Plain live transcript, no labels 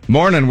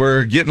Morning.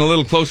 We're getting a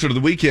little closer to the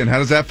weekend. How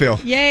does that feel?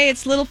 Yay,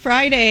 it's Little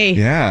Friday.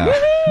 Yeah.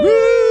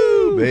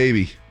 Woo,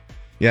 baby.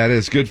 Yeah, it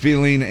is. Good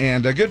feeling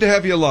and good to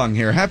have you along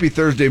here. Happy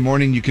Thursday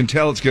morning. You can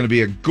tell it's going to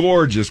be a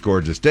gorgeous,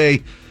 gorgeous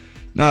day.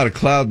 Not a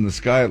cloud in the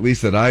sky, at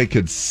least that I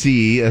could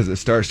see, as it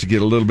starts to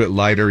get a little bit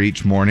lighter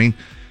each morning.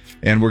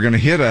 And we're going to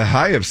hit a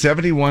high of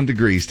 71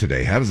 degrees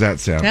today. How does that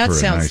sound? That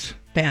sounds nice?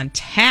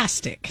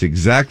 Fantastic. It's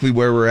exactly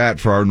where we're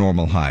at for our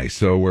normal high.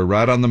 So we're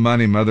right on the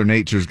money. Mother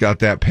Nature's got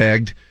that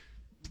pegged.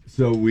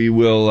 So we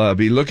will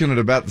be looking at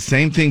about the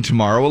same thing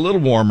tomorrow, a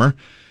little warmer,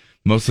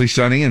 mostly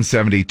sunny and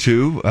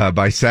 72.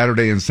 By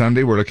Saturday and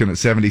Sunday, we're looking at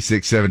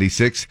 76,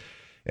 76.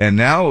 And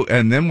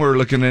then we're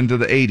looking into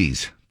the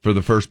 80s for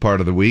the first part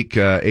of the week.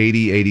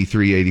 80,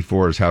 83,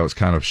 84 is how it's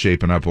kind of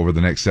shaping up over the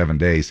next 7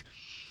 days.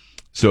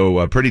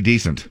 So pretty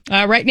decent.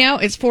 Right now,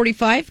 it's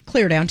 45,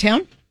 clear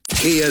downtown.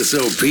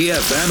 KSOP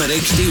FM and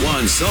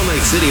HD1 Salt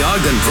Lake City,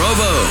 Ogden,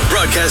 Provo.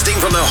 Broadcasting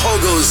from the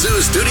Hogo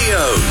Zoo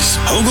Studios.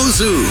 Hogo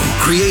Zoo,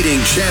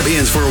 creating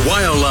champions for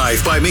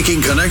wildlife by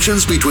making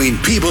connections between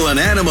people and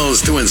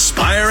animals to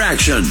inspire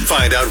action.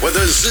 Find out what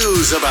the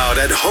zoo's about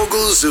at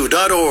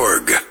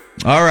hogozoo.org.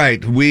 All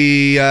right,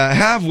 we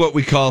have what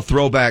we call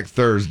Throwback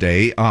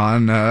Thursday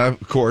on, of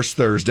course,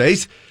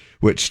 Thursdays,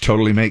 which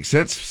totally makes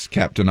sense,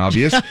 Captain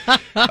Obvious.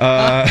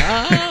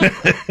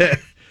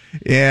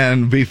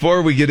 And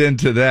before we get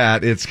into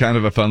that, it's kind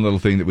of a fun little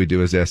thing that we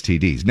do as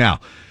STDs. Now,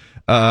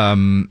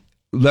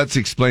 let's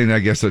explain, I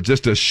guess,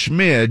 just a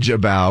smidge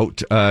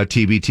about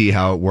TBT,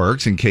 how it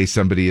works, in case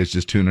somebody is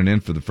just tuning in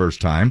for the first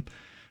time.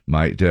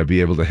 Might be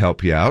able to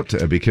help you out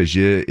because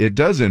it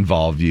does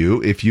involve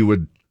you, if you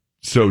would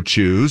so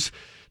choose,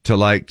 to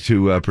like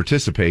to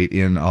participate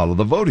in all of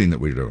the voting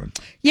that we're doing.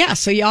 Yeah,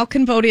 so y'all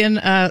can vote in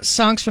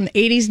songs from the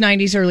 80s,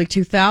 90s, early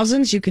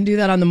 2000s. You can do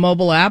that on the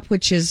mobile app,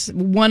 which is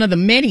one of the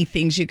many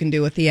things you can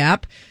do with the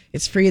app.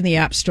 It's free in the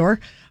App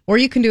Store. Or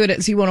you can do it at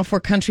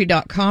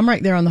z104country.com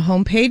right there on the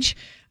homepage.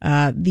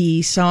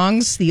 The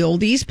songs, the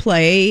oldies,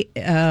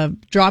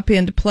 drop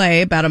into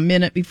play about a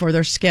minute before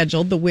they're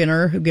scheduled. The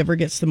winner, whoever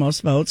gets the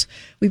most votes.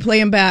 We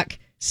play them back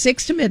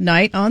 6 to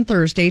midnight on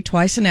Thursday,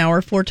 twice an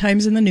hour, 4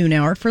 times in the noon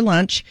hour for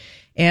lunch.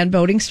 And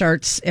voting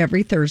starts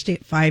every Thursday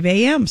at 5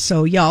 a.m.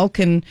 So y'all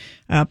can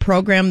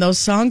program those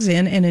songs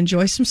in and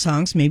enjoy some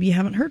songs maybe you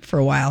haven't heard for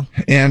a while.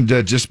 And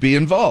just be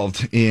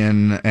involved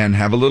in and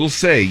have a little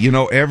say. You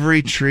know,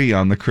 every tree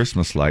on the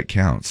Christmas light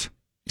counts.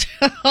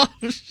 Oh,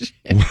 shit.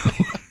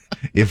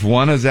 If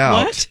one is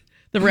out. What?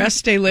 The rest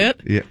stay lit?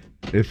 Yeah.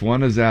 If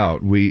one is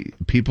out,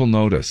 people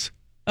notice.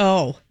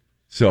 Oh.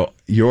 So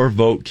your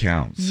vote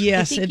counts.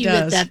 Yes, I think it you does.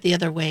 went that the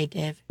other way,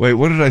 Dave. Wait,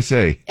 what did I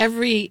say?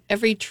 Every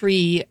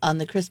tree on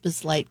the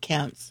Christmas light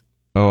counts.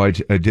 Oh, I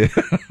did?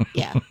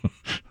 Yeah.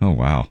 Oh,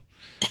 wow.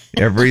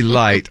 Every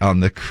light on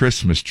the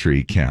Christmas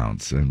tree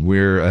counts. And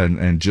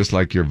and just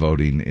like your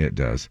voting, it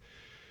does.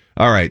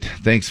 All right.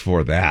 Thanks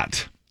for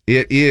that.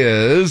 It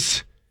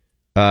is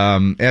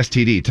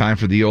STD, time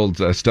for the old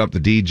Stump the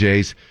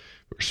DJs.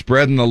 We're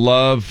spreading the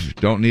love.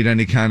 Don't need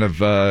any kind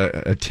of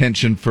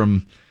attention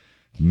from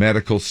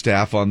medical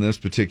staff on this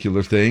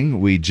particular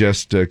thing. We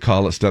just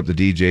call it Stump the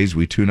DJs.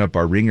 We tune up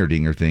our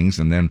ringer-dinger things,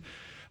 and then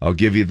I'll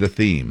give you the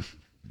theme.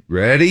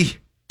 Ready?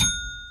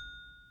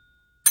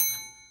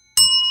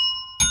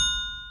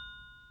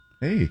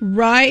 Hey.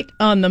 Right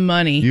on the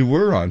money. You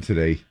were on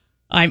today.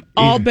 I'm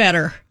all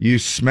better. You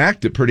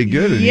smacked it pretty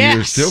good, and Yes.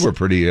 you still were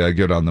pretty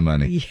good on the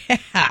money.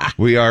 Yeah.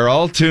 We are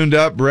all tuned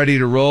up, ready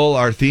to roll.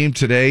 Our theme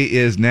today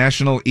is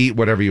National Eat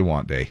Whatever You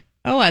Want Day.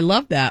 Oh, I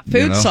love that.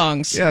 Food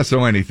songs. Yeah,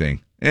 so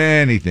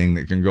anything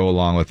that can go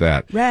along with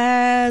that.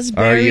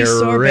 Raspberry Are you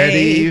sorbet.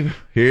 ready?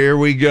 Here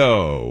we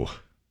go.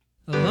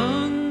 A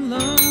long,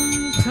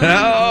 long time.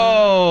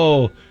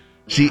 Oh,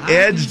 she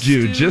edged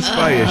you just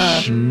by a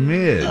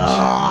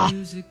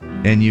smidge.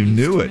 And you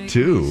knew it,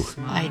 too.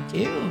 I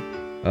do.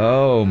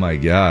 Oh, my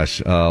gosh.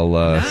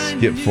 I'll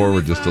skip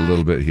forward just a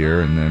little bit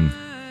here, and then...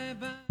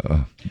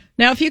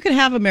 Now, if you could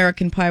have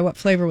American Pie, what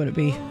flavor would it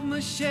be?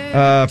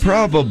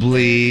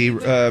 Probably,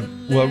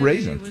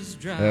 raisin.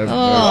 Mince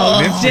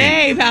meat.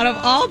 Dave, out of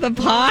all the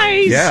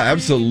pies. Yeah,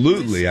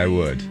 absolutely, I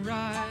would.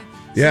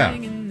 Yeah.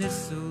 Yeah,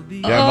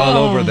 I'm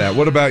all over that.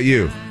 What about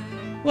you?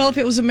 Well, if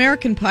it was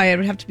American Pie, it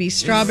would have to be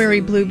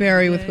strawberry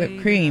blueberry with whipped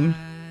cream.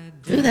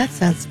 Ooh, that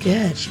sounds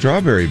good.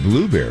 Strawberry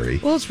blueberry.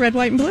 Well, it's red,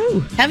 white, and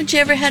blue. Haven't you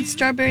ever had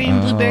strawberry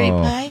and blueberry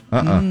pie?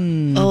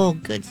 Oh,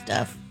 good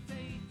stuff.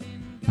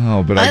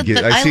 Oh, but I see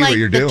like what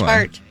you're doing. the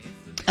tart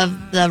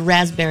of the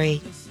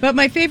raspberry. But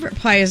my favorite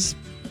pie is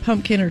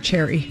pumpkin or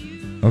cherry.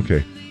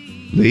 Okay.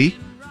 Lee?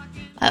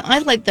 I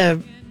like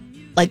the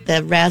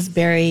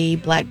raspberry,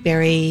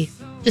 blackberry,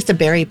 just a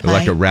berry pie.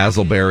 Like a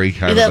razzleberry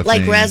kind of a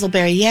like thing.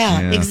 raspberry,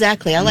 yeah,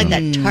 exactly. I like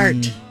that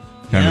tart.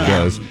 Kind of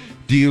does.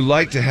 Do you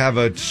like to have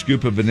a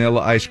scoop of vanilla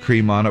ice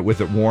cream on it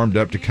with it warmed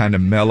up to kind of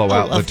mellow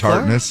out the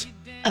tartness?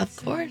 Of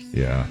course.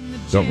 Yeah.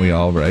 Don't we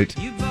all, right?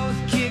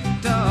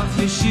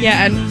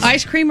 Yeah, and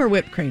ice cream or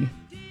whipped cream?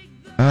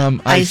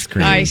 Ice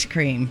cream. Ice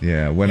cream.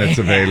 Yeah, when it's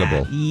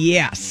available.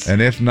 Yes.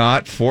 And if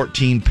not,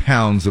 14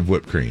 pounds of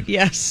whipped cream.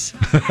 Yes.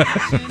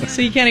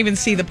 So you can't even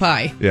see the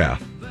pie. Yeah.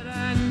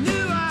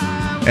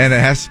 And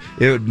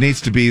it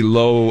needs to be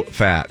low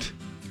fat.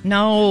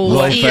 No.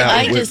 Low See,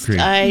 fat whipped cream.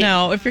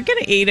 No, if you're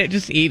going to eat it,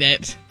 just eat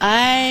it.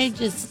 I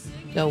just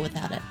go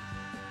without it.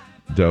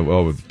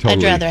 Totally.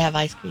 I'd rather have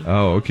ice cream.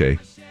 Oh, okay.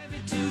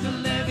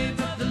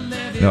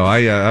 No,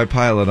 I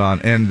pile it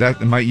on, and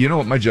you know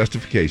what my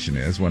justification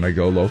is when I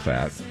go low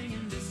fat.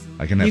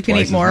 I can have You can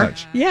twice eat more. as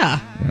much. Yeah.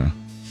 There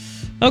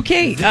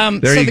Okay. So you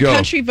the go.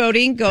 country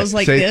voting goes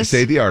like this.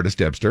 Say the artist,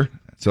 Debster.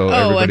 So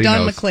everybody Don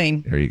knows.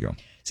 McLean. There you go.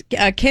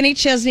 Kenny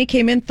Chesney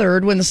came in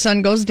third when the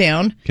sun goes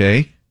down.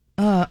 Okay.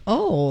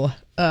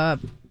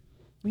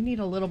 We need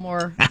a little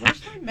more.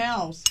 Where's my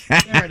mouse?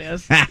 There it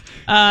is.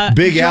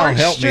 Big Al George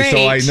helped me,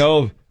 so I Strait.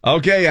 know.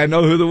 Okay, I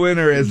know who the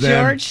winner is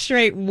then. George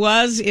Strait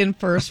was in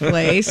first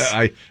place,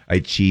 I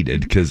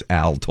cheated because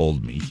Al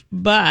told me.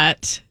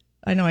 but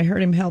I know I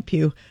heard him help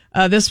you.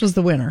 This was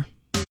the winner.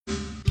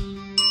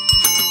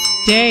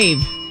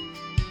 Dave.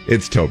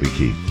 It's Toby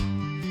Keith.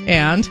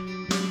 And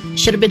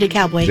Should have been a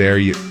cowboy. There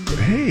you.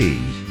 Hey,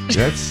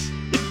 that's.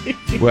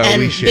 Well,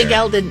 and we share. Big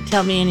Al didn't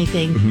tell me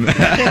anything.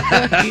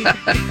 I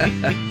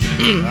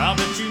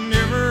bet you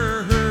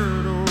never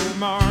heard old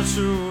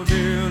Marshall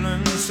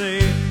Dillon say,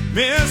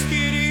 Miss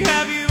Kitty,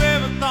 have you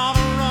ever thought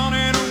of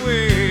running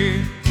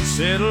away?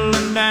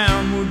 Settling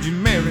down, would you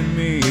marry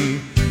me?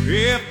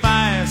 If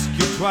I ask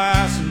you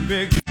twice and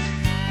beg you.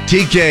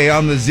 TK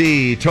on the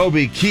Z.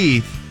 Toby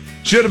Keith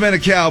should have been a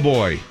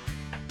cowboy.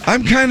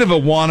 I'm kind of a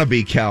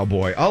wannabe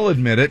cowboy. I'll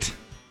admit it.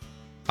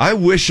 I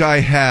wish I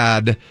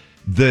had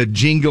the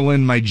jingle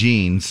in my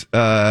jeans.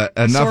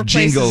 Enough sore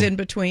places jingle in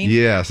between.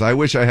 Yes, I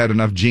wish I had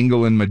enough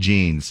jingle in my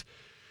jeans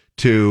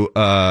to.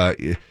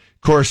 Of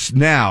course,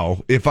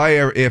 now if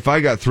I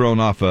got thrown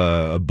off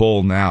a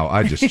bowl now,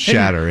 I just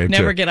shatter into.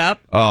 Never get up?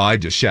 Oh, I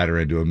just shatter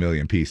into a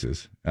million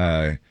pieces.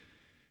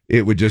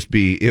 It would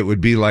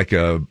be like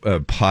a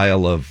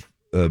pile of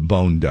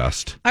bone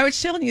dust. I was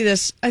telling you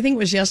this, I think it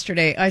was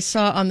yesterday. I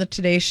saw on the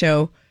Today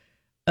Show,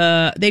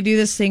 they do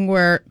this thing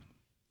where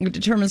it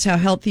determines how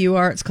healthy you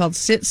are. It's called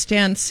sit,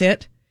 stand,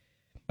 sit.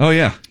 Oh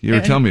yeah, you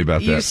were telling me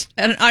about that.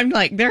 And I'm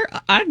like,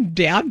 I'm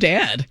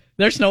dead.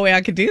 There's no way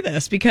I could do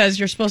this because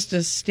you're supposed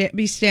to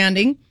be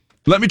standing.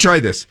 Let me try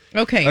this.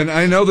 Okay. And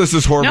I know this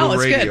is horrible No,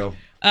 it's radio.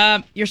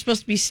 good. You're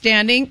supposed to be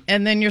standing,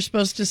 and then you're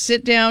supposed to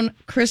sit down,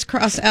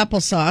 crisscross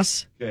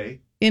applesauce, Okay.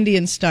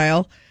 Indian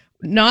style,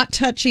 not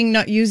touching,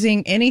 not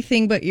using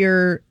anything but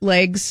your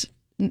legs.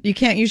 You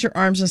can't use your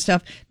arms and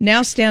stuff.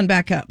 Now stand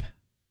back up,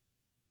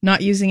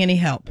 not using any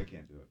help. I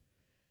can't do it.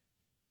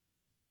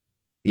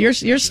 You're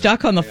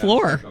stuck on the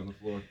floor. Stuck on the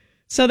floor.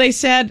 So they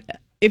said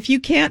if you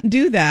can't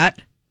do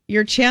that,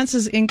 your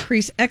chances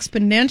increase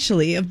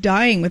exponentially of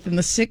dying within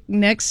the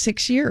next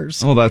 6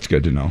 years. Oh, that's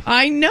good to know.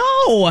 I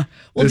know.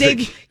 Well, Does it-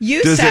 Dave,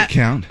 you does sat. it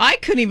count? I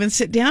couldn't even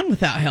sit down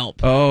without help.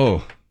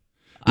 Oh.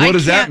 What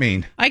does that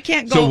mean? I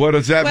can't go. So what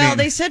does that mean? Well,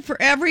 they said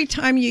for every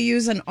time you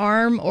use an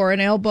arm or an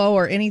elbow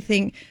or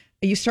anything,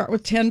 you start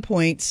with 10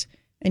 points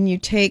and you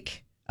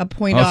take a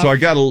point off. So I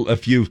got a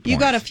few points. You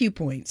got a few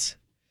points.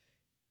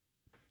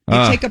 You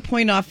take a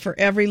point off for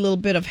every little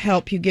bit of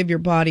help you give your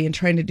body in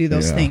trying to do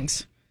those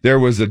things. There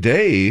was a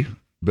day,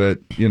 but,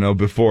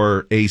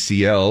 before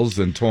ACLs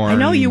and torn I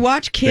know you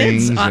watch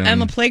kids things on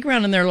and- the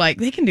playground and they're like,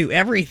 they can do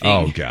everything.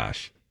 Oh,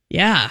 gosh.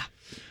 Yeah.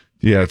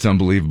 Yeah, it's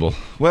unbelievable.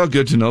 Well,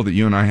 good to know that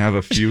you and I have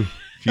a few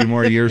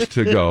more years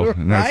to go.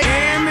 And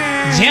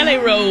that's, Jelly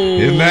Roll.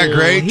 Isn't that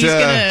great?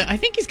 I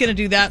think he's going to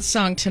do that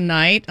song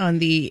tonight on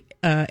the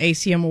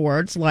ACM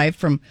Awards live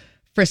from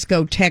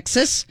Frisco,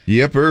 Texas.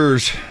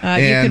 Yippers.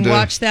 You can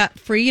watch that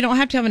free. You don't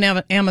have to have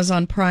an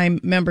Amazon Prime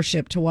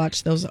membership to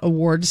watch those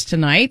awards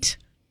tonight.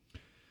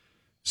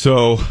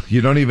 So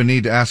you don't even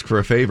need to ask for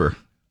a favor.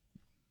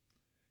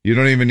 You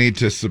don't even need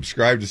to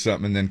subscribe to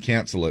something and then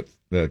cancel it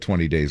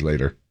 20 days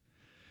later.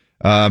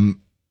 Our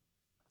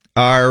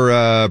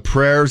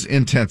prayers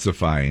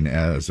intensifying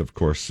as, of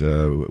course,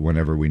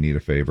 whenever we need a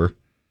favor.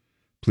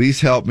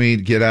 Please help me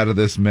get out of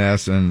this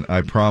mess, and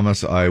I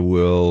promise I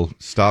will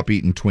stop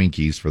eating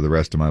Twinkies for the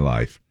rest of my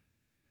life.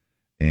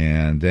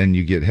 And then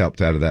you get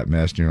helped out of that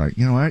mess, and you're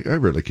like, I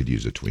really could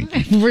use a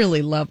Twinkie. I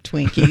really love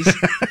Twinkies.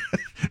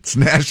 It's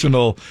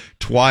National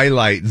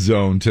Twilight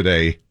Zone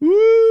today.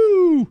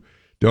 Woo!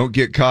 Don't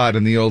get caught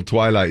in the old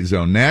Twilight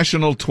Zone.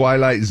 National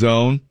Twilight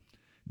Zone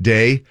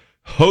Day.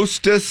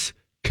 Hostess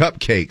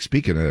cupcake.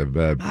 Speaking of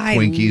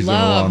Twinkies and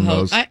along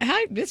those.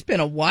 It's been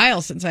a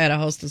while since I had a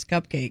Hostess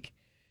cupcake.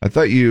 I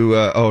thought you,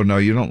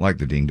 you don't like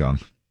the ding dong.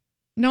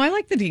 No, I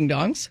like the ding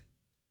dongs.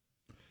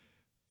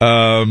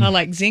 I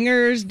like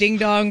zingers, ding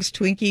dongs,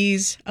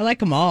 Twinkies. I like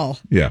them all.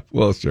 Yeah,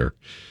 well, sure.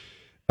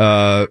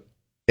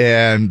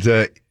 And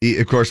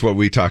of course, what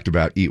we talked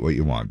about, eat what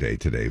you want day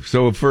today.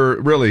 So for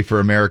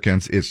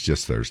Americans, it's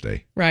just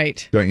Thursday.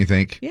 Right. Don't you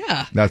think?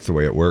 Yeah. That's the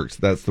way it works.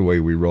 That's the way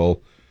we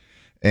roll.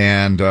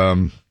 And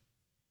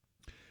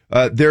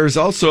there's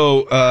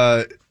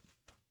also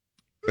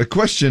a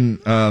question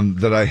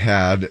that I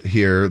had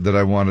here that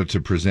I wanted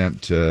to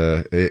present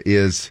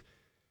is,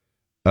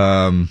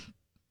 freaking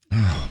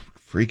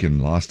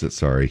lost it.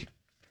 Sorry.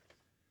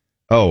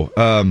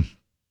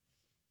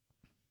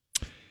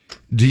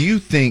 Do you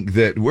think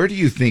where do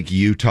you think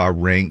Utah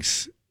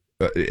ranks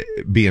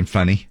being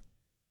funny?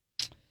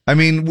 I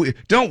mean,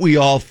 don't we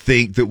all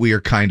think that we are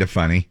kind of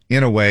funny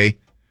in a way?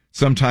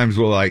 Sometimes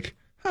we're like,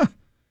 oh,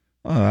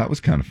 that was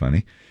kind of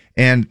funny.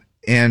 And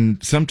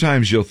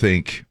sometimes you'll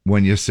think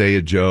when you say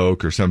a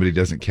joke or somebody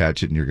doesn't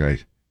catch it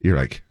and you're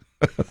like,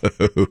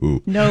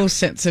 no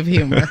sense of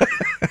humor.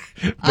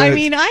 I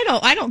mean,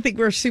 I don't think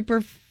we're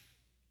super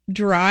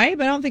dry,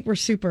 but I don't think we're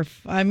super,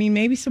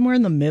 maybe somewhere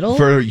in the middle.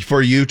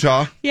 For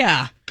Utah?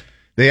 Yeah.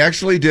 They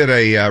actually did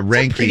a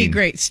ranking. It's a pretty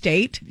great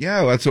state.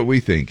 Yeah, that's what we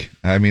think.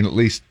 I mean, at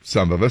least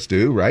some of us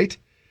do, right?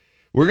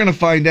 We're going to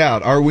find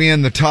out. Are we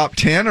in the top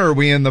 10 or are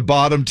we in the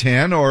bottom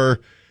 10?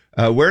 Or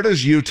where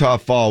does Utah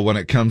fall when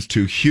it comes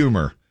to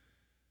humor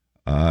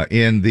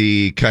in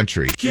the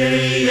country?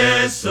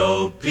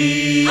 KSOP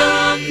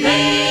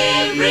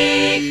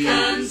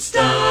American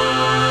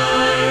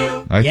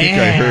Style. I think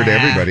I heard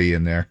everybody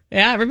in there.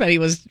 Yeah, everybody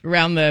was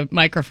around the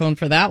microphone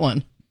for that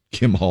one.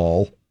 Kim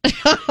Hall.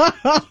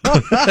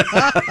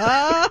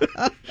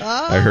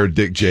 I heard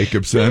Dick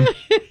Jacobson.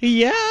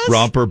 Yes.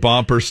 Romper,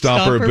 Bomper,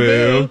 Stomper,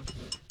 Boo.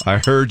 I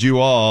heard you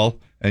all,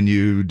 and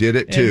you did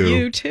it too. And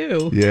you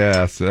too.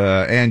 Yes,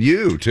 and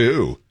you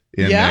too.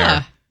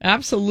 There.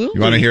 Absolutely.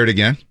 You want to hear it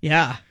again?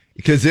 Yeah.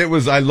 Because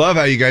I love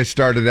how you guys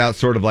started out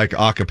sort of like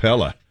a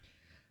cappella.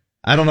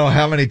 I don't know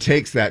how many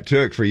takes that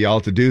took for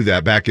y'all to do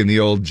that back in the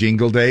old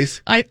jingle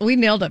days. We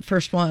nailed it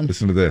first one.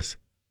 Listen to this.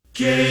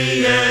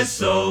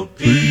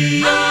 KSOP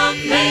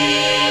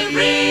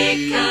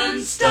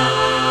American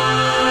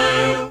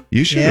Style.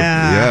 You should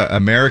have,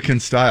 American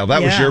Style.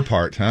 That was your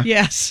part, huh?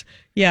 Yes.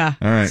 Yeah.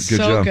 All right, good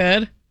job. So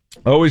good.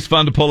 Always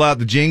fun to pull out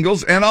the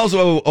jingles, and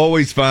also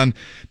always fun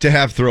to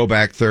have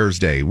Throwback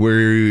Thursday.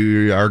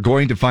 We are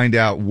going to find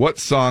out what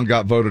song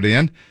got voted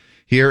in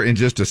here in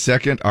just a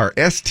second. Our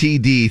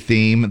STD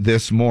theme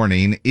this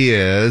morning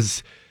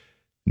is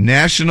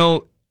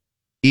National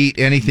Eat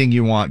Anything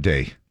You Want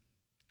Day.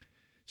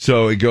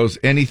 So it goes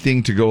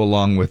anything to go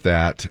along with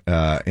that,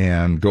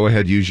 and go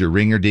ahead, use your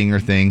ringer-dinger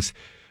things.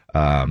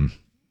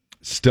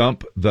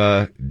 Stump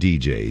the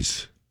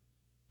DJs.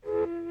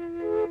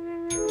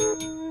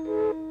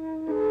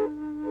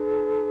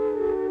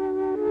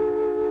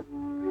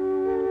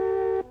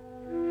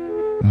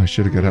 Oh, I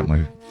should have got out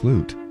my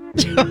flute.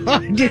 I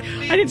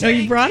didn't know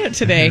you brought it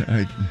today.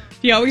 Do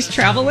you always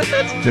travel with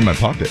it? It's in my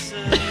pocket.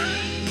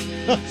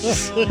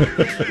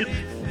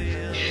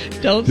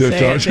 Don't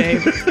say it,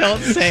 Dave.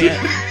 Don't say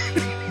it.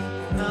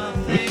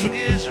 Nothing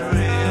is real,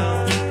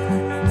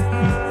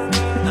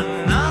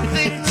 and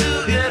nothing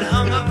to get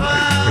hung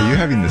about. Are you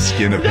having the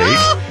skin of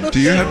hate? Do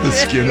you have the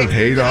skin of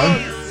hate on?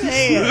 Don't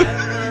say it.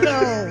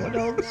 No,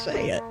 don't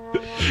say it.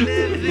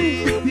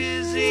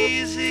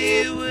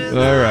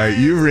 All right,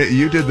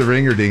 you did the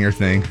ringer-dinger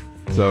thing,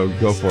 so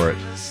go for it.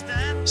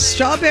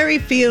 Strawberry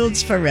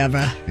Fields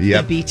Forever.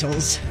 Yep. The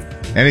Beatles.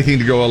 Anything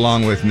to go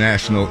along with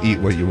National Eat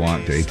What You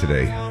Want Day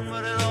today.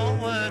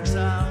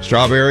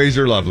 Strawberries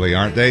are lovely,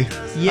 aren't they?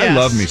 Yes. I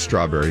love me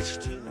strawberries.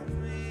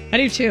 I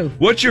do too.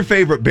 What's your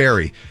favorite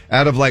berry?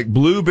 Out of like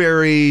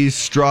blueberries,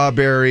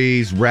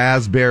 strawberries,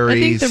 raspberries? I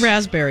think the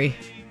raspberry.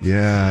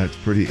 Yeah, it's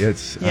pretty.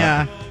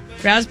 Yeah.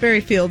 Raspberry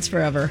Fields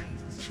Forever.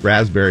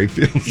 Raspberry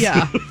fields.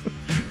 Yeah.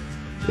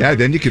 Yeah,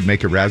 then you could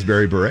make a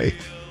raspberry beret.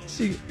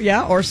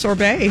 Yeah, or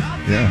sorbet.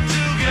 Yeah.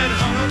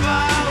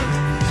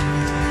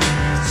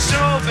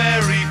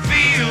 Strawberry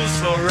Fields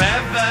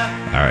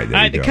Forever. All right,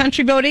 there you The go.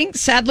 country voting,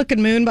 Sad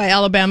Looking Moon by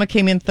Alabama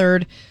came in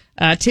third.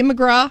 Tim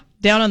McGraw,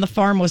 Down on the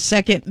Farm, was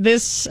second.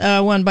 This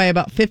won by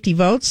about 50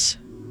 votes.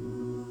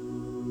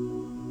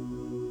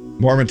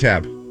 Mormon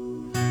Tab.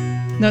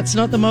 No, it's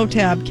not the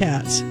Motab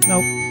Cats.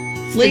 Nope.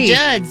 It's Lee. the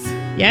Judds.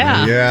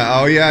 Yeah. Yeah.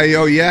 Oh,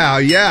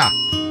 yeah.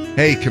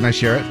 Hey, can I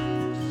share it?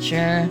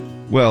 Sure.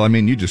 Well, I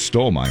mean, you just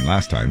stole mine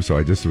last time, so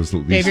I just was at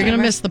least... Dave, you're going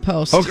to miss the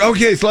post.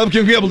 Okay, so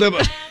can be able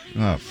to...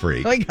 Oh,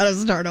 freak. We got to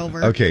start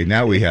over. Okay,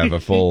 now we have a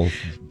full...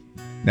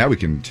 Now we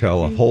can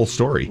tell a whole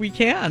story. We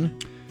can.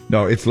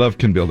 No, it's Love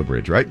Can Build a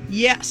Bridge, right?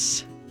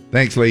 Yes.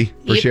 Thanks, Lee,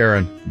 for Yep.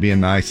 sharing,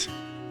 being nice.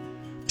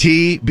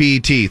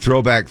 TBT,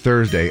 Throwback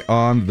Thursday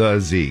on the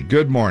Z.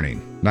 Good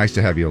morning. Nice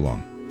to have you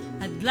along.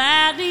 I'd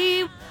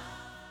gladly...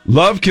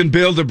 Love Can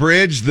Build a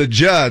Bridge, the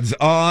Judds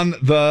on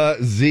the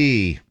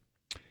Z.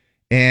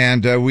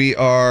 And we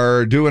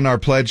are doing our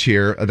pledge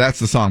here. That's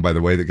the song, by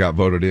the way, that got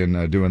voted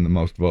in, doing the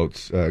most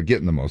votes,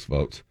 getting the most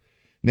votes.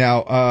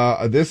 Now,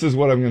 this is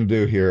what I'm going to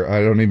do here.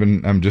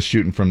 I'm just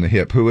shooting from the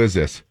hip. Who is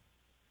this?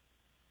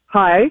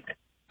 Hi,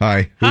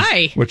 Hi.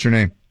 Hi. What's your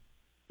name?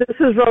 this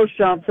is Rose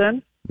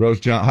Johnson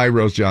Hi,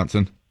 Rose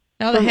Johnson.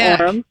 How the from heck?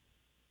 Orem.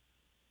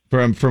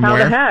 From How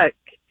where? the heck?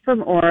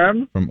 From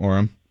Orem. From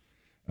Orem.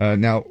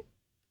 Now,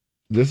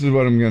 this is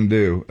what I'm going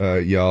to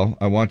do, y'all.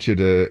 I want you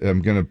to.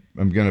 I'm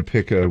gonna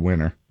pick a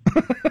winner.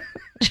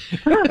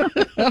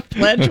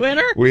 Pledge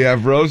winner? We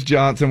have Rose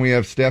Johnson. We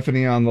have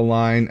Stephanie on the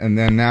line. And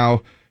then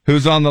now,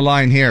 who's on the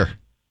line here?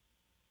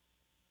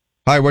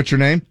 Hi, what's your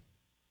name?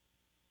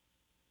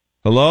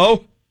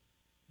 Hello?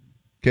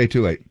 Okay,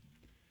 too late.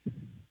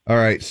 All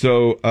right,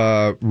 so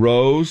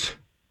Rose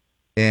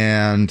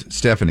and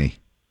Stephanie,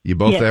 you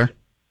both there?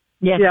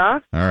 Yeah.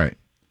 All right.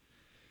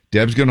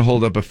 Deb's going to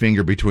hold up a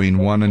finger between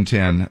 1 and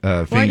 10.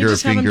 Why don't you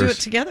just have them do it Fingers.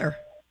 together?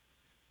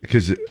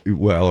 Because,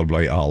 well, it'll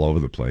be all over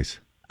the place.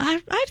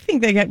 I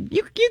think they got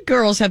you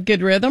girls have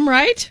good rhythm,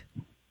 right?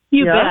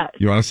 You Yeah.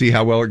 bet. You want to see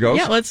how well it goes?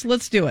 Yeah,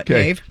 let's do it, Okay.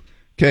 Dave.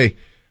 Okay.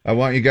 I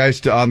want you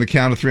guys to, on the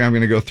count of 3, I'm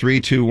going to go 3,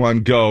 2,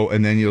 1, go,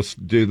 and then you'll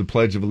do the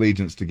Pledge of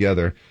Allegiance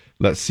together.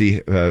 Let's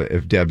see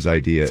if Deb's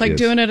idea It's like is.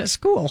 doing it at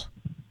school.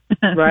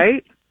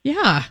 Right?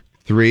 Yeah.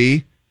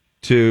 3,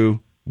 2,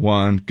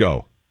 1,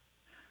 go.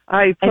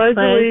 I pledge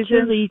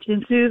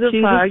allegiance to the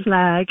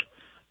flag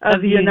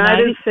of the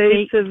United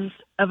States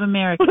of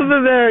America. of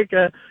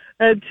America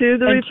and to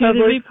the and to the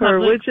republic for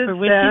which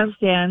it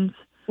stands,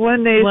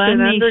 one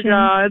nation under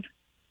God,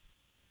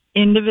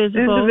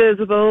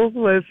 indivisible,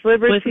 with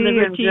liberty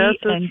and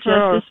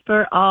justice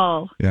for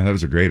all. Yeah, that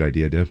was a great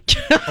idea, Deb.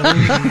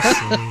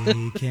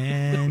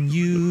 Can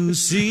you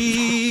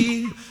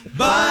see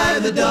by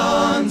the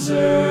dawn's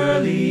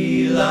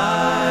early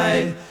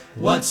light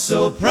what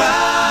so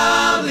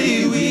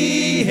proudly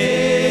we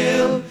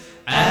hail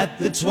at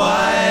the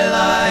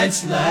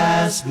twilight's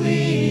last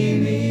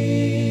gleaming,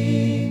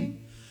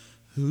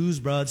 whose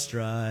broad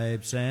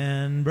stripes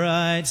and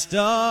bright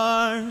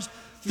stars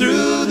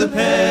through the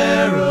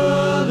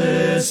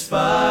perilous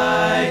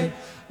fight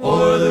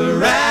o'er the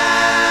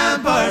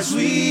ramparts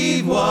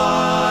we've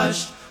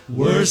watched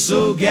were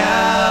so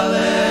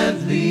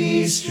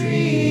gallantly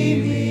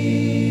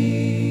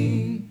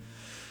streaming,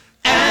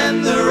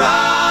 and the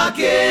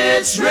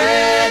rocket's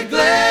red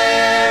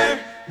glare,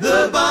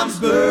 the bombs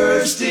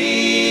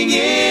bursting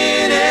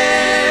in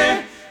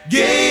air,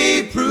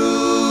 gave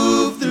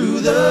proof through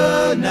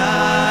the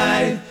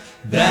night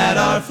that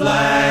our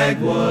flag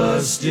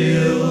was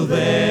still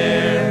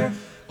there.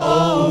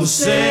 Oh,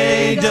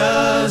 say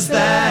does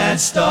that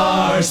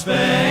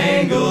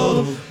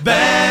star-spangled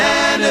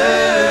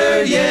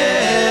banner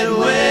yet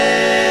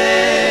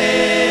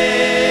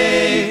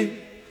wave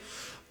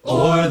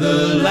o'er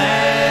the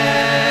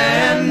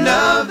land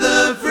of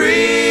the free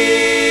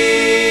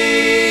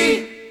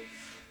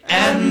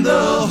and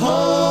the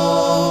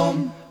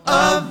home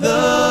of the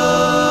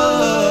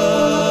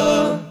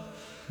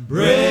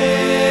brave?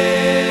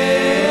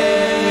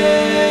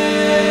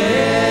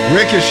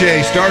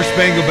 Ricochet, Star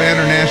Spangled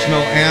Banner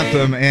National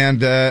Anthem,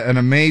 and an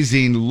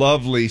amazing,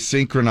 lovely,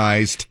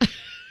 synchronized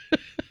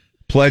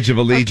Pledge of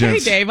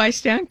Allegiance. Okay, Dave, I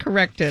stand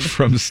corrected.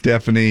 From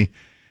Stephanie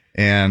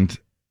and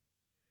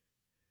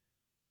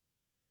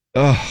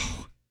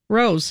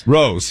Rose.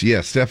 Rose.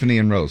 Yes, Stephanie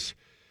and Rose.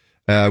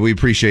 We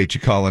appreciate you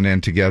calling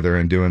in together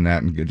and doing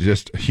that and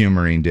just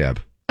humoring Deb.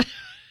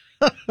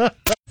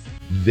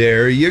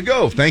 There you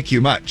go. Thank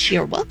you much.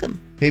 You're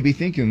welcome. Hey, be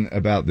thinking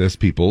about this,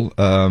 people.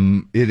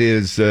 It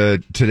is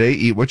today,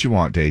 Eat What You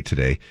Want Day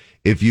today.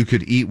 If you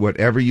could eat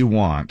whatever you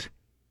want,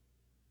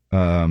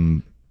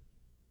 let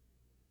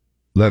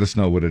us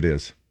know what it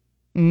is.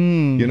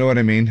 You know what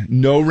I mean?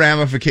 No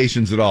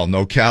ramifications at all.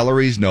 No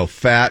calories, no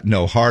fat,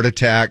 no heart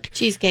attack.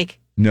 Cheesecake.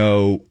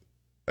 No.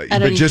 I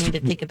don't even need to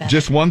think about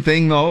just it. one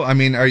thing, though. I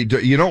mean,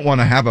 you don't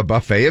want to have a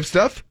buffet of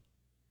stuff?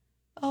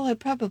 Oh, I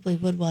probably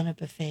would want a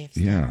buffet of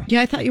stuff. Yeah.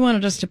 Yeah, I thought you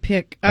wanted us to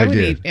pick. I would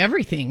did. eat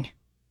everything.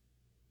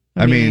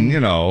 I mean, you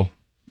know.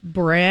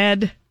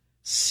 Bread,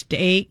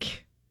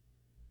 steak,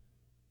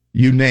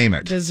 You name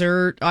it.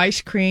 dessert, ice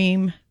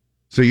cream.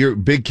 So you're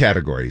big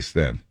categories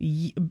then.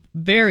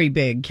 Very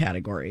big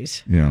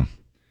categories. Yeah.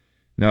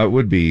 No, it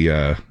would be.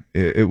 It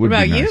would What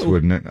about be nice, you?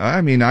 wouldn't it?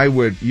 I mean, I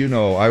would.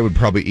 I would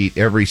probably eat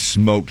every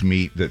smoked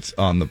meat that's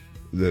on the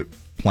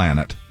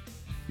planet.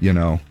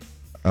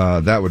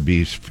 That would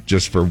be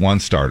just for one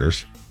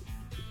starters.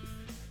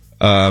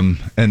 And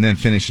then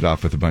finish it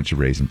off with a bunch of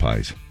raisin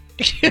pies.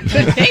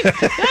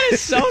 That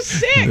is so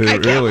sick. It I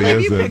can't really believe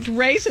is you a- picked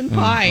raisin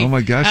pie. Oh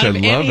my gosh, out I of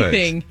love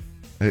anything.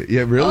 it.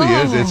 It really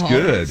is. It's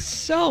good. It's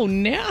so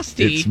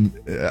nasty.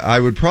 I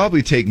would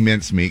probably take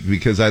mincemeat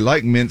because I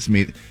like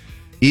mincemeat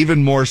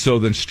even more so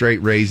than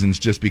straight raisins,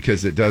 just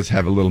because it does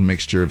have a little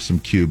mixture of some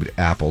cubed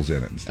apples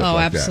in it and stuff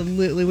like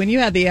absolutely. When you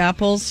had the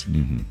apples,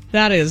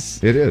 that is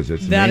that. It is.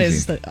 It's that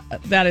amazing. is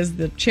that is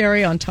the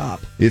cherry on top.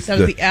 It's that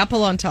is the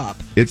apple on top.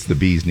 It's the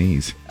bee's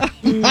knees.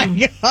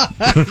 My God.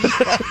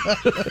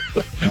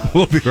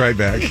 We'll be right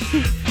back.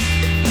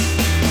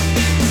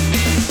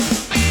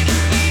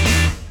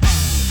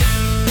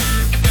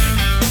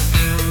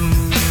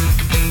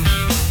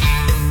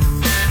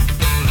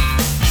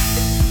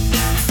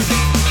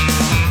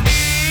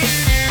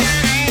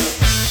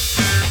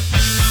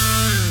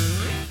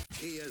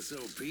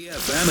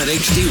 FM at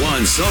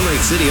HD1 Salt Lake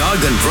City,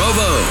 Ogden,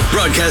 Provo.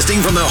 Broadcasting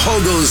from the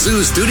Hogle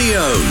Zoo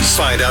Studios.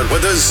 Find out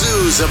what the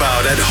zoo's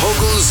about at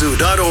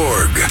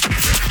hoglezoo.org.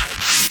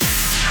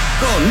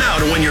 Call now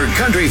to win your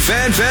Country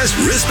Fan Fest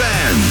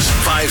wristbands.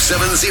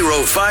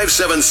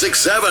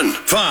 570-5767.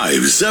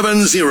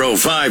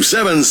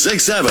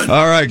 570-5767.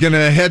 All right, going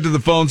to head to the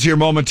phones here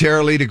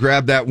momentarily to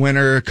grab that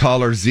winner.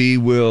 Caller Z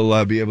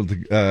will be able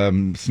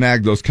to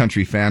snag those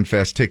Country Fan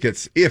Fest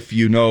tickets if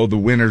you know the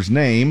winner's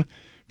name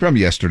from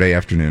yesterday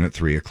afternoon at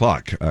 3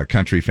 o'clock.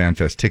 Country Fan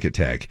Fest ticket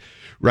tag.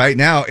 Right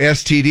now,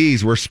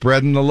 STDs, we're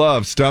spreading the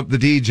love. Stump the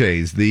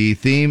DJs. The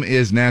theme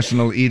is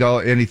National Eat All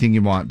Anything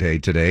You Want Day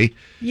today.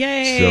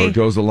 Yay. So it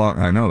goes along.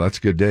 I know, that's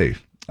a good day.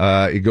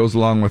 It goes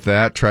along with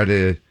that. Try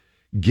to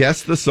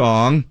guess the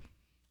song.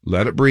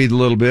 Let it breathe a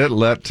little bit.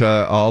 Let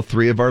all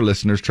three of our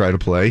listeners try to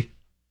play.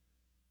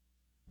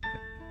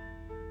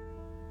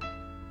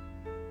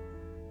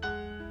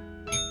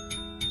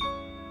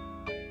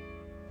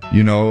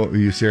 You know, are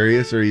you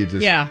serious or are you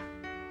just... Yeah.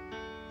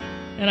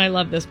 And I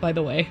love this, by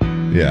the way.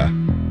 Yeah.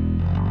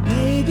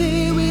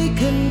 Maybe we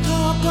can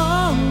talk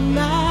all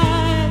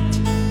night,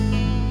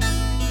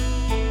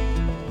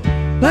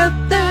 but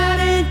that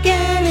ain't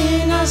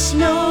getting us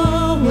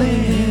nowhere.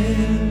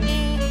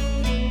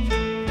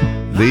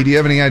 Lee, do you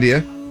have any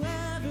idea?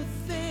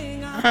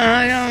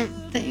 I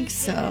don't think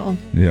so.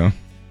 Yeah.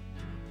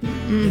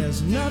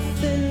 There's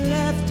nothing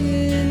left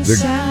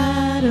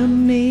inside of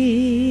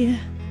me.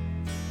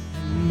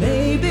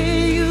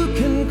 Maybe you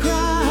can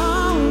cry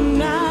all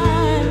night.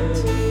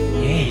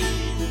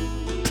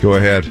 Go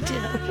ahead.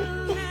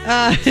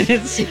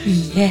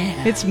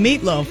 It's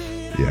Meatloaf.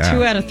 Yeah.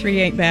 2 out of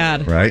 3 ain't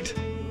bad. Right?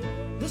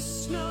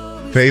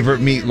 Favorite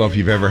meatloaf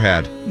you've ever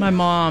had? My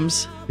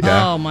mom's.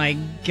 Yeah. Oh my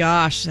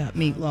gosh, that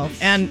meatloaf.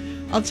 And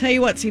I'll tell you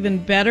what's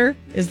even better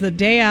is the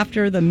day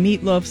after the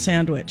meatloaf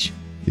sandwich.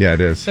 Yeah,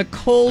 it is. The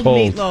cold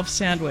meatloaf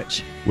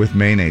sandwich. With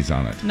mayonnaise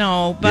on it.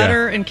 No,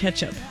 butter and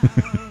ketchup.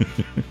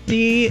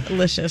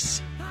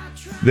 Delicious.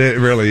 It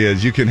really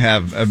is. You can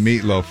have a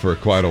meatloaf for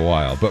quite a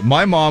while. But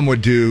my mom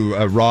would do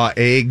raw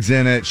eggs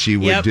in it. She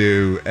would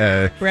do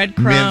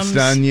breadcrumbs, minced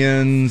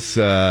onions,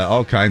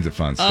 all kinds of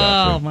fun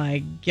stuff. Oh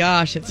my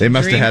gosh, it's They a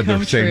must have dream had the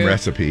come same true.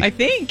 recipe. I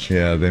think.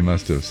 Yeah, they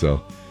must have.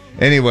 So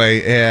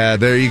anyway,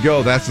 there you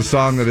go. That's the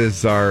song that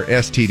is our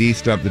STD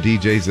Stump the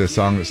DJs, a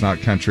song that's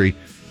not country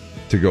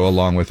to go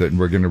along with it. And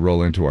we're going to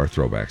roll into our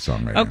throwback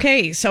song right now.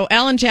 Okay, so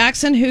Alan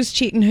Jackson, Who's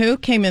Cheatin' Who,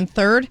 came in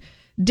third.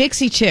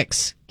 Dixie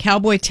Chicks,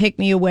 Cowboy Take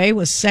Me Away,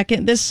 was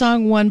second. This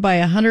song won by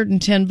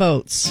 110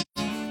 votes.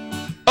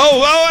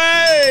 Oh,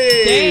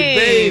 hey,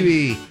 Dave.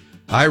 baby.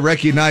 I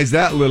recognize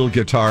that little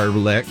guitar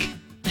lick.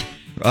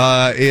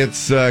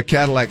 It's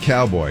Cadillac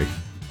Cowboy.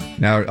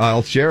 Now,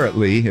 I'll share it,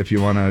 Lee, if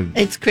you want to.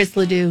 It's Chris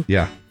Ledoux.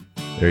 Yeah,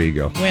 there you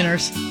go.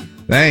 Winners.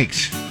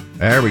 Thanks.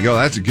 There we go.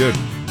 That's a good.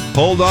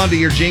 Hold on to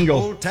your jingle.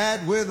 Hold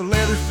tight with a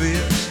leather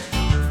fist.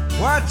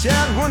 Watch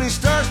out when he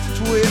starts to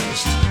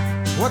twist.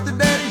 What the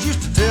daddies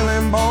used to tell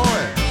them boys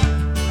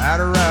how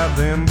to ride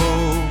them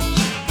bulls.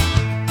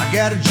 I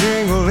got a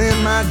jingle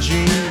in my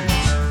jeans,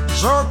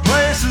 sore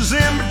places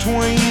in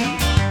between,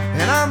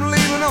 and I'm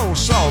leaving old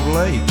Salt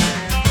Lake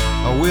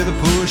with a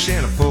push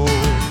and a pull.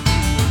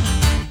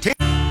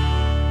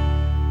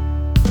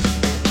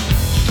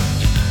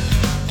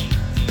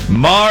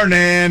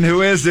 Morning.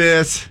 Who is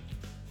this?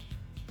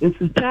 This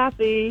is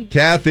Kathy.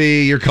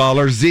 Kathy, your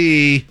caller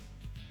Z.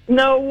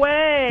 No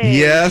way.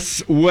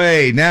 Yes,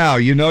 way. Now,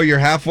 you know you're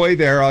halfway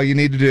there. All you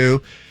need to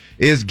do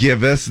is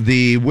give us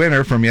the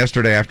winner from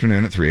yesterday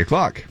afternoon at 3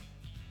 o'clock.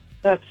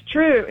 That's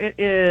true. It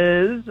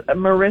is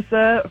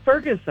Marissa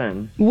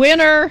Ferguson.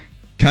 Winner.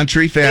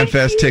 Country Fan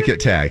Fest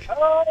ticket tag.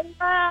 Oh,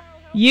 wow.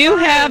 You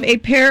have a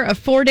pair of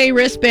 4-day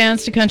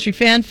wristbands to Country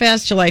Fan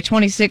Fest, July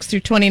 26th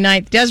through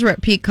 29th,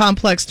 Deseret Peak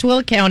Complex,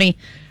 Tooele County.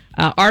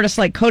 Artists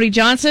like Cody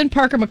Johnson,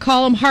 Parker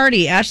McCollum,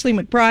 Hardy, Ashley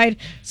McBride,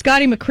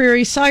 Scotty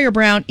McCreery, Sawyer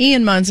Brown,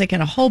 Ian Munzik,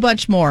 and a whole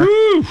bunch more.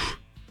 Woo!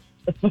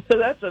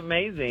 That's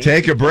amazing.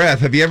 Take a breath.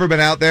 Have you ever been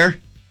out there?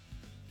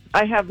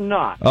 I have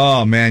not.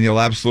 Oh, man,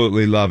 you'll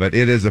absolutely love it.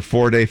 It is a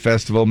 4-day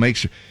festival. Make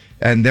sure,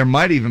 and there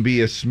might even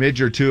be a smidge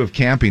or two of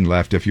camping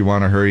left if you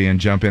want to hurry and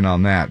jump in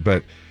on that.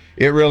 But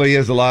it really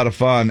is a lot of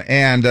fun.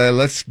 And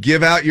let's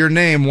give out your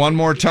name one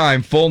more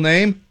time. Full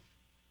name?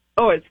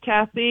 Oh, it's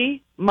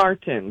Kathy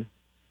Martin.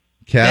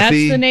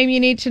 Kathy. That's the name you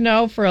need to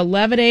know for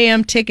 11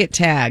 a.m. ticket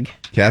tag.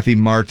 Kathy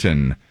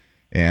Martin.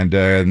 And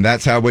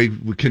that's how we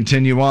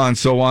continue on,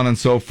 so on and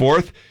so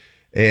forth.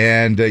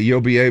 And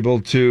you'll be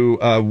able to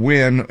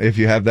win if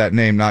you have that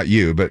name, not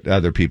you, but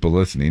other people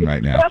listening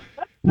right now.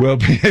 We'll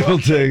be able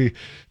to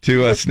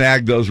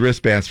snag those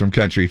wristbands from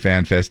Country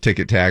Fan Fest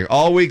ticket tag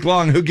all week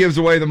long. Who gives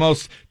away the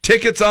most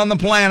tickets on the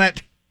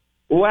planet?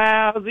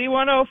 Wow,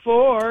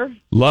 Z104.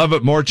 Love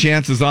it. More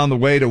chances on the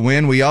way to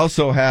win. We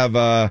also have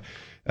a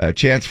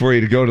chance for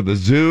you to go to the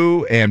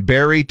zoo and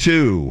Barry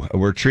too.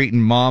 We're treating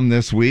Mom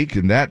this week,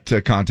 and that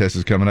contest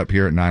is coming up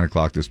here at 9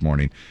 o'clock this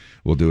morning.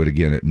 We'll do it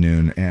again at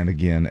noon and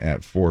again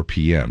at 4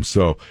 p.m.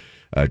 So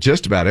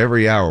just about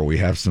every hour we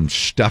have some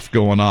stuff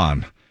going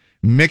on,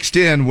 mixed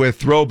in with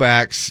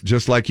throwbacks,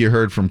 just like you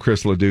heard from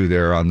Chris Ledoux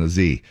there on the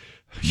Z.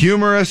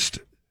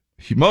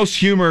 Most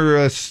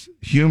humorous,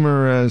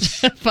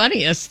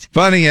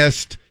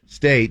 Funniest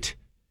state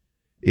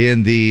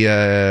in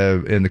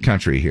the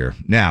country here.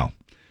 Now,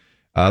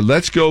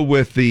 let's go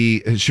with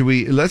the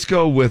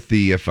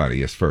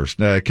funniest first.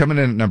 Coming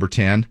in at number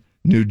 10,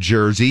 New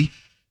Jersey.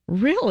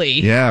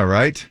 Really? Yeah,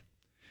 right.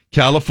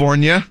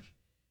 California.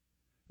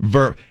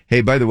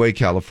 Hey, by the way,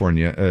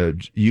 California,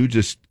 you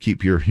just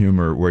keep your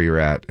humor where you're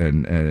at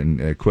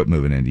and quit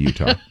moving into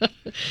Utah.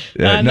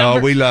 No,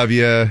 we love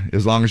you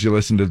as long as you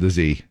listen to the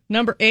Z.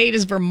 Number 8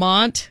 is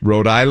Vermont.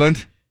 Rhode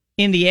Island.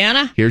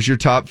 Indiana. Here's your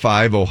top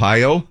 5.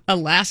 Ohio.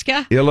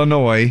 Alaska.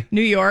 Illinois.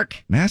 New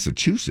York.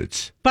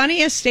 Massachusetts.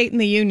 Funniest state in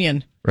the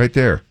union. Right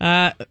there.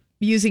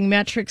 Using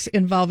metrics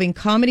involving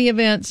comedy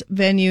events,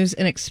 venues,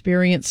 and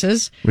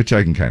experiences. Which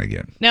I can kind of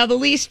get. Now, the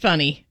least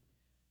funny.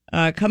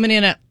 Coming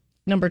in at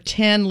number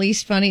 10,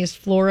 least funny is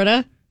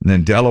Florida. And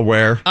then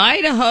Delaware.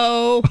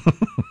 Idaho.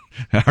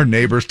 Our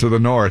neighbors to the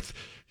north.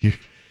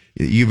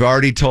 You've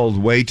already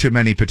told way too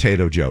many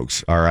potato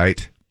jokes, all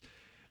right?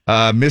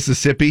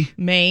 Mississippi.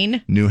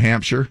 Maine. New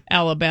Hampshire.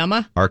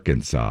 Alabama.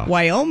 Arkansas.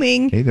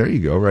 Wyoming. Hey, there you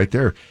go, right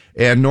there.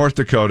 And North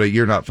Dakota,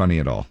 you're not funny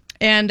at all.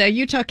 And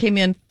Utah came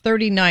in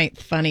 39th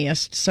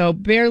funniest, so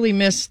barely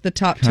missed the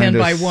top 10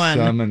 by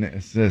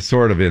one.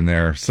 Sort of in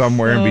there,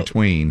 somewhere in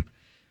between.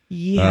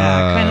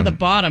 Yeah, kind of the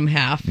bottom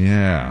half.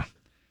 Yeah.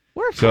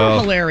 We're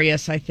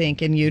hilarious, I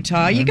think, in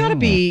Utah. You got to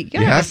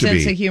have a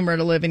sense of humor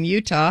to live in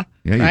Utah,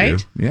 right? You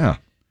do. Yeah.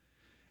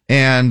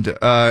 And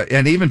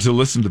even to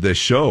listen to this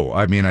show,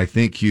 I mean, I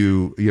think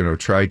you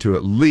try to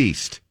at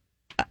least.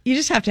 You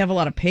just have to have a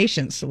lot of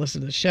patience to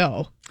listen to the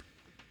show.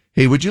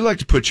 Hey, would you like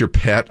to put your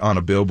pet on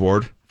a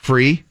billboard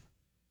free?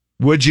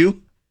 Would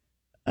you?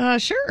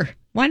 Sure.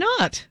 Why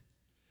not?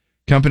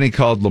 Company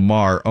called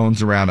Lamar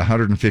owns around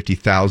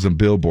 150,000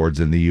 billboards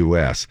in the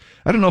U.S.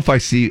 I don't know if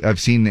I've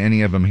seen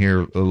any of them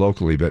here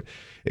locally, but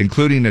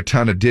including a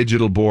ton of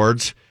digital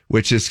boards,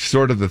 which is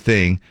sort of the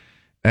thing.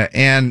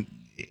 And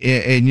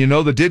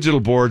the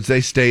digital boards,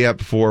 they stay up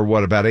for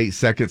about 8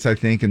 seconds, I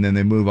think, and then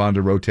they move on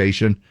to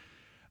rotation.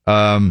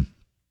 But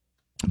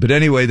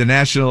anyway,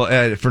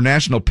 for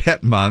National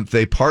Pet Month,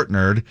 they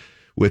partnered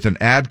with an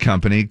ad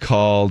company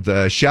called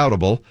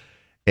Shoutable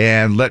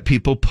and let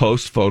people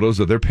post photos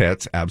of their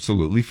pets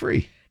absolutely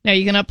free. Now,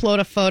 you can upload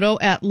a photo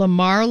at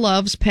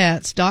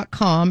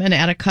lamarlovespets.com and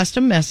add a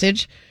custom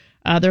message.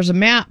 There's a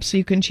map, so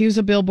you can choose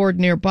a billboard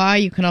nearby.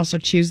 You can also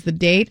choose the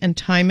date and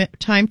time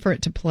for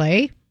it to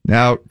play.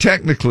 Now,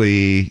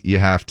 technically, you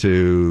have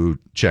to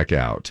check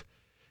out,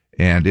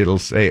 and it'll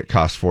say it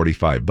costs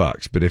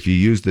 $45. But if you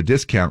use the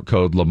discount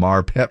code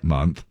Lamar Pet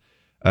Month,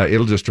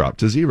 it'll just drop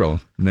to $0,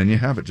 and then you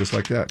have it just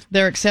like that.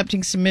 They're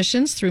accepting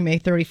submissions through May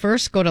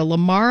 31st. Go to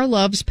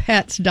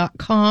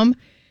lamarlovespets.com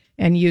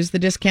and use the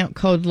discount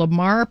code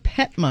Lamar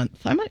Pet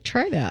Month. I might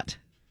try that.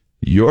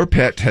 Your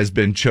pet has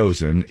been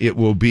chosen. It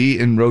will be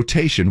in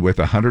rotation with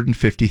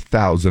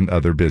 150,000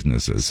 other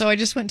businesses. So I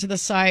just went to the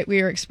site.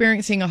 We are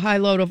experiencing a high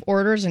load of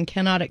orders and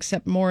cannot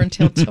accept more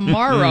until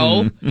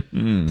tomorrow.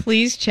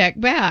 Please check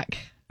back.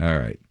 All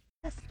right.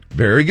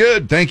 Very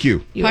good. Thank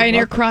you.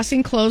 Pioneer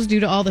Crossing closed due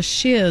to all the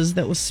shiz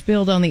that was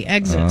spilled on the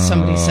exit,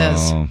 somebody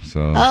says.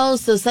 So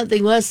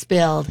something was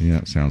spilled. Yeah,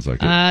 it sounds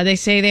like it. They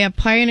say they have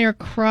Pioneer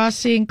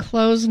Crossing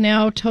closed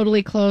now,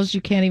 totally closed.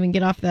 You can't even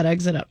get off that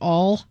exit at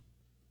all.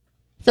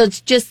 So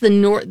it's just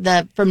from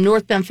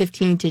northbound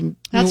 15 to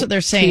that's what they're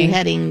saying.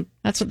 Heading.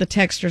 That's what the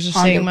texters are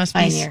saying. Must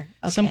Pioneer.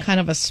 be some kind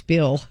of a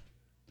spill.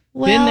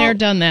 Well, been there,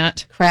 done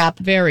that. Crap.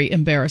 Very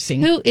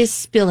embarrassing. Who is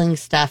spilling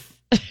stuff?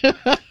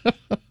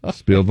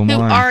 Spill the wine.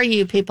 Who are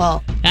you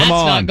people? That's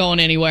not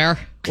going anywhere.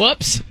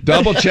 Whoops.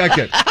 Double check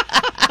it.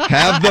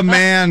 Have the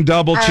man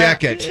double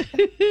check it.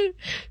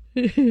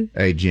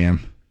 Hey,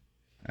 Jim,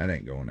 that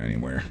ain't going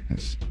anywhere.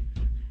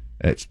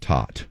 It's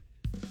taut.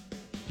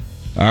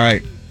 All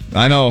right.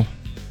 I know.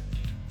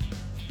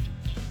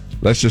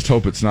 Let's just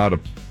hope it's not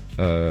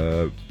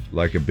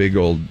like a big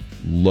old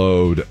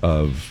load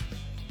of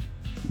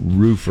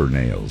roofer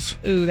nails.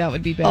 Ooh, that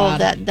would be bad. Oh,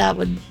 that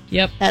would.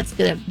 Yep.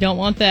 Don't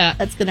want that.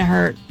 That's gonna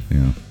hurt.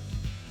 Yeah.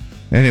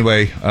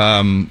 Anyway,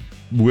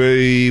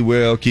 we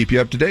will keep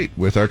you up to date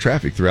with our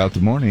traffic throughout the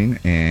morning,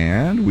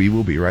 and we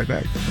will be right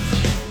back.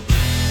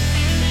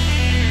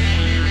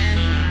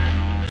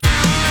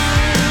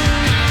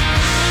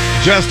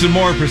 Justin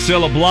Moore,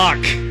 Priscilla Block,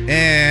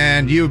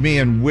 and you, me,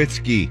 and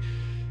Whiskey.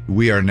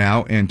 We are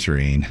now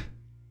entering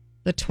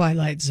the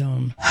Twilight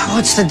Zone.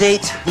 What's the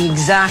date? The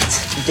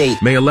exact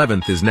date. May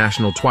 11th is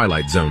National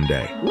Twilight Zone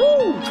Day.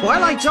 Woo!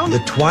 Twilight Zone? The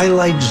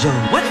Twilight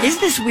Zone. What is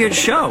this weird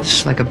show?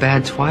 It's like a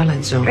bad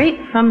Twilight Zone.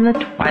 Straight from the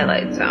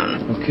Twilight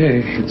Zone.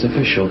 Okay, it's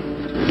official.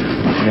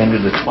 We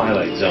entered the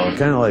Twilight Zone.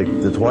 Kind of like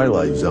the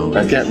Twilight Zone.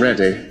 Now get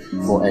ready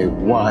for a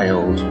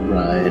wild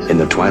ride in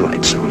the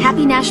Twilight Zone.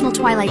 Happy National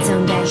Twilight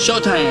Zone Day.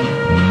 Showtime.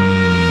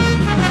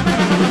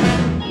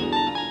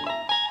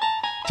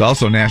 It's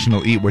also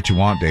National Eat What You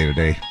Want Day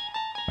today.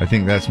 I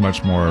think that's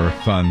much more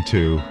fun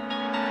to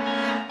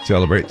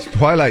celebrate.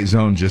 Twilight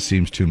Zone just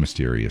seems too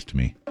mysterious to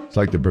me. It's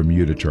like the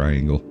Bermuda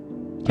Triangle.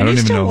 Can you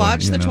still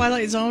watch the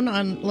Twilight Zone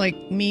on like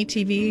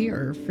MeTV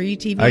or Free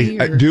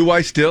TV? Do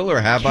I still, or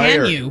have I?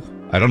 Can you?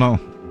 I don't know.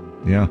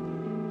 Yeah.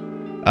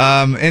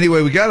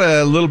 Anyway, we got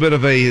a little bit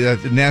of a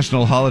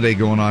national holiday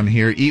going on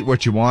here. Eat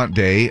What You Want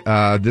Day.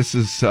 This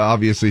is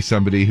obviously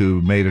somebody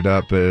who made it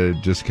up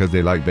just because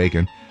they like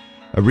bacon.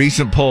 A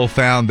recent poll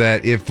found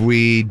that if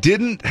we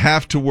didn't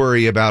have to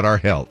worry about our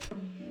health,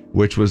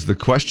 which was the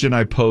question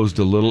I posed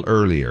a little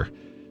earlier,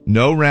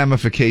 no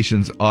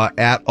ramifications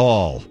at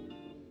all.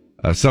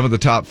 Some of the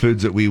top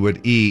foods that we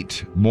would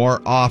eat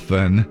more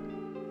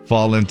often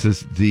fall into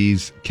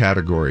these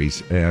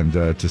categories and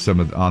to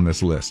some of on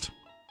this list.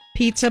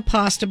 Pizza,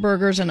 pasta,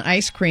 burgers, and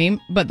ice cream.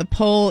 But the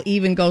poll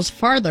even goes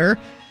farther.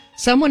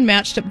 Someone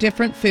matched up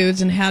different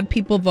foods and had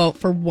people vote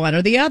for one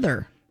or the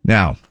other.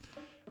 Now,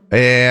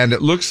 and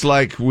it looks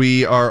like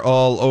we are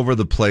all over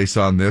the place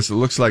on this. It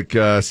looks like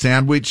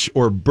sandwich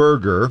or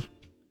burger.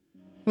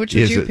 Which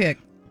would you pick?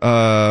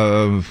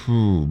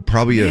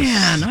 Probably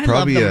I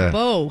love them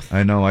both.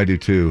 I know, I do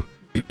too.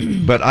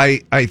 But I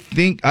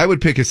think I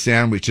would pick a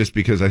sandwich just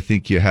because I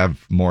think you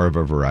have more of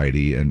a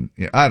variety. And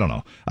I don't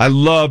know. I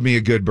love me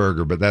a good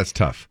burger, but that's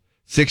tough.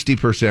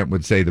 60%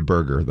 would say the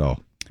burger, though.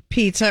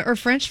 Pizza or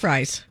French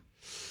fries?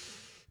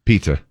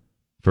 Pizza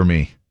for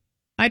me.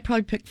 I'd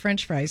probably pick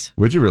French fries.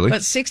 Would you really?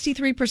 But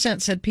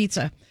 63% said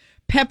pizza.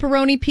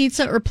 Pepperoni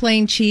pizza or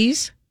plain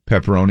cheese?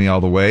 Pepperoni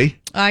all the way.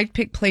 I'd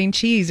pick plain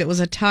cheese. It was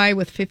a tie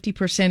with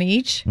 50%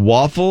 each.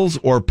 Waffles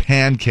or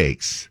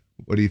pancakes?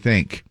 What do you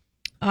think?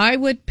 I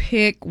would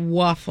pick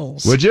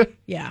waffles. Would you?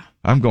 Yeah.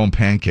 I'm going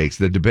pancakes.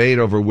 The debate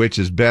over which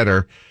is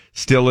better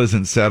still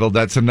isn't settled.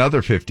 That's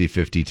another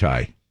 50-50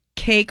 tie.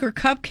 Cake or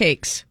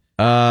cupcakes?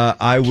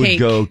 I would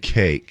go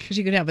cake. Because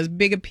you could have as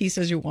big a piece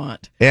as you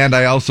want. And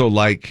I also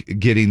like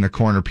getting the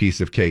corner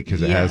piece of cake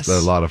because it has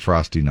a lot of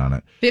frosting on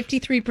it.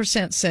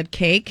 53% said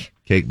cake.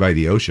 Cake by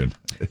the ocean.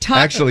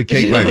 Actually,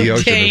 cake by the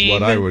ocean is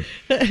what I would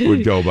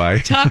go by.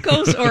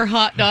 Tacos or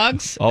hot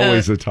dogs?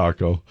 Always a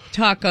taco.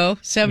 Taco.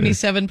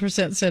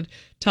 77% said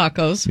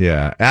tacos.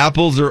 Yeah.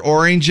 Apples or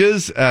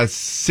oranges?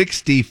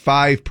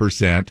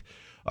 65%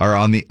 are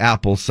on the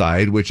apple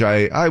side, which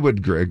I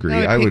would agree.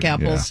 I would pick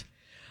apples. Yeah.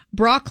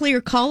 Broccoli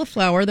or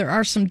cauliflower? There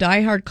are some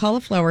diehard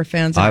cauliflower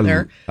fans out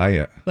there.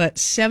 But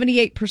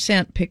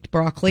 78% picked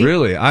broccoli.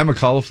 Really? I'm a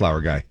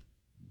cauliflower guy.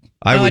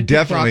 I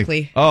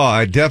definitely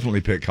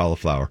pick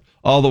cauliflower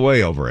all the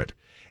way over it.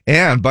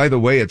 And by the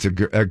way, it's a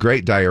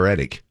great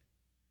diuretic.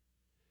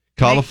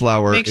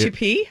 Cauliflower makes you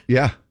pee?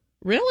 Yeah.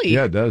 Really?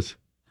 Yeah, it does.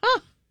 Huh.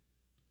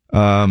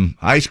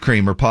 Ice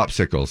cream or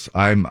popsicles?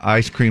 I'm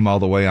ice cream all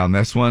the way on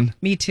this one.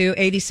 Me too.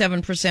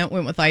 87%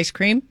 went with ice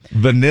cream.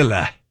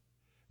 Vanilla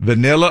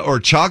or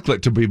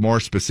chocolate, to be more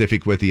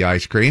specific with the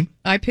ice cream.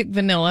 I pick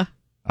vanilla.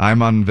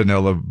 I'm on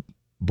vanilla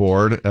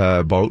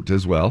boat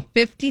as well.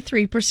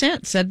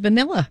 53% said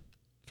vanilla.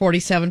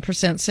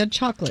 47% said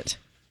chocolate.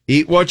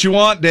 Eat what you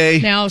want day.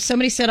 Now,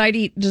 somebody said I'd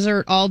eat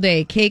dessert all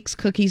day. Cakes,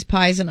 cookies,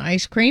 pies, and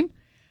ice cream.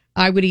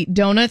 I would eat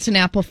donuts and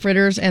apple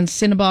fritters and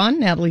Cinnabon,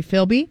 Natalie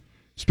Philby.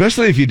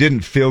 Especially if you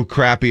didn't feel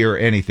crappy or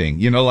anything.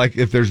 You know, like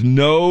if there's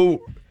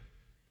no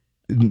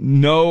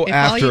if after effects.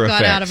 All you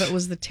got out of it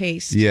was the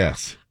taste.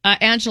 Yes.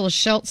 Angela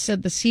Schultz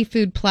said the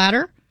seafood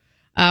platter.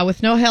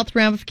 With no health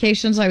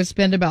ramifications, I would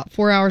spend about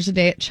 4 hours a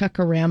day at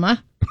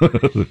Chuck-A-Rama.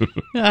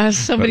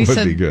 Somebody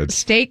said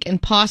steak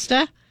and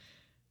pasta.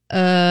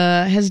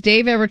 Has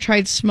Dave ever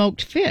tried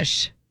smoked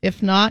fish?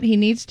 If not, he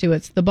needs to.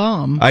 It's the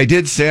bomb. I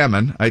did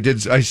salmon. I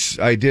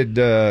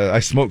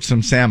smoked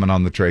some salmon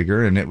on the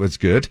Traeger, and it was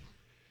good.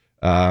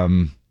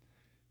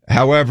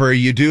 However,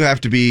 you do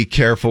have to be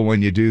careful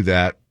when you do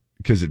that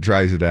because it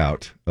dries it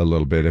out a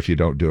little bit if you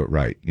don't do it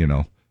right, you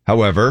know.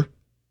 However,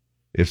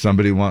 if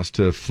somebody wants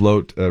to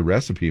float a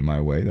recipe my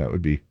way, that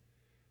would be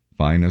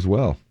fine as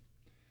well.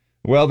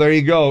 Well, there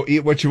you go.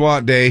 Eat what you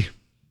want day.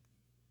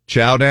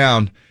 Chow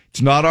down.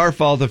 It's not our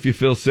fault if you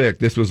feel sick.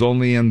 This was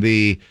only in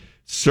the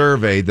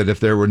survey that if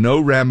there were no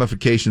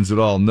ramifications at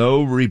all,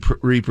 no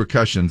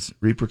repercussions.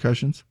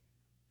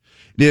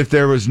 If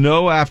there was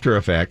no after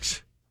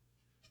effects,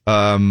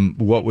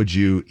 what would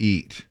you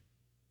eat?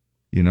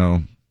 You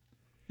know?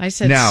 I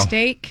said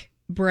steak,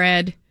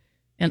 bread,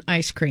 and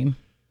ice cream.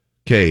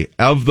 Okay,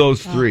 of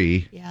those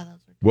three,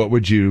 what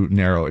would you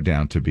narrow it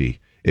down to be?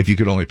 If you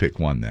could only pick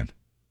one, then.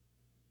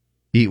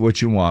 Eat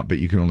what you want, but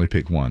you can only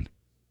pick one.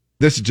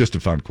 This is just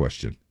a fun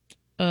question.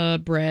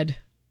 Bread.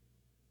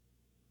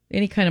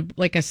 Any kind of,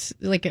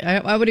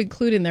 I would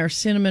include in there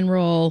cinnamon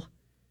roll,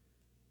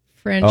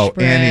 French bread.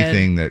 Oh,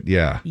 anything that,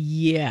 yeah.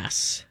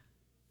 Yes.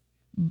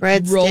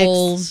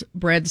 Rolls,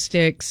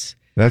 breadsticks.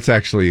 That's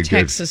actually a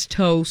Texas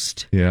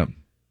toast. Yeah.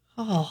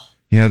 Oh.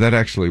 Yeah, that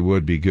actually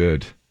would be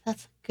good.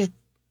 That's good.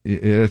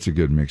 Yeah, that's a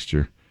good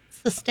mixture.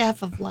 It's the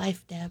staff of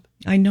life, Deb.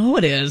 I know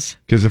it is.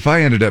 Because if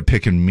I ended up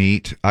picking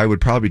meat, I would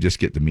probably just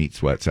get the meat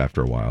sweats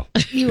after a while.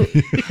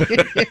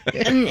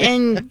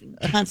 and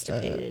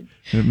constipated.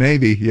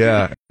 Maybe,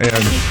 yeah.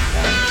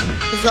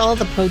 It's all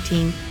the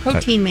protein.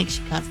 Protein makes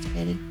you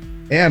constipated.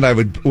 And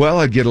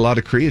I'd get a lot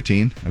of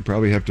creatine. I'd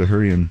probably have to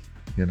hurry and,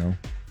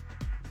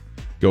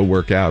 go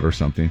work out or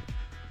something.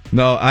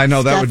 No, I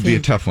know that would be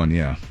a tough one,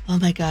 yeah. Oh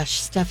my gosh,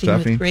 stuffing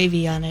with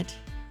gravy on it.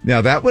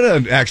 Now, that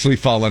would actually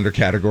fall under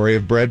category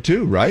of bread,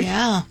 too, right?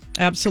 Yeah.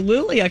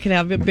 Absolutely. I could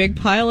have a big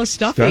pile of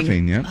stuffing.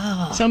 Stuffing, yeah.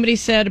 Oh. Somebody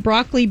said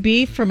broccoli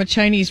beef from a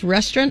Chinese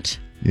restaurant.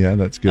 Yeah,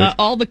 that's good.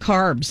 All the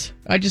carbs.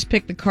 I just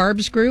picked the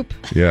carbs group.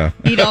 Yeah.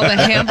 Eat all the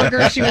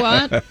hamburgers you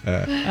want.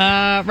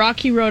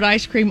 Rocky Road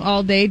ice cream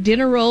all day.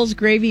 Dinner rolls,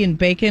 gravy, and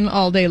bacon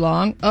all day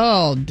long.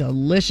 Oh,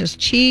 delicious.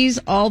 Cheese,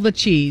 all the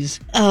cheese.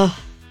 Oh.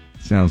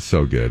 Sounds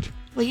so good.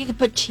 Well, you could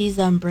put cheese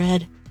on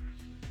bread.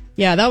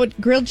 Yeah, that would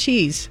grilled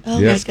cheese. Oh,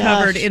 Yeah. my Is gosh.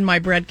 covered in my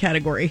bread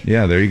category.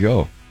 Yeah, there you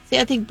go. See,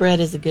 I think bread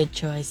is a good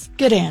choice.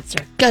 Good answer.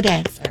 Good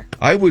answer.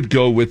 I would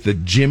go with the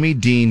Jimmy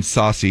Dean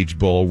sausage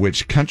bowl,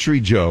 which Country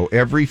Joe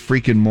every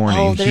freaking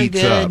morning they're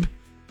heats good. up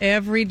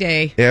Every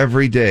day.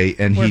 every day,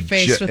 and We're he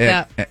faced with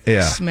that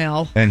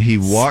smell. and he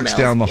walks Smells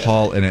down the good.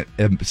 hall, and it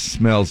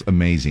smells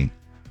amazing.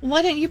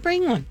 Why don't you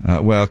bring one?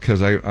 Well,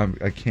 because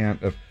I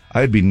can't.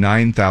 I'd be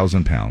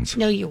 9,000 pounds.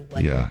 No, you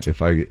wouldn't. Yeah,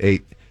 if I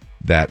ate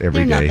that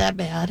every They're day. not that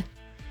bad.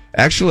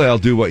 Actually, I'll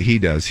do what he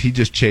does. He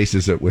just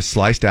chases it with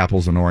sliced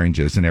apples and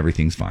oranges, and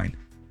everything's fine.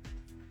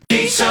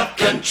 Ace Up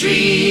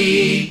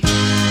Country,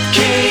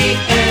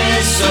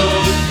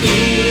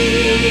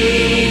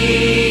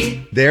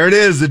 KSOP. There it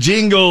is. The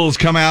jingles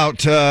come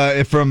out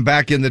from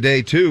back in the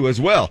day, too, as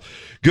well.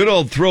 Good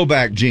old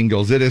throwback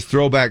jingles. It is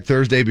Throwback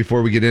Thursday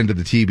before we get into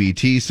the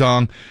TBT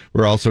song.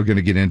 We're also going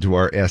to get into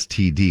our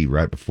STD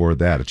right before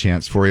that. A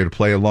chance for you to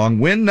play along,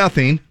 win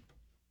nothing.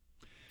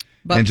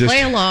 But and just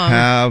play along.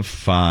 have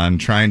fun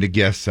trying to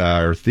guess.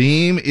 Our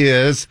theme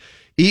is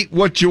Eat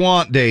What You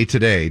Want Day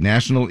today.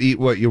 National Eat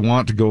What You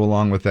Want to go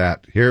along with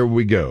that. Here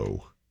we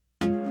go.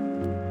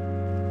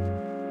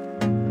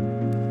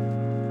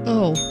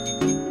 Oh.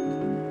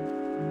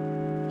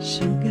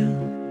 Sugar.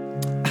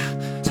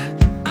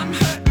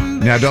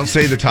 Now, don't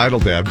say the title,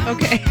 Deb.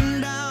 Okay.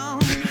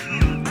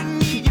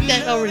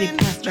 That already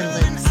passed our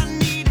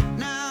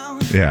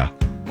lips. Yeah.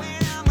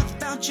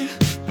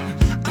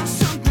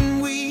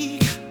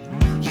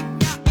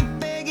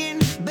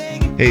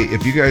 Hey,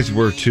 if you guys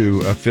were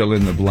to fill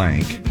in the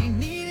blank,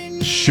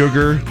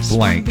 sugar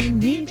blank.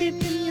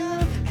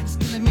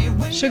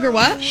 Sugar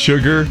what?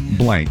 Sugar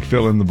blank.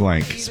 Fill in the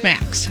blank.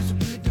 Smacks.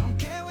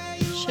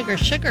 Sugar,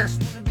 sugar.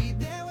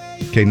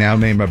 Okay, now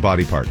name a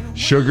body part.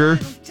 Sugar.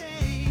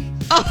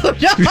 Oh,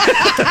 no.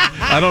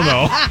 I don't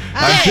know.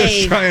 I'm just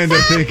Dave. trying to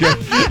think of.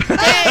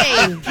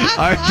 Dave.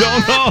 I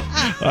don't know.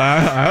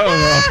 I don't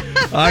know.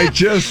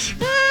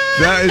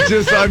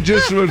 I'm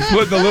just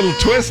putting a little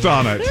twist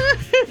on it.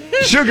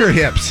 Sugar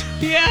hips.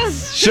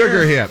 Yes.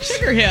 Sugar hips.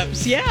 Sugar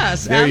hips.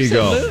 Yes. There you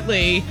go.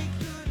 Absolutely.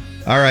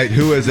 All right,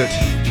 who is it?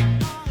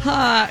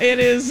 It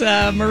is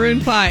Maroon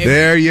 5.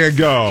 There you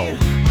go.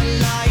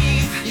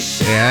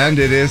 And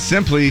it is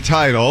simply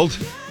titled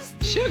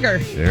Sugar.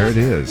 There it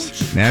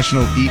is.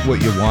 National Eat What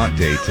You Want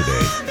Day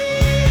today.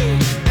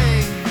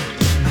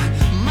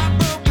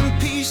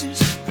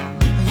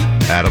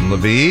 Adam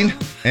Levine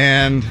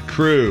and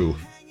crew.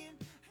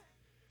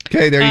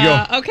 Okay, there you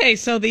go. Okay,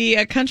 so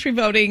the country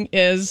voting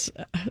is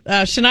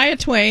Shania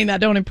Twain. That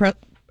don't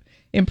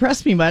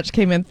impress me much.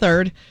 Came in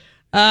third.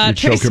 You're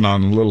choking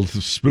on a little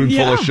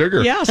spoonful of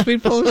sugar. Yeah,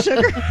 spoonful of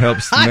sugar.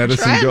 Helps the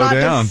medicine I'm go trying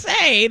not down. to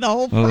say the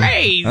whole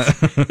phrase.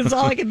 That's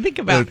all I can think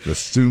about.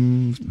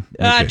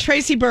 Okay.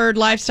 Tracy Bird,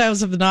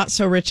 Lifestyles of the Not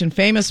So Rich and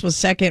Famous, was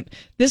second.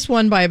 This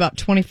won by about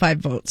 25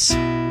 votes.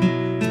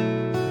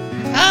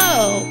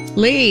 Oh,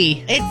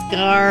 Lee. it's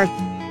Garth.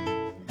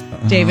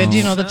 David, do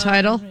you know the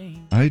title?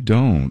 I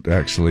don't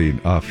actually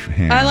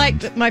offhand. I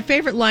like my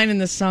favorite line in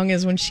this song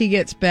is when she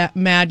gets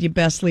mad, you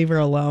best leave her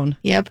alone.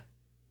 Yep.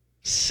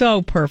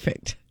 So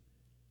perfect.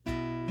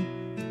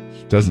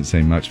 Doesn't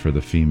say much for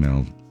the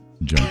female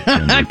junk.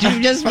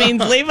 It just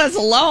means leave us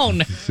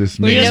alone. It's just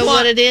We me. You just know want-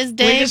 what it is,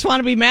 Dave? We just want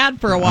to be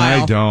mad for a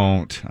while. I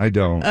don't.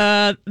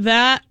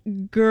 That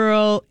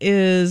girl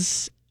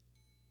is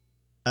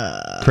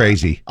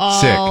Crazy.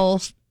 all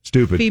Sick.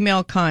 Stupid.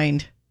 female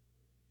kind.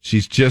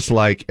 She's just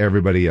like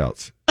everybody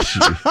else.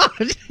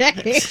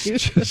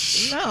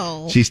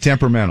 No. She's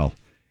temperamental.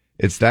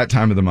 It's that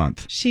time of the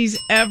month. She's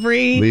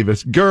every... Leave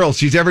us. Girl.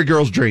 She's every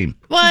girl's dream.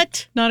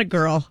 What? Not a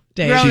girl,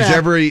 Dave. Grown She's up.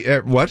 every,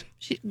 what?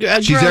 She's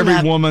She's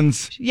every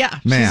woman's Yeah,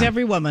 man. she's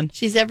every woman.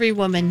 She's every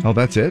woman. Oh,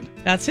 that's it?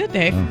 That's it,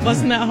 Dave.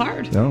 Wasn't that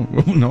hard? No.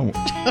 No.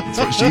 That's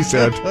what she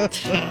said.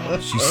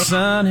 She's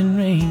sun and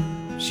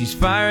rain. She's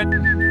fire.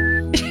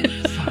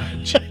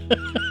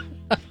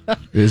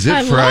 Is it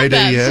I love Friday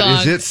that yet? song.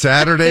 Is it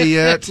Saturday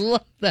yet? I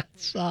love that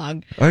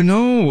song. I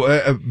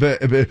know,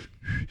 but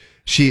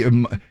she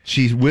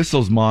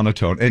whistles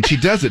monotone, and she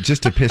does it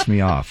just to piss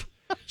me off.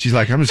 She's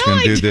like, "I'm just going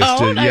to do this."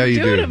 I'm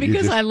you doing do it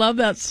because I love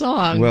that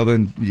song. Well,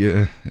 then,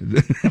 yeah.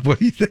 Well,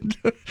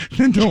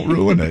 then don't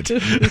ruin it.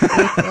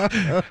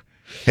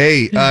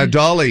 Hey,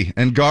 Dolly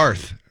and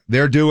Garth,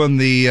 they're doing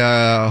the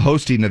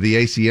hosting of the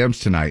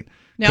ACMs tonight,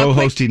 Now,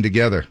 co-hosting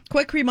together.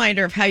 Quick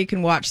reminder of how you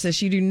can watch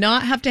this. You do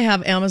not have to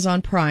have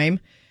Amazon Prime.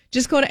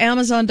 Just go to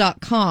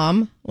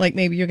Amazon.com, like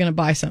maybe you're going to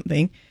buy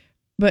something.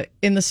 But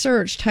in the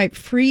search, type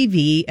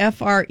Freevee,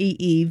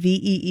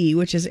 Freevee,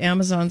 which is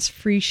Amazon's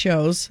free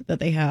shows that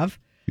they have.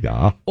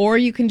 Yeah. Or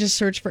you can just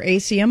search for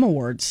ACM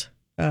Awards.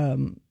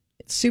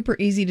 It's super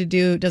easy to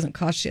do. It doesn't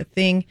cost you a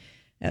thing.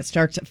 It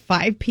starts at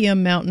 5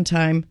 p.m. Mountain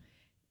Time,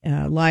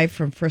 live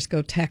from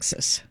Frisco,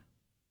 Texas.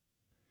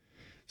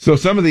 So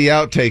some of the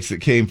outtakes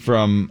that came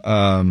from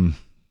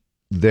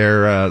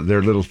their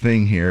little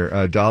thing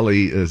here,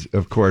 Dolly, is,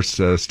 of course,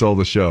 stole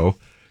the show.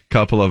 A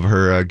couple of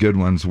her good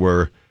ones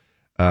were,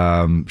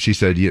 she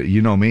said,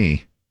 you know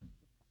me.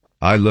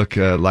 I look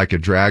like a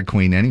drag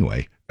queen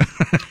anyway.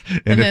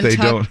 and if then they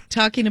don't...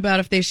 Talking about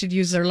if they should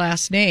use their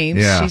last names,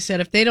 Yeah. she said,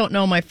 if they don't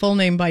know my full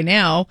name by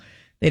now,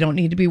 they don't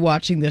need to be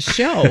watching this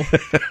show.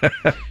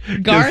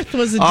 Garth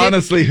was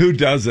honestly, who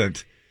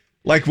doesn't?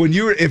 Like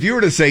if you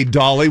were to say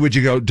Dolly, would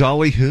you go,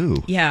 Dolly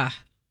who? Yeah.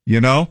 You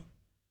know?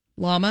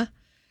 Llama.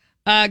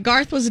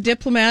 Garth was a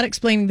diplomat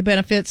explaining the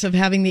benefits of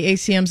having the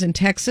ACMs in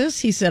Texas.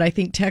 He said, I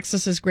think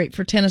Texas is great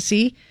for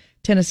Tennessee.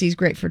 Tennessee's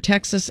great for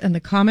Texas. And the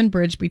common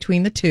bridge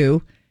between the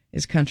two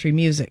is country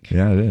music.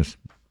 Yeah, it is.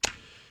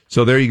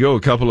 So there you go.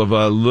 A couple of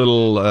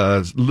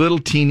little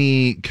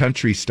teeny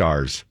country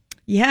stars.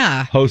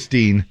 Yeah.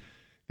 Hosting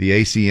the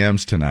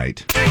ACMs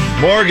tonight.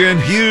 Morgan,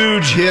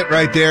 huge hit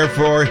right there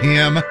for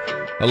him,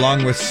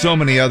 along with so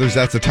many others.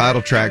 That's the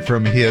title track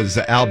from his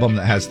album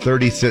that has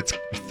 36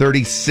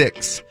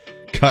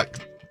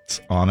 cuts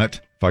on it,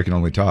 if I can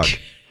only talk.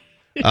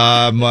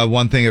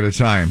 One thing at a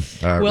time.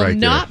 Will right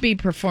not there. be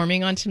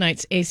performing on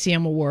tonight's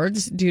ACM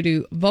Awards due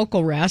to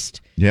vocal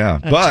rest. Yeah,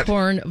 a but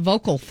torn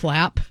vocal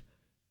flap.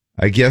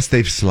 I guess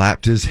they've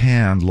slapped his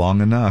hand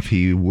long enough.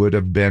 He would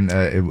have been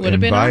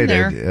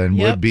invited and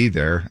would be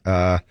there.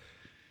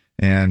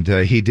 And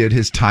he did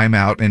his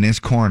timeout in his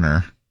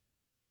corner.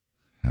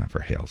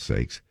 For hell's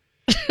sakes.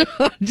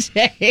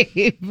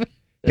 Dave.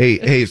 Hey,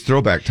 it's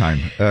throwback time,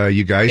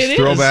 you guys. It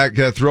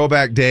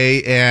Throwback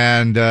day,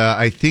 and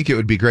I think it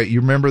would be great. You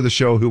remember the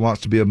show Who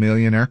Wants to Be a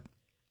Millionaire?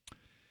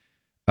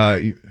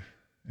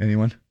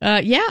 Anyone?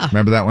 Yeah.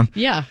 Remember that one?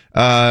 Yeah.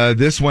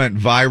 This went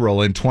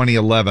viral in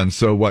 2011,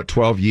 so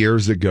 12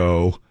 years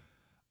ago.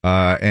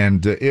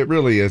 And it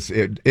really is.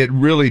 It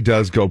really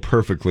does go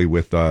perfectly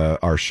with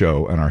our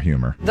show and our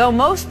humor. Though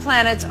most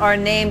planets are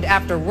named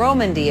after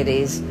Roman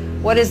deities,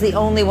 what is the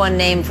only one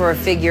named for a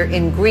figure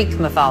in Greek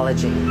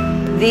mythology?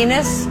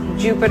 Venus,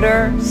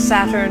 Jupiter,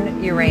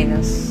 Saturn,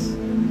 Uranus.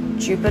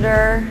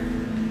 Jupiter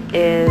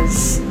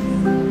is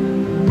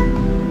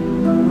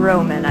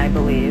Roman, I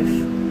believe.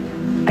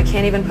 I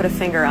can't even put a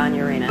finger on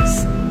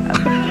Uranus. You're going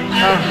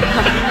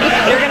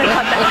to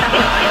cut that out.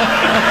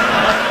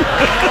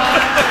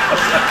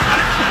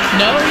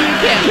 No, you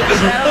can't.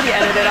 That'll be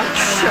edited, I'm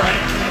sure.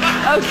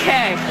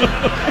 Okay.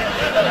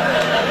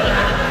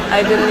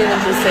 I didn't even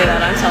just say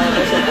that on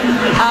television.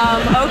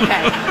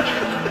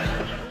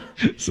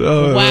 Okay.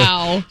 So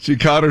wow. She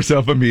caught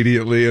herself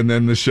immediately, and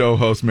then the show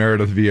host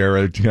Meredith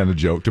Vieira kind of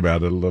joked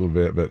about it a little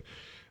bit. But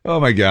oh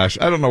my gosh,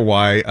 I don't know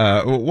why.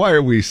 Why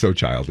are we so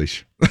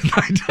childish?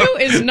 Who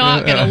is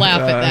not going to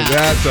laugh at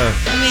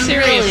that?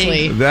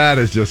 Seriously. That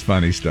is just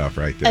funny stuff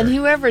right there. And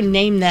whoever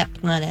named that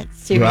planet,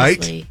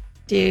 seriously,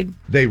 dude.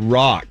 They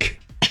rock.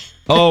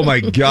 Oh my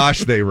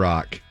gosh, they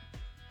rock.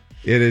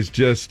 It is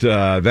just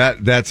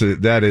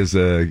that is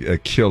a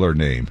killer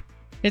name.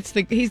 He's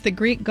the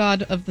Greek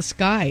god of the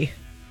sky.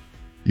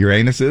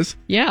 Uranus is?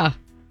 Yeah.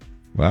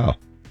 Wow.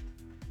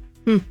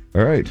 All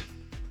right.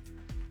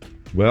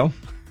 Well,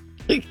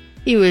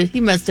 he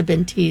must have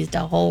been teased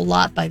a whole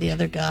lot by the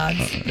other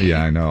gods.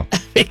 Yeah, I know.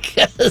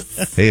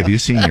 Because hey, have you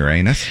seen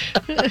Uranus?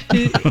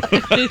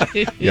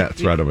 Yeah,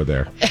 it's right over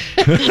there.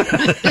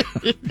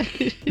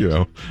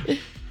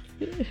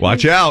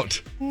 Watch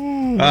out.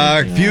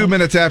 A few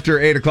minutes after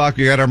 8 o'clock,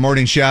 we got our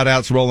morning shout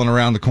outs rolling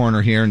around the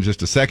corner here in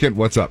just a second.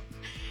 What's up?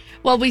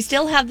 Well, we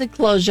still have the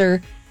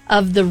closure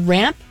of the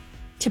ramp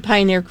to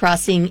Pioneer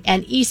Crossing,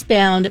 and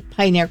eastbound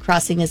Pioneer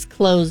Crossing is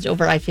closed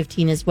over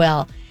I-15 as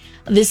well.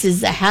 This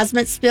is a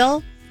hazmat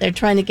spill. They're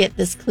trying to get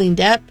this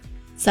cleaned up.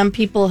 Some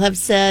people have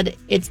said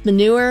it's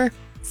manure.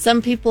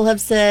 Some people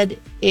have said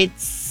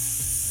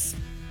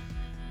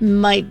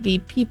might be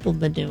people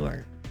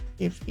manure.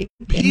 People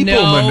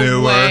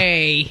manure? No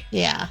way.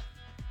 Yeah.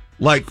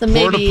 Like so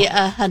maybe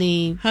a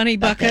honey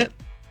bucket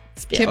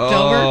tipped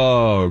over.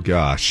 Oh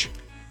gosh.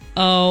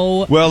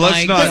 Oh, well,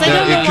 let's not.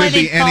 It could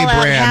be any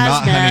brand,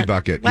 not Honey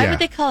Bucket. Why would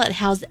they call it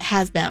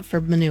hazmat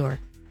for manure?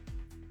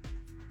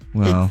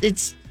 Well,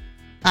 it's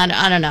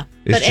I don't know.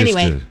 But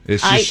anyway,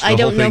 I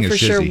don't know for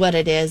sure what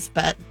it is,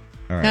 but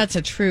right. That's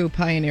a true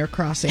Pioneer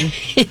Crossing.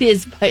 It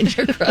is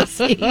Pioneer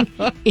Crossing,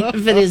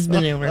 if it is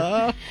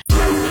manure.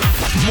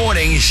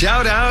 Morning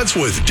shout-outs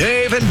with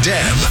Dave and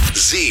Deb.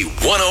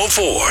 Z104.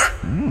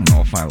 I don't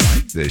know if I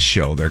like this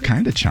show. They're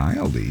kind of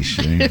childish.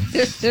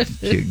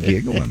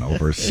 Giggling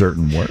over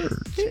certain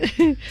words.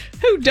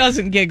 Who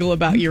doesn't giggle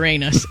about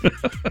Uranus?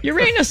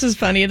 Uranus is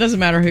funny. It doesn't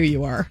matter who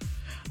you are.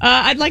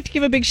 I'd like to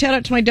give a big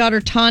shout-out to my daughter,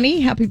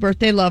 Tawny. Happy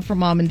birthday, love from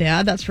Mom and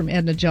Dad. That's from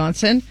Edna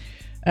Johnson.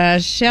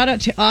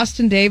 Shout-out to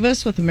Austin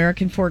Davis with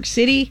American Fork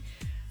City.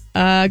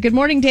 Good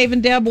morning, Dave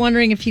and Deb.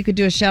 Wondering if you could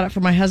do a shout out for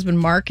my husband,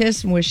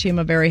 Marcus, and wish him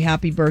a very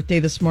happy birthday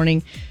this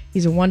morning.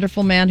 He's a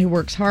wonderful man who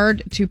works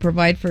hard to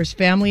provide for his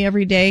family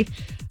every day.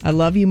 I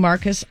love you,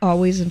 Marcus,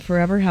 always and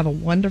forever. Have a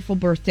wonderful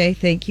birthday.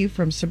 Thank you,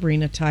 from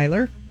Sabrina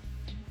Tyler.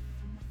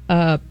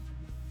 I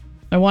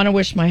want to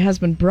wish my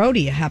husband,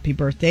 Brody, a happy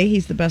birthday.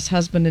 He's the best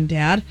husband and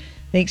dad.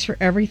 Thanks for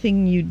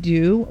everything you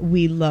do.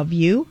 We love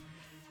you.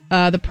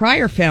 The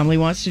Pryor family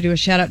wants to do a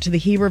shout out to the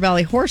Heber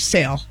Valley Horse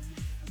Sale.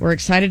 We're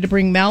excited to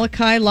bring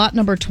Malachi, lot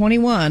number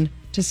 21,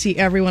 to see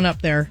everyone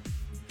up there.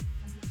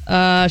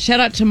 Shout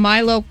out to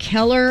Milo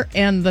Keller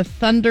and the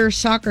Thunder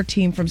soccer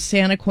team from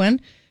Santaquin.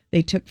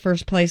 They took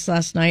first place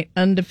last night,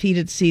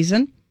 undefeated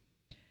season.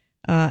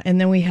 And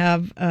then we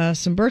have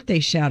some birthday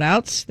shout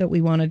outs that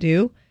we want to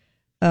do.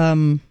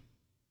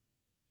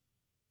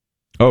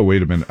 Oh,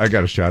 wait a minute. I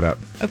got a shout out.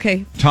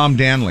 Okay. Tom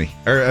Danley.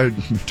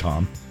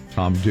 Tom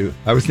Dooley.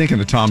 I was thinking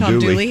of Tom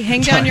Dooley.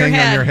 Hang down your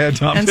head,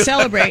 Tom and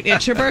celebrate.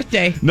 It's your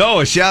birthday. No,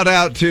 a shout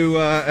out to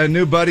a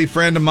new buddy,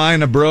 friend of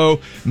mine, a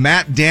bro,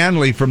 Matt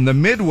Danley from the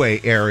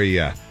Midway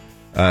area.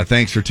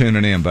 Thanks for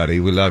tuning in, buddy.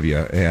 We love you.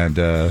 And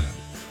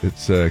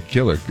it's a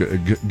killer.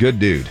 Good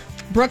dude.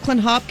 Brooklyn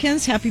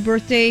Hopkins, happy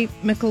birthday.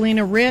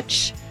 Michelina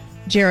Rich,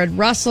 Jared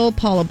Russell,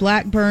 Paula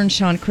Blackburn,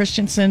 Sean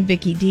Christensen,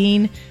 Vicki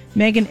Dean,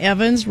 Megan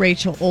Evans,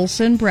 Rachel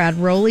Olson, Brad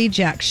Rowley,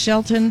 Jack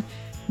Shelton,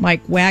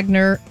 Mike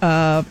Wagner,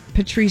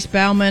 Patrice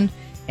Bauman.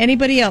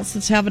 Anybody else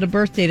that's having a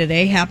birthday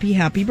today,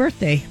 happy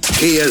birthday.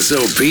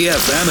 KSOP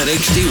FM and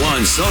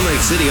HD1 Salt Lake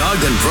City,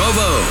 Ogden,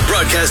 Provo.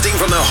 Broadcasting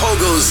from the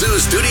Hogo Zoo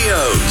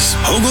Studios.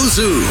 Hogo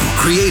Zoo,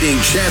 creating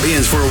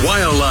champions for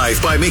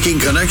wildlife by making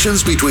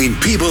connections between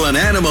people and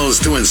animals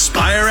to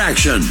inspire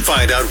action.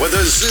 Find out what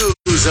the zoo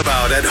is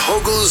about at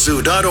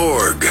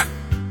hogozoo.org.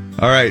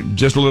 All right,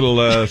 just a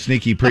little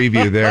sneaky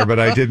preview there, but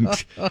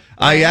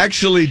I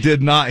actually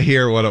did not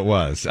hear what it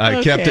was.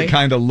 I kept it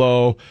kind of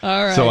low,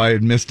 so I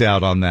had missed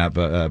out on that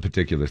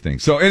particular thing.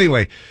 So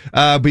anyway,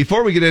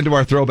 before we get into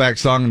our throwback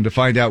song and to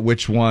find out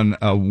which one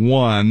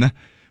won,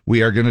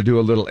 we are going to do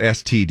a little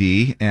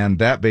STD, and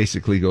that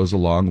basically goes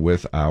along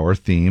with our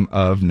theme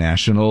of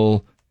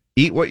National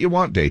Eat What You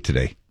Want Day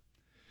today.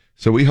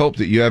 So we hope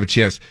that you have a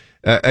chance,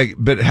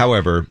 but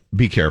however,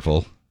 be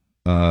careful,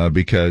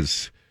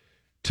 because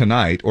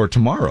tonight or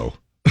tomorrow,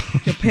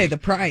 you'll pay the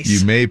price.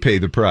 You may pay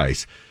the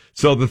price.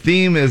 So the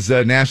theme is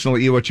National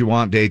Eat What You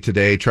Want Day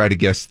today. Try to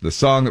guess the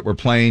song that we're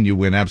playing. You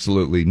win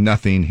absolutely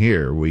nothing.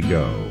 Here we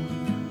go.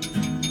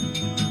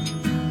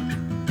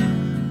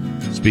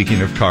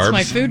 Speaking of carbs. It's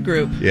my food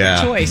group.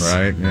 Yeah. Choice.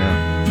 Right.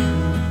 Yeah.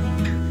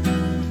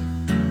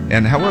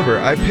 And however,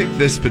 I picked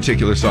this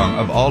particular song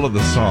of all of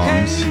the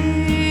songs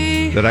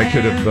that I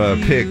could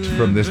have picked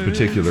from this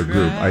particular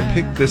group. I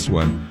picked this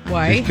one.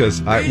 Why?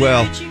 Because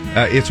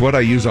it's what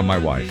I use on my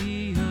wife.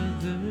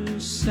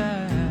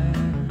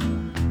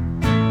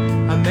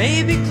 I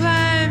may be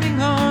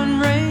climbing on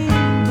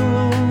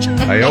rainbows.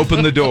 I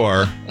open the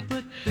door.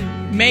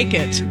 Make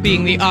it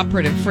being the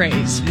operative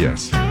phrase.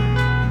 Yes.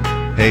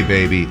 Hey,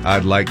 baby,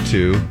 I'd like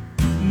to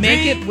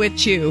make it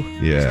with you.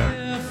 Yeah.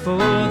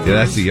 Yeah,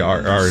 that's the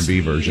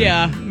R&B version.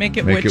 Yeah, make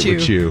it with you. Make it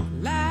with you.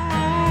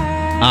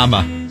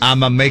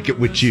 I'ma make it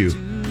with you.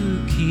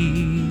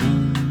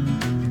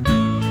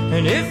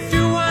 And if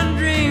you're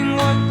wondering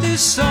what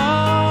this song,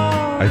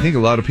 I think a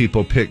lot of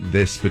people pick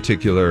this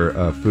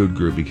particular food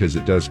group because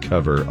it does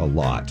cover a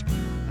lot.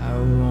 I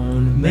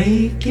wanna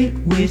make it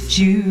with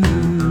you.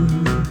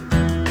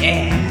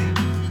 Yeah.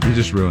 You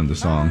just ruined the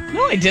song.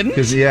 No, I didn't.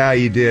 Yeah,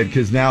 you did.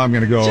 Because now I'm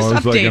going to go. It's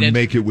just like, updated.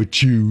 Make it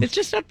with you. It's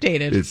just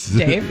updated. It's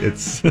Dave.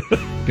 It's going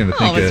to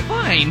think. It's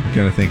fine.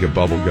 Going to think of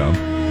bubble gum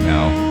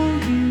now.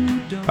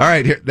 All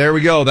right, there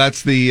we go.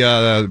 That's the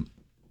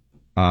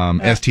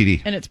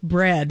STD. And it's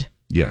bread.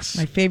 Yes.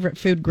 My favorite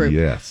food group.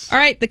 Yes. All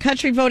right, the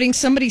country voting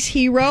Somebody's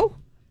Hero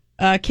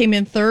came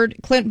in third.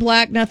 Clint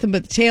Black, Nothing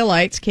But the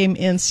Taillights, came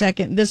in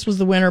second. This was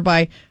the winner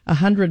by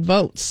 100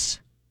 votes.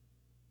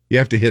 You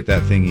have to hit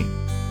that thingy.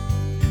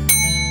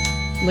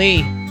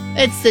 Lee.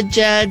 It's the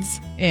Judds.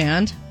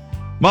 And?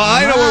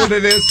 I know what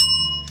it is.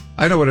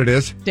 I know what it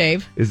is.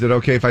 Dave. Is it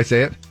okay if I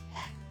say it?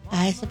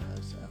 I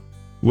suppose so.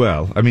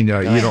 Well, I mean,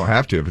 you don't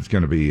have to if it's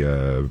going to be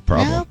a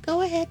problem. No,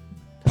 go ahead.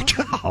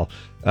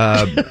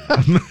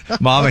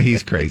 Mama,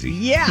 he's crazy.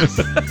 Yes.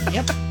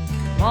 Yep.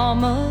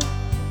 Mama,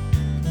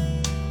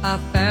 I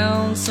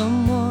found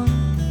someone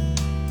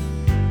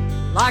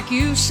like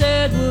you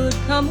said would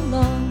come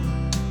along.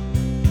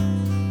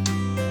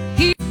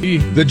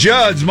 The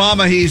Judds,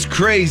 Mama, He's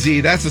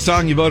Crazy. That's the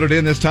song you voted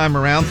in this time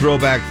around.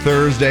 Throwback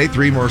Thursday.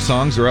 3 more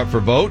songs are up for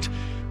vote.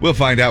 We'll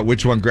find out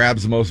which one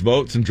grabs the most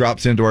votes and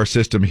drops into our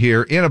system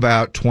here in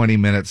about 20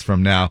 minutes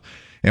from now.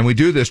 And we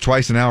do this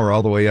twice an hour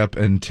all the way up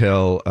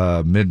until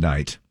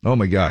midnight. Oh,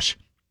 my gosh.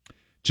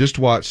 Just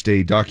watched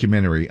a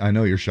documentary. I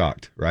know you're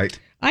shocked, right?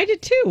 I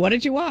did too. What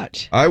did you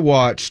watch? I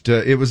watched,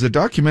 it was a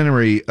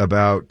documentary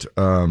about,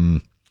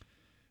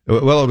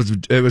 Well,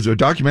 it was a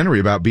documentary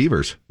about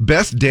beavers.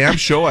 Best damn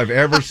show I've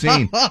ever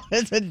seen.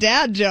 It's a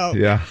dad joke.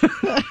 Yeah.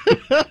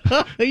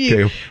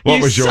 You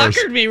what was yours?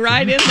 suckered me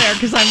right in there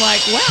because I'm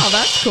like, wow,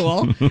 that's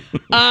cool.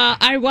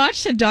 I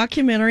watched a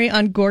documentary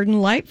on Gordon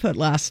Lightfoot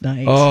last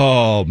night.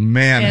 Oh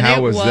man, And how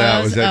it was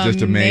that? Was that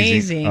just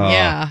amazing, amazing?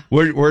 yeah.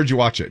 Where'd you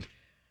watch it?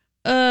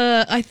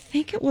 I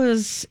think it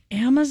was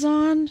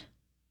Amazon.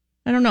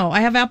 I don't know.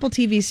 I have Apple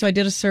TV, so I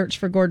did a search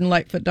for Gordon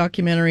Lightfoot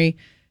documentary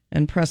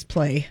and press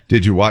play.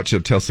 Did you watch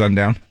it till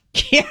sundown?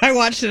 Yeah, I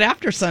watched it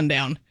after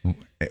sundown.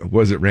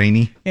 Was it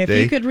rainy? If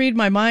day? you could read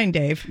my mind,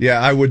 Dave.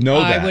 Yeah, I would know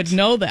that. I would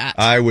know that.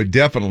 I would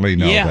definitely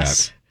know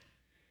yes.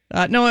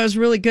 that. No, it was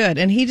really good,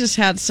 and he just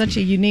had such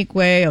a unique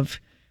way of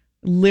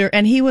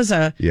and he was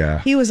a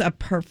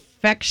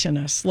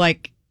perfectionist,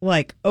 like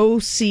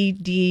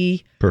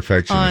OCD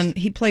perfectionist.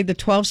 He played the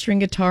 12-string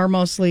guitar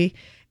mostly.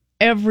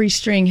 Every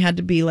string had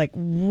to be like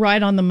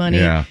right on the money.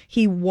 Yeah.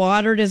 He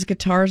watered his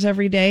guitars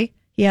every day.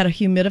 He had a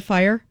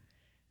humidifier,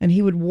 and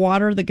he would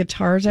water the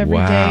guitars every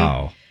day.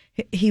 Wow.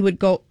 He would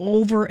go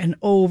over and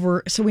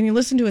over. So when you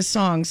listen to his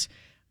songs,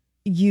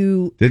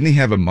 didn't he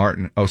have a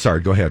Martin? Oh,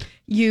 sorry. Go ahead.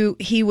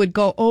 He would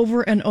go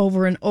over and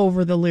over and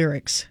over the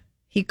lyrics.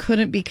 He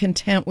couldn't be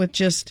content with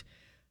just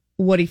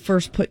what he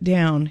first put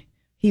down.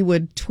 He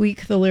would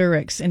tweak the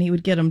lyrics, and he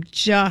would get them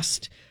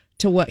just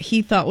to what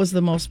he thought was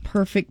the most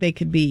perfect they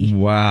could be.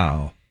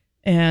 Wow.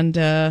 And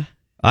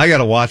I got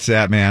to watch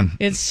that, man.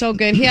 It's so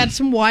good. He had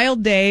some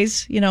wild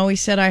days. He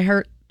said, I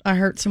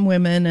hurt some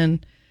women,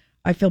 and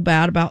I feel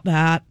bad about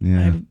that. Yeah.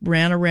 I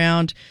ran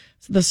around.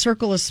 The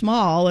Circle is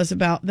Small is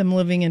about them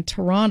living in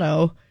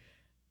Toronto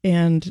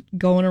and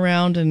going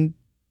around and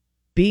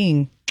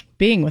being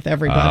with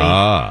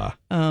everybody.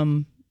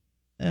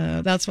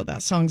 That's what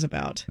that song's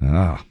about.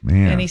 Oh,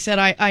 man. And he said,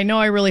 I know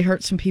I really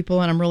hurt some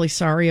people, and I'm really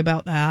sorry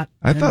about that.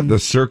 I thought The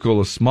Circle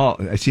is Small.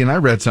 See, and I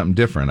read something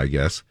different, I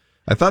guess.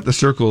 I thought The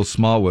Circle is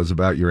Small was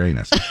about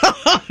Uranus.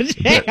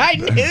 I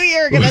knew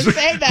you were going to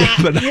say that.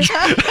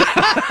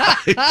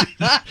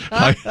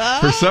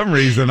 For some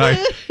reason,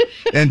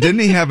 and didn't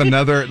he have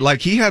another,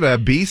 he had a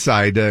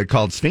B-side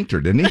called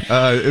Sphincter, didn't he?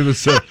 It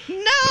was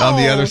on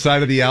the other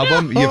side of the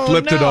album. You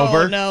flipped it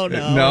over?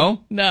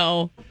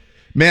 No.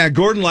 Man,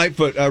 Gordon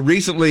Lightfoot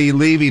recently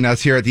leaving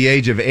us here at the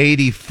age of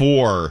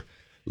 84,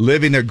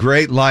 living a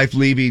great life,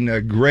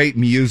 leaving great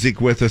music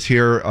with us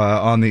here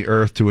on the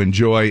earth to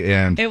enjoy.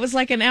 And it was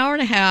like an hour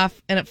and a half,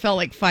 and it felt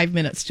like 5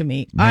 minutes to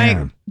me.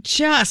 Man.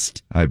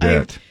 I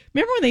bet.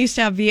 Remember when they used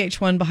to have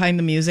VH1 Behind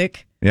the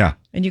Music? Yeah.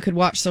 And you could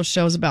watch those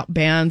shows about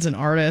bands and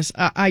artists.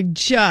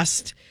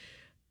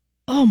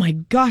 Oh my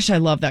gosh, I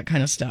love that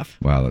kind of stuff.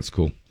 Wow, that's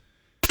cool.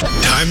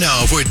 Time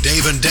now for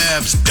Dave and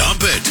Dab's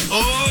Dump It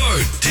or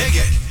Dig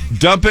It.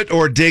 Dump It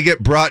or Dig It,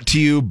 brought to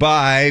you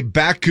by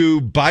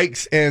Baku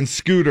Bikes and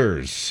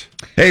Scooters.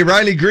 Hey,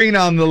 Riley Green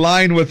on the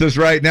line with us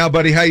right now,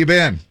 buddy. How you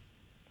been?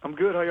 I'm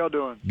good. How y'all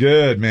doing?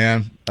 Good,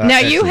 man. Now,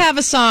 you have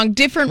a song,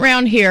 Different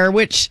Round Here,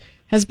 which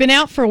has been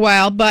out for a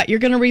while, but you're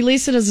going to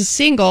release it as a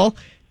single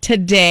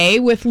today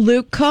with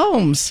Luke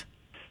Combs.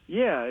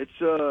 Yeah, it's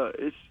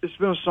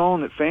been a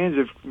song that fans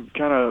have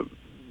kind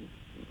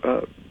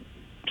of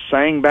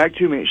sang back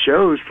to me at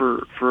shows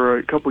for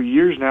a couple of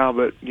years now,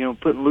 but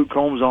putting Luke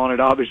Combs on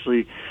it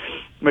obviously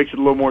makes it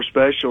a little more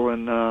special,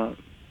 and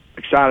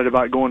excited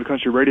about going to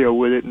country radio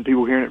with it and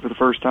people hearing it for the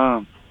first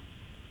time.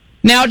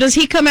 Now, does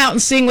he come out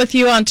and sing with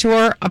you on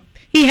tour?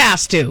 He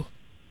has to.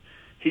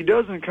 He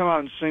doesn't come out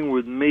and sing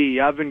with me.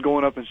 I've been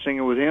going up and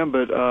singing with him,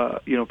 but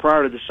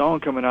prior to the song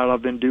coming out,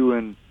 I've been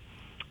doing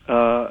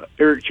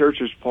Eric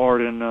Church's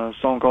part in a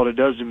song called "It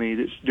Does to Me"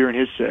 that's during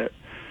his set.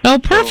 Oh,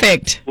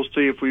 perfect. So we'll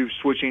see if we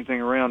switch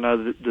anything around now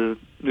that the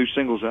new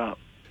single's out.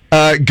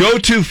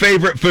 Go-to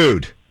favorite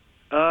food?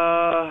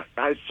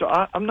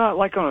 I'm not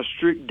like on a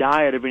strict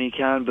diet of any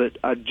kind, but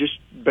I just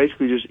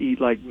basically just eat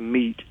like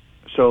meat.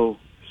 So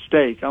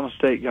steak. I'm a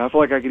steak guy. I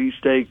feel like I could eat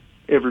steak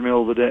every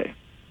meal of the day.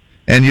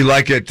 And you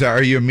like it,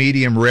 are you a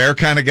medium rare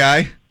kind of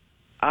guy?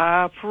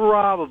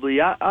 Probably.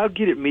 I'll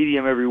get it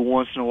medium every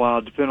once in a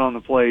while, depending on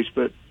the place,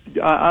 but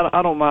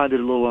I don't mind it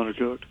a little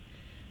undercooked.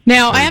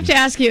 Now, I have to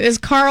ask you, is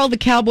Carl the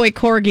cowboy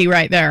corgi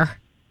right there?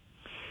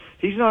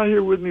 He's not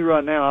here with me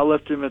right now. I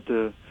left him at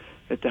the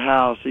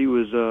house. He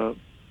was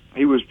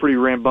pretty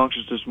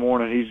rambunctious this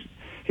morning.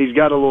 He's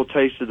got a little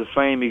taste of the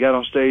fame. He got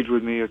on stage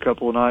with me a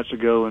couple of nights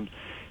ago, and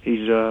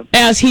he's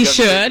as he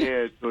should.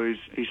 Head, so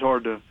he's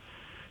hard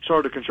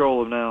to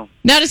control him now.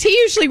 Now, does he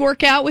usually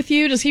work out with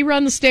you? Does he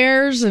run the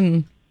stairs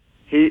and?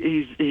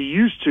 He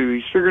used to.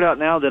 He's figured out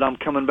now that I'm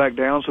coming back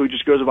down, so he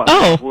just goes about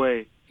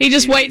halfway. He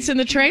just waits in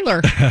the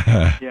trailer.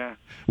 Yeah.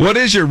 What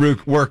is your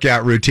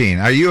workout routine?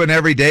 Are you an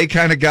everyday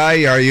kind of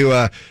guy? Are you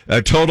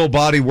a total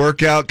body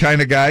workout kind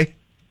of guy?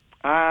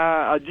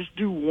 I just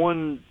do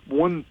one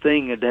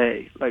thing a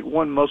day, like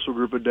one muscle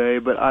group a day,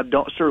 but I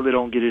certainly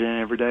don't get it in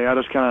every day. I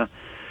just kind of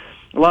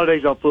a lot of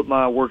days I'll put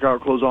my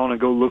workout clothes on and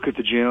go look at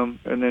the gym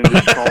and then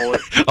just call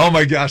it. Oh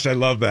my gosh, I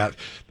love that.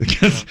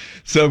 Because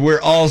so we're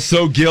all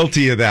so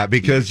guilty of that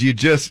because you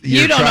don't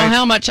know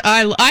how much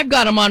I've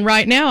got them on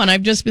right now, and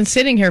I've just been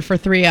sitting here for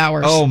 3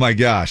 hours. Oh my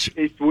gosh.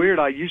 It's weird.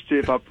 I used to,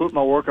 if I put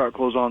my workout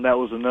clothes on, that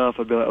was enough.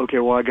 I'd be like, okay,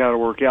 well, I got to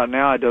work out.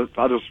 Now I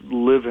just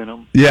live in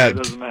them. Yeah. It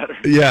doesn't matter.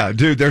 Yeah,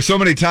 dude, there's so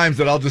many times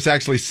that I'll just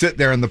actually sit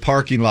there in the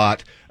parking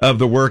lot of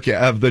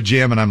the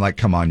gym, and I'm like,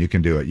 come on, you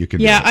can do it. You can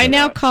do it. Yeah, I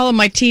now call them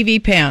my TV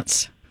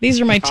pants.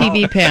 These are my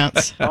TV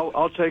pants.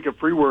 I'll take a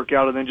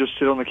pre-workout and then just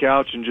sit on the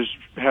couch and just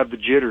have the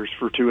jitters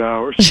for 2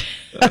 hours.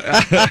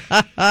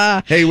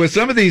 Hey, with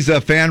some of these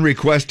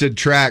fan-requested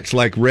tracks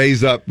like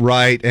Raise Up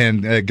Right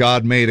and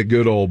God Made a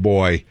Good Old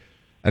Boy,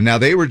 and now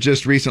they were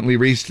just recently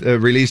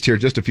released here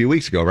just a few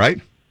weeks ago, right?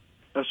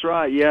 That's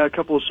right, yeah, a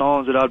couple of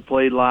songs that I'd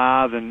played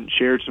live and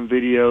shared some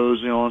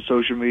videos, on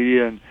social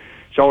media, and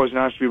it's always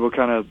nice to be able to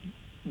kind of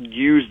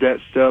use that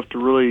stuff to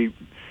really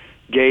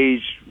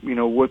gauge,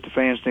 what the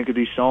fans think of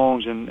these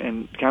songs and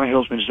kind of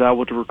helps me decide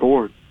what to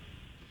record.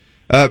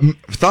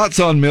 Thoughts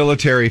on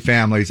military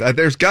families?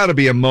 There's got to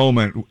be a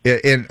moment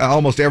in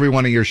almost every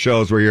one of your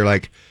shows where you're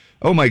like,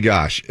 oh my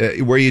gosh,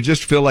 where you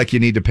just feel like you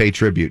need to pay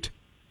tribute.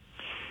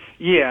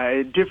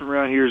 Yeah, Different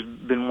Around Here has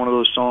been one of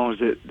those songs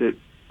that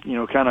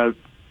kind of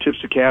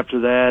tips the cap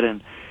to that,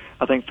 and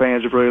I think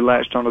fans have really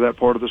latched onto that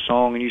part of the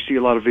song, and you see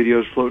a lot of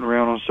videos floating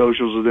around on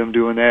socials of them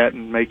doing that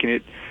and making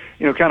it,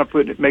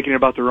 making it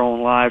about their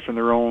own life and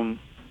their own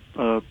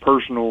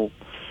personal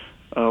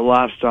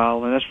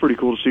lifestyle, and that's pretty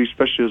cool to see,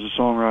 especially as a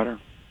songwriter.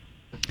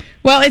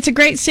 Well, it's a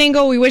great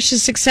single. We wish you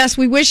success.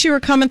 We wish you were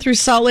coming through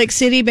Salt Lake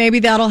City. Maybe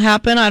that'll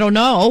happen. I don't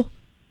know.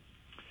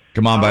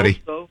 Come on,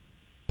 buddy. So.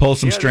 Pull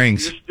some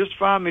strings. Just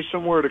find me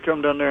somewhere to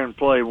come down there and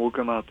play, and we'll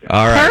come out there.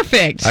 All right.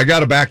 Perfect. I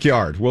got a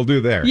backyard. We'll do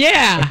there.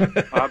 Yeah.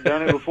 I've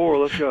done it before.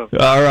 Let's go.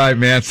 All right,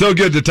 man. So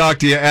good to talk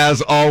to you,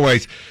 as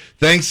always.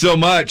 Thanks so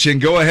much, and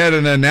go ahead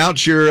and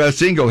announce your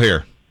single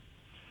here.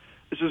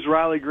 This is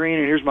Riley Green,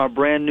 and here's my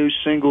brand new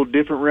single,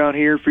 Different Around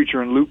Here,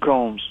 featuring Luke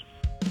Combs.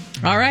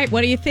 All right,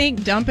 what do you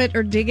think? Dump it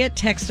or dig it?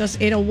 Text us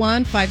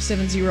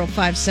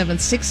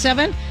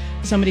 801-570-5767.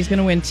 Somebody's going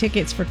to win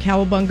tickets for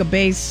Cowabunga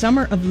Bay's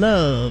Summer of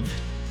Love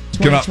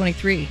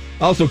 2023.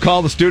 Also,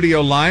 call the studio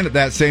line at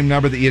that same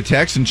number that you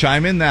text and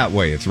chime in that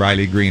way. It's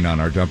Riley Green on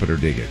our Dump It or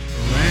Dig It.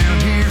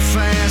 Around here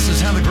fast is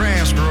how the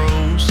grass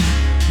grows.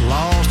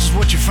 Lost is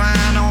what you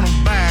find on a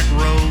back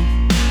road.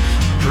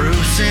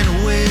 Proofs in the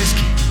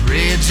whiskey,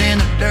 reds in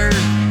the dirt.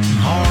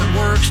 Hard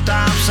work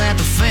stops at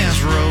the fence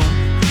road.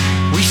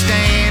 We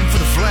stand for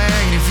the flag,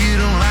 and if you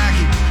don't like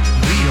it,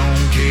 we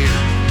don't care.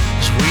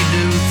 'Cause we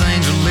do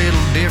things a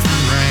little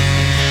different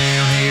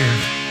around here.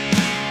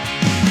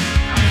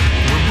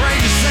 We're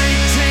brave as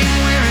 18,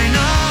 wearing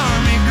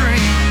army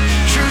green.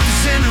 Truth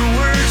is in the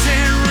words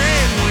in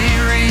red we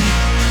read.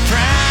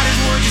 Pride is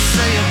what you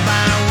say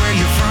about where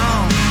you're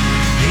from.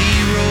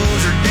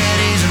 Heroes are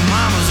daddies and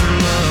mamas are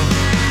love.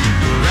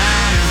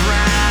 Right is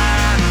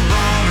right and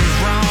wrong is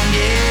wrong.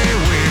 Yeah,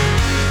 we're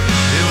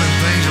doing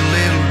things a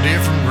little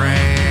different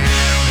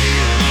around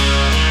here.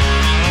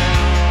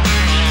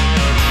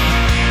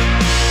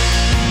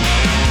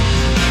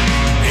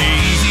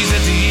 Easy's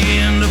at the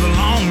end of a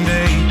long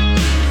day.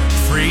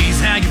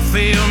 Freeze how you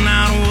feel,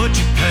 not what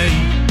you pay.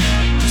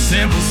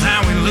 Simple's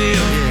how we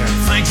live.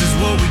 Thanks is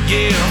what we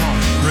give.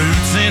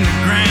 Roots in the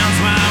ground's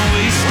why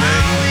we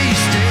stay.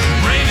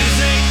 Brave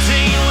as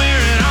 18,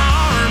 wearing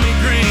army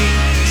green.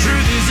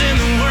 Truth is in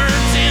the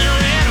words in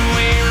red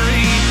we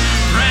read.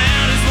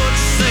 Proud is what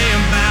you say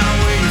about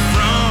where you're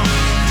from.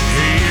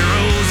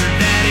 Heroes are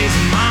daddies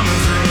and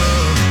mamas are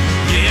love.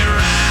 Yeah,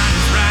 right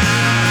is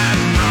right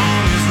and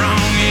wrong is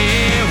wrong.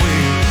 Yeah,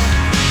 we're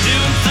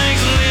doing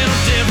things a little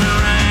different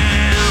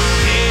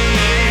around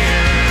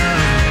here.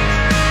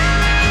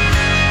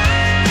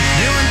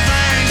 Doing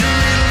things a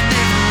little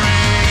different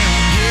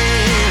around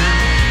here.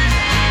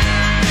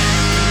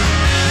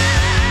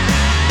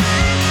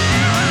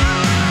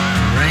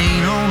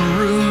 Rain on the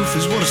roof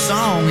is what a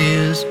song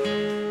is,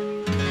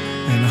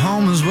 and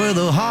home is where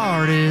the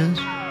heart is.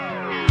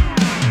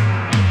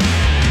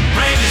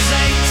 Brave as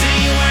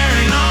 18,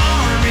 wearing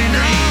army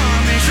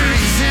green.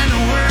 Truth is in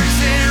the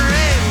words in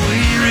red we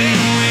read.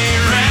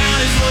 Proud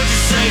is what you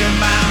say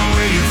about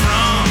where you're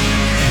from.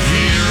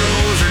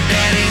 Heroes are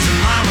daddies and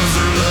mamas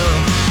are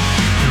love.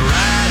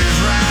 Right is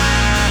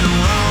right and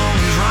wrong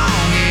is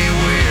wrong. Yeah,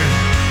 we're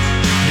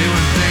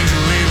doing things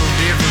a little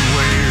different.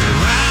 Where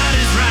right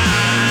is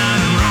right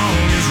and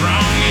wrong is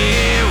wrong.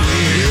 Yeah,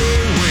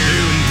 we're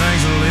doing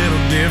things a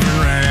little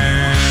different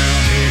around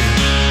here.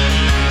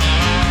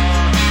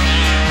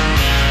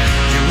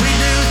 Yeah, we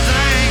do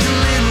things a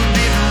little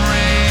different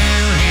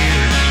around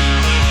here.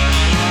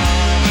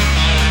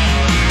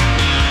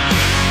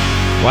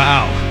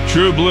 Wow.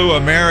 True blue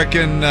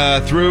American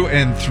through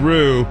and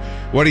through.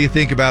 What do you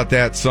think about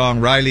that song?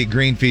 Riley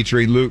Green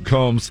featuring Luke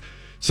Combs.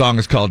 Song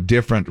is called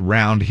Different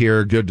Round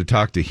Here. Good to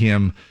talk to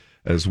him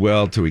as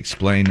well to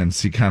explain and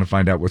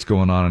find out what's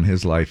going on in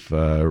his life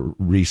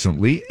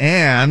recently.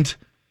 And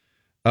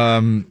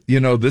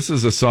This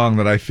is a song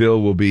that I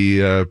feel will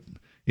be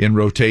in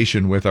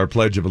rotation with our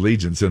Pledge of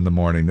Allegiance in the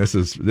morning. This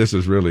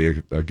is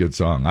really a good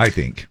song, I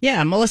think.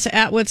 Yeah, Melissa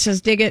Atwood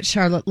says, dig it.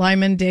 Charlotte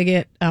Lyman, dig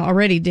it.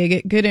 Already dig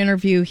it. Good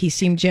interview. He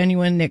seemed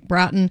genuine. Nick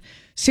Broughton,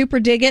 super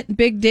dig it.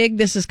 Big dig.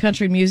 This is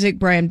country music.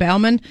 Brian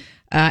Bauman.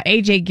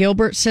 AJ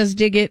Gilbert says,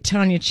 dig it.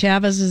 Tanya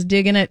Chavez is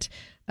digging it.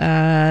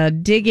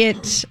 Dig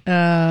it.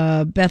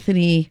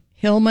 Bethany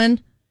Hillman.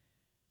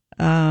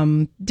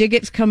 Dig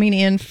It's coming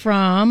in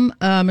from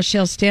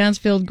Michelle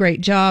Stansfield.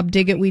 Great job.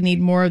 Dig it. We need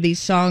more of these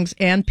songs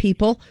and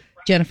people.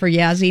 Jennifer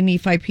Yazzie,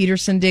 Nephi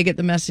Peterson. Dig it.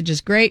 The message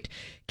is great.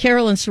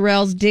 Carolyn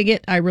Sorrells. Dig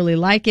it. I really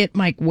like it.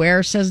 Mike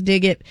Ware says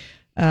dig it.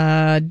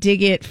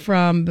 Dig it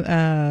from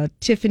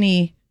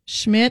Tiffany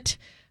Schmidt.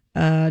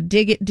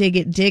 Dig it. Dig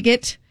it. Dig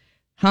it.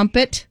 Hump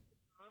it.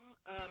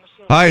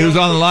 Hi, who's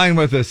on the line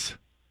with us?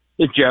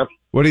 It's Jeff.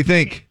 What do you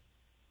think?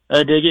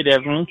 I dig it,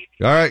 definitely.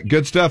 All right,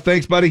 good stuff.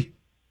 Thanks, buddy.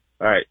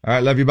 All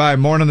right, love you. Bye.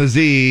 Morning on the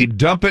Z.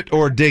 Dump it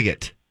or dig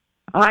it?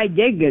 I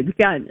dig it. It's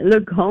got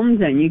Luke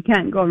Combs, and you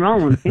can't go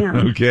wrong with him.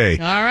 Okay.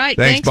 All right.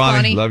 Thanks,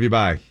 Bonnie. Love you.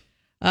 Bye.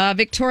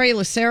 Victoria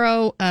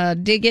Lucero,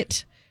 dig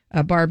it.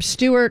 Barb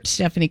Stewart,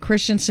 Stephanie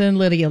Christensen,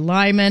 Lydia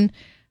Lyman.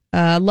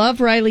 Love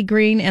Riley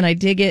Green, and I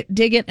dig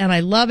it, and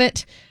I love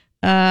it.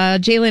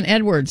 Jalen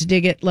Edwards,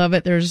 dig it, love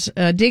it.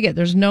 Dig it.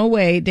 There's no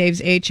way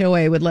Dave's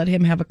HOA would let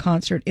him have a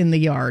concert in the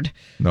yard.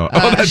 No,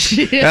 that's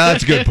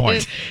a good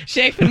point.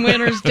 Chafin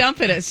Winters,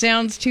 dump it. It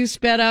sounds too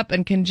sped up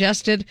and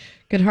congested.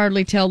 Could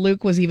hardly tell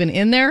Luke was even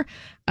in there.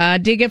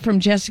 Dig it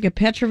from Jessica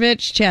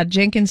Petrovich. Chad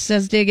Jenkins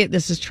says dig it.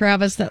 This is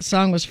Travis. That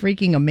song was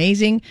freaking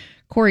amazing.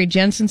 Corey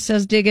Jensen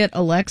says dig it.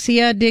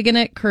 Alexia digging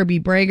it.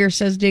 Kirby Brager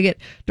says dig it.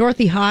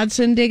 Dorothy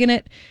Hodson digging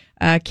it.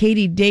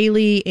 Katie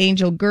Daly,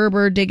 Angel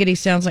Gerber, dig it. He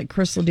sounds like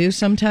Chris Ledoux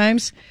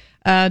sometimes.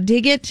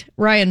 Dig it.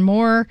 Ryan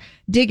Moore,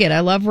 dig it.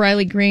 I love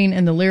Riley Green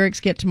and the lyrics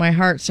get to my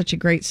heart. Such a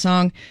great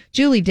song.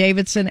 Julie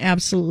Davidson,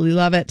 absolutely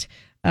love it.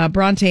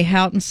 Bronte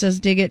Houghton says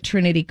dig it.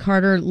 Trinity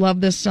Carter,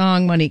 love this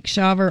song. Monique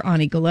Shaver,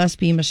 Ani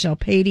Gillespie, Michelle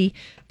Patey,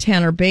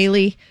 Tanner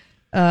Bailey.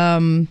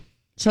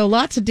 So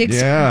lots of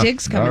digs coming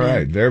in. All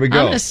right, there we go.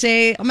 I'm gonna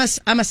say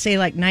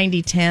like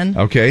 90-10.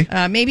 Okay.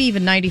 Maybe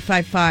even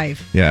 95-5.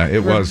 Yeah,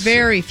 it was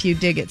very few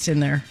dig-its in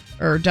there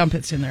or dump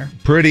it's in there.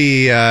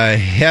 Pretty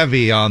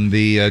heavy on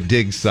the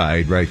dig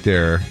side right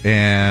there,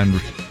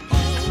 and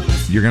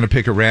you're gonna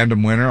pick a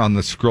random winner on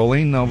the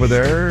scrolling over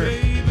there.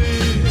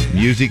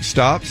 Music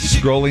stops,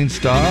 scrolling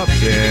stops,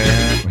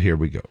 and here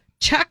we go.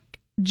 Chuck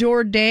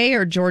Jorday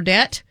or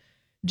Jordette.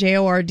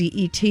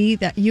 Jordet,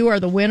 that you are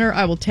the winner.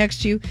 I will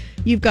text you.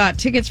 You've got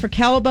tickets for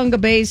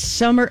Cowabunga Bay's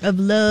Summer of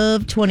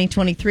Love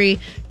 2023,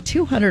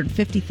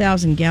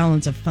 250,000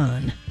 gallons of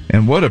fun.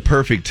 And what a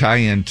perfect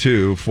tie-in,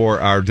 too,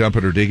 for our Dump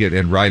It or Dig It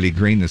and Riley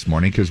Green this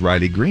morning, because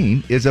Riley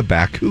Green is a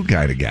Baku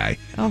kind of guy.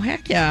 Oh,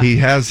 heck yeah. He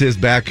has his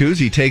Bakus.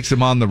 He takes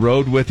them on the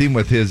road with him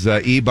with his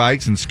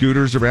e-bikes and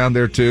scooters around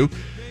there, too.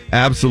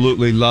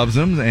 Absolutely loves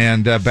them.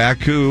 And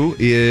Baku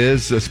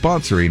is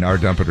sponsoring our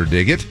Dump It or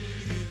Dig It.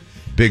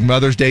 Big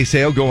Mother's Day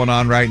sale going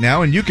on right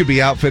now, and you could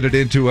be outfitted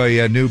into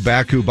a new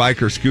Baku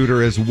bike or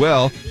scooter as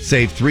well.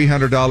 Save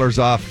 $300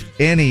 off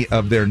any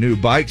of their new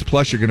bikes,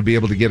 plus you're going to be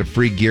able to get a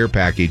free gear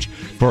package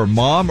for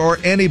mom or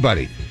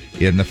anybody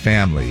in the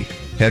family.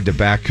 Head to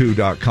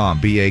Baku.com,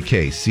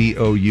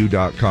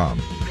 BAKCOU.com.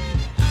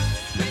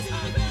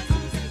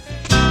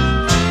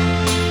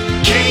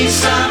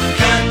 K-Sub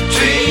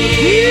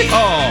Country.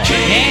 Oh.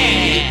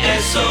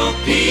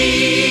 KSOP.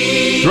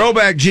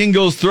 Throwback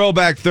jingles,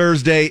 Throwback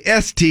Thursday,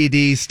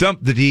 STD, Stump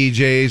the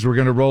DJs. We're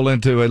going to roll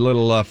into a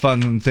little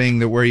fun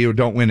thing where you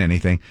don't win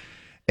anything.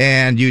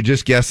 And you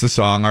just guess the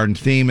song. Our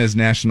theme is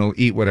National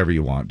Eat Whatever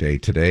You Want Day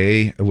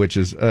today, which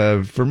is,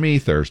 for me,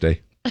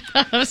 Thursday.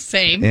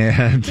 Same.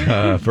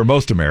 And for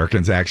most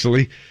Americans,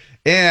 actually.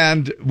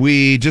 And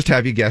we just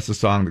have you guess a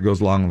song that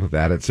goes along with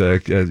that. It's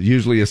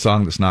usually a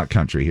song that's not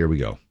country. Here we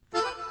go.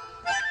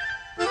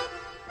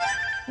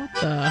 What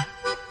the?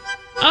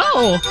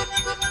 Oh!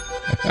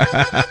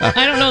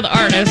 I don't know the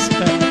artist,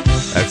 but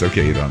that's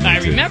okay. You don't need I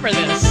to. remember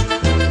this.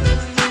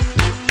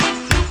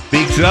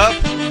 Beaks up,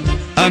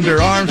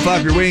 underarms,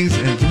 flap your wings,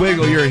 and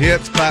wiggle your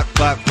hips. Clap,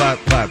 clap, clap,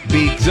 clap.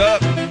 Beaks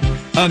up,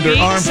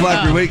 underarms,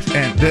 flap your wings,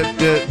 and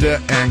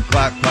and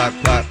clap, clap,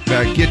 clap.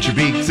 Get your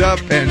beaks up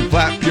and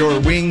flap your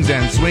wings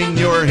and swing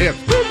your hips.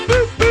 Boop,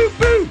 boop, boop,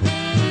 boop.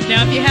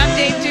 Now, if you have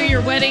Dave do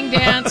your wedding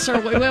dance or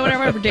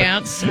whatever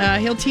dance,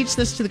 he'll teach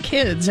this to the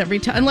kids every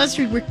time, unless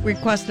you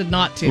requested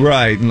not to.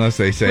 Right, unless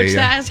they say... Which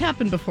that has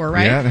happened before,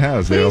 right? Yeah, it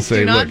has. Please They'll say,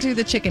 do not look, do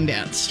the chicken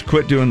dance.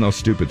 Quit doing those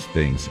stupid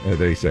things,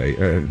 they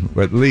say.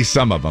 But at least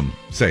some of them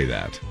say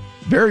that.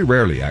 Very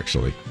rarely,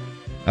 actually.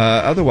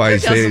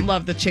 Otherwise, Who doesn't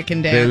love the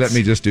chicken dance? They let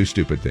me just do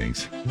stupid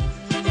things.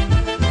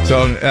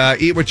 So,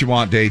 Eat What You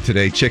Want Day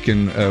today.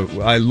 Chicken.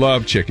 I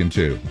love chicken,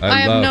 too.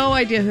 I have no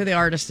idea who the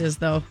artist is,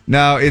 though.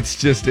 No, it's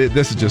just,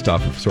 this is just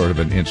off of sort of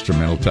an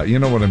instrumental type. You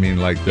know what I mean?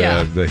 Like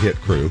the Hit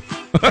Crew.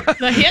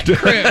 The Hit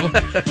Crew.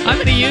 I'm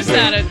going to use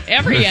that at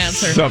every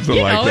answer.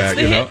 Something like that.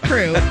 It's the Hit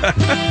Crew.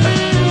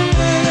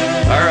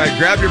 All right,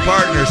 grab your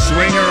partner,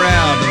 swing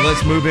around, and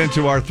let's move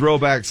into our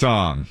throwback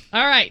song.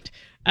 All right.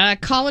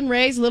 Colin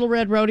Ray's Little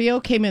Red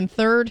Rodeo came in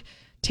third.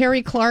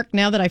 Terry Clark,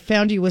 Now That I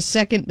Found You, was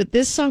second. But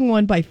this song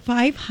won by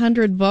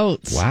 500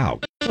 votes.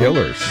 Wow.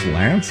 Killer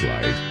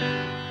landslide.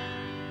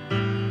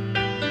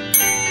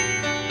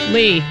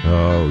 Lee.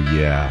 Oh,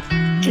 yeah.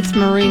 It's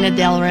Marina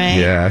Del Rey.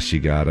 Yeah, she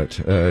got it.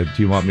 Do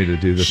you want me to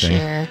do the thing?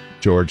 Sure.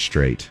 George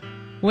Strait.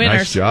 Winner.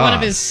 Nice job. One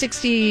of his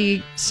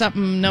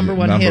 60-something number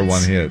one hits. Number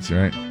one hits,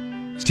 right?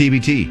 It's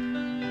TBT.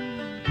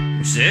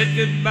 We said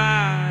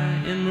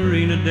goodbye in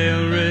Marina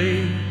Del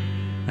Rey.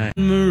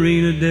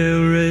 Marina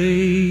Del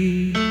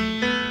Rey.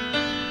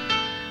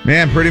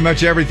 Man, pretty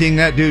much everything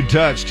that dude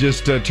touched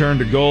just turned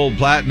to gold,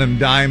 platinum,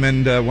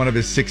 diamond, one of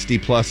his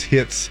 60-plus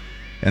hits.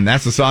 And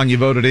that's the song you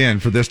voted in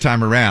for this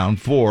time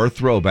around for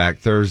Throwback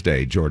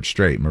Thursday. George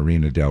Strait,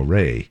 Marina Del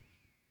Rey.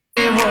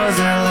 It was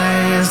our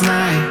last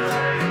night.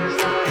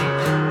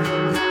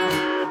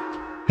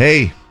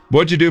 Hey,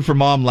 what'd you do for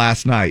Mom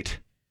last night?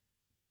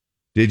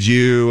 Did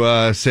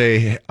you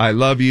say, I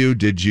love you?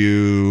 Did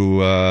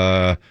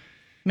you...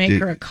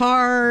 Make her a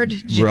card?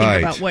 Did you Right.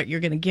 think about what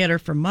you're going to get her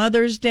for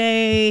Mother's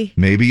Day?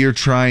 Maybe you're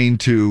trying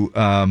to,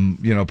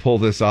 pull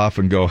this off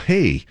and go,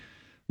 hey,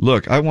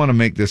 look, I want to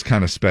make this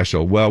kind of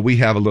special. Well, we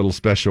have a little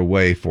special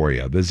way for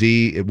you. The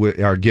Z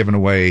are giving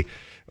away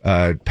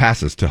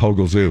passes to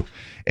Hogle Zoo,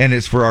 and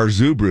it's for our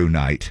Zoo Brew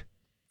night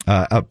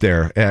up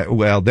there.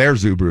 Their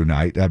Zoo Brew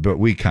night, but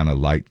we kind of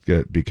like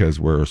it because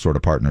we're sort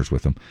of partners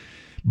with them.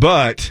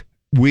 But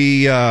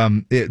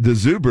the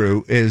Zoo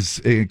Brew is,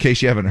 in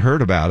case you haven't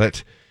heard about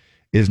it,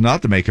 is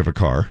not the make of a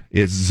car.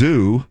 It's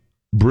Zoo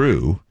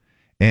Brew,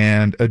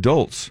 and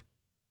adults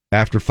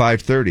after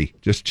 5:30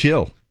 just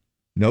chill.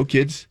 No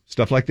kids,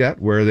 stuff like that,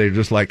 where they're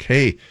just like,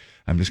 hey,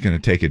 I'm just going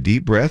to take a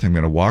deep breath. I'm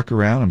going to walk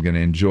around. I'm going to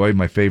enjoy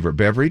my favorite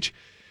beverage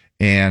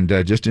and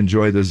just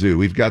enjoy the zoo.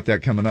 We've got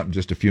that coming up in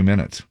just a few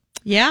minutes.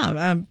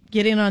 Yeah,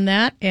 get in on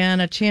that,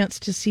 and a chance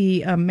to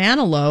see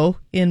Manilow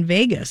in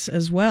Vegas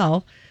as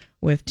well,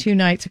 with 2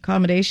 nights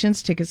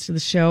accommodations, tickets to the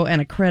show, and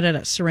a credit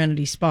at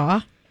Serenity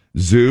Spa.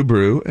 Zoo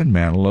Brew and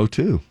Manilow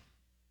too.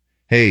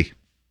 Hey,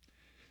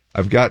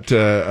 I've got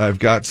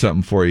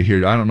something for you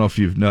here. I don't know if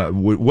you've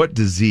what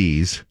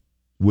disease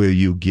will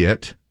you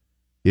get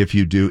if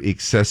you do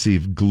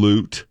excessive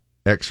glute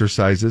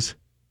exercises?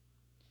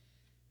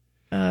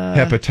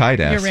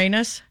 Hepatitis.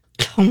 Uranus.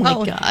 Oh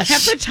my gosh.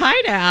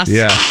 Hepatitis.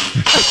 Yeah.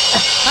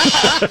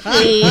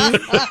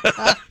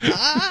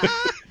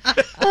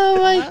 Oh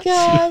my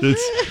God.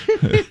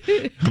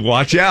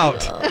 Watch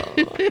out.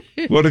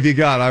 What have you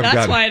got?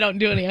 That's why I don't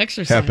do any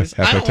exercise.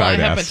 I don't want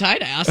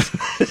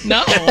hepatitis.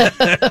 No,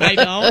 I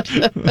don't.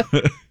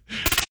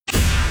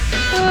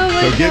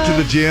 So get to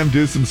the gym,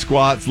 do some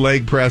squats,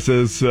 leg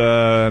presses,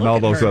 and all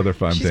those other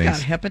fun She's things.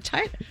 She's got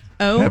hepatitis.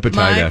 Oh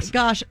my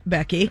gosh,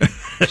 Becky.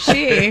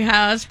 She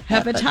has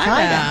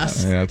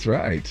hepatitis. That's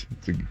right.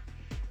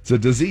 It's a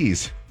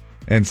disease.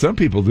 And some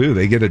people do.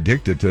 They get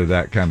addicted to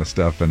that kind of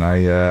stuff, and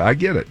I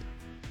get it.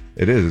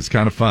 It is. It's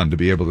kind of fun to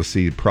be able to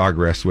see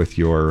progress with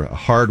your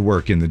hard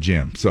work in the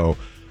gym. So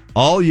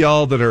all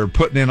y'all that are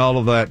putting in all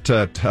of that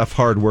tough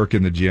hard work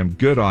in the gym,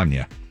 good on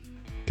you.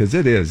 Because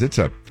it is. It's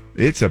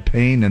a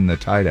pain in the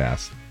tight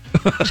ass.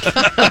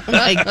 Oh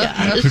my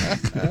gosh.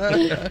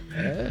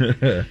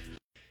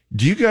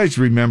 Do you guys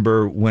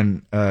remember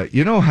when,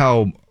 you know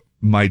how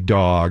my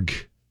dog,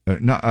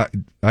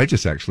 I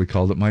just actually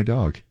called it my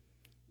dog.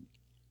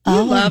 I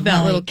love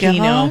that little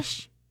Kino.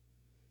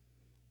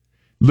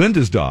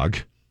 Linda's dog.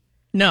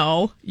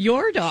 No,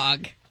 your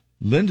dog.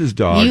 Linda's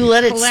dog. You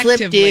let it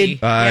slip,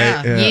 dude.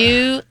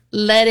 You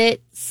let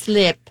it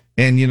slip.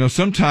 And,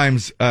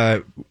 sometimes,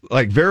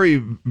 like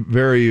very,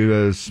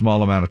 very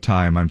small amount of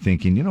time, I'm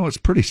thinking, it's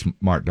a pretty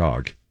smart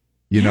dog,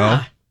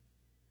 know?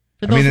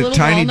 For those little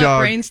tiny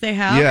dog brains they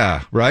have.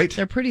 Yeah, right?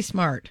 They're pretty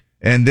smart.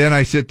 And then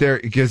I sit there,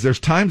 because there's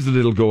times that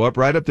it'll go up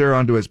right up there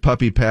onto its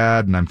puppy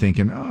pad, and I'm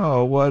thinking,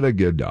 oh, what a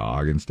good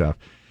dog and stuff.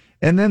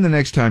 And then the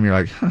next time you're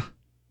like,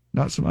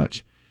 not so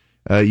much.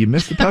 You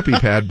missed the puppy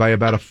pad by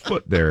about a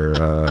foot there,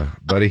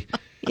 buddy.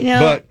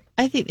 But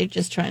I think they're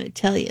just trying to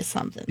tell you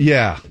something.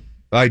 Yeah.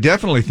 I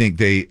definitely think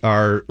they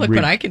are. Look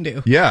what I can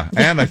do. Yeah,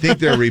 and I think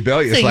they're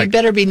rebellious. So you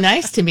better be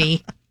nice to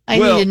me. I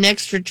need an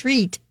extra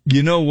treat.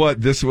 You know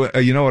what?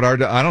 I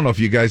don't know if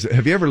you guys,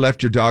 have you ever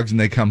left your dogs and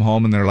they come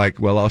home and they're like,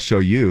 well, I'll show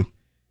you.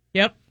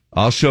 Yep.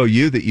 I'll show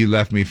you that you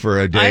left me for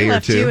a day or two. I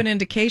left you an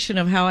indication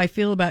of how I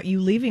feel about you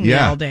leaving me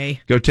all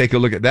day. Go take a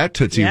look at that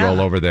Tootsie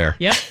Roll over there.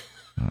 Yep.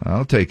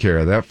 I'll take care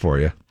of that for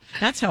you.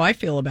 That's how I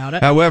feel about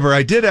it. However,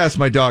 I did ask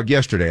my dog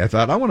yesterday. I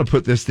thought, I want to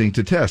put this thing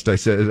to test. I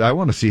said, I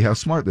want to see how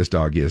smart this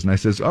dog is. And I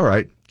says, all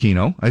right,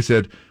 Kino. I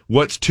said,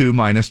 what's 2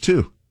 minus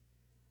 2?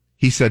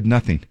 He said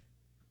nothing.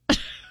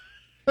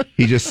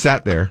 He just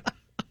sat there.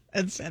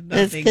 And said nothing.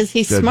 That's because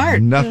he's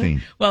smart.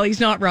 Nothing. Well,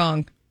 he's not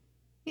wrong.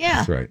 Yeah.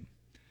 That's right.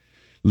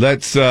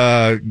 Let's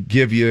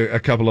give you a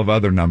couple of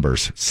other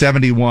numbers.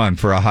 71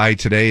 for a high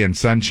today and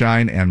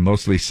sunshine and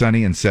mostly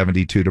sunny, and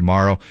 72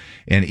 tomorrow.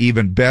 And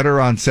even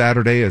better on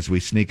Saturday as we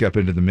sneak up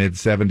into the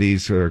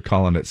mid-70s. We're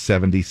calling it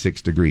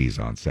 76 degrees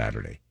on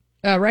Saturday.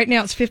 Right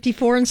now it's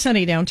 54 and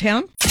sunny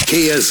downtown.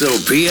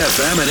 KSOP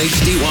FM and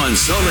HD1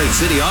 Salt Lake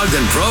City,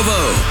 Ogden,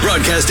 Provo.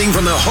 Broadcasting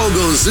from the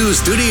Hogo Zoo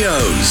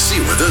Studios. See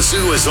what the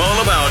zoo is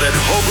all about at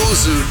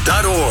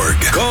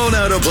hogozoo.org. Call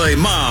now to play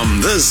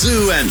Mom, the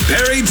Zoo, and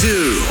Perry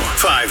 2.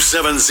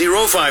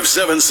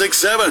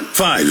 570-5767.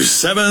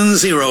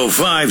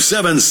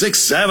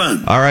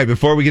 570-5767. All right,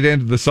 before we get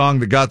into the song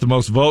that got the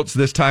most votes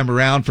this time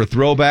around for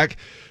Throwback,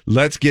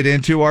 let's get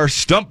into our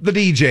Stump the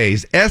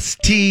DJs,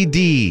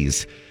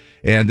 STDs.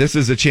 And this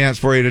is a chance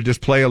for you to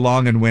just play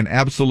along and win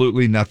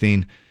absolutely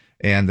nothing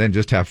and then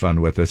just have fun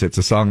with us. It's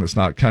a song that's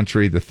not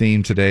country. The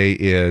theme today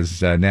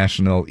is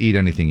National Eat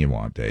Anything You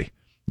Want Day.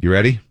 You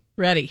ready?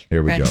 Ready.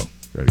 Here we go.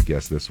 Try to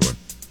guess this one.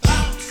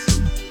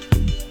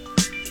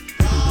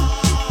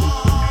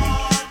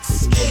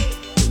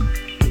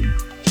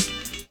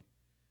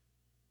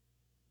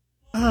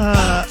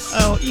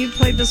 You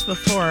played this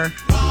before.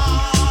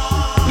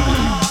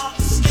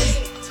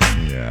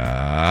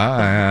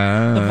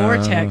 Yeah. The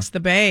Vortex, the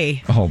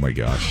Bay. Oh, my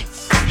gosh.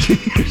 You're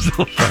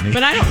so funny.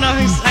 But I don't know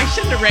I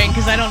shouldn't have rang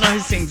because I don't know who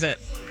sings it.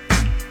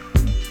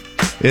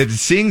 It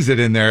sings it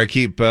in there. I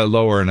keep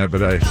lowering it,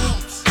 but I...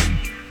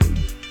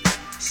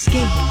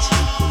 Skate.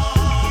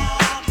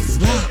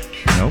 Rock.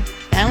 Nope.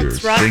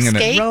 Bounce, You're rock, singing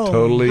skate. it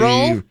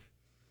totally...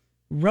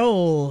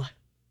 Roll.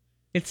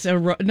 It's a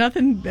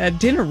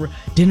dinner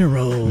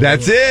roll.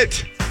 That's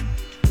it.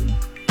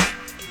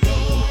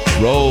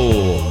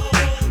 Roll.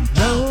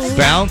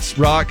 Bounce,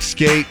 rock,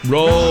 skate,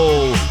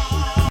 roll.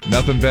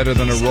 Nothing better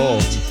than a roll.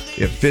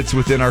 It fits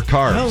within our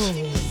carbs.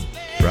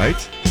 Right?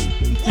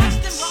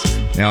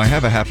 Now, I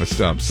have a half a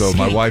stump, so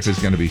my wife is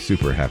going to be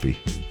super happy.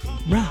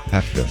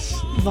 Half this.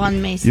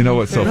 Von Mason. You know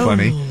what's so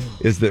funny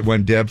is that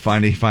when Deb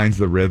finally finds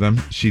the rhythm,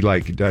 she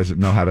doesn't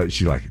know how to.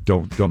 She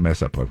don't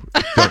mess up.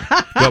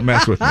 Don't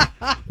mess with me.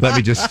 Let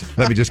me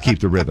just keep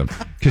the rhythm,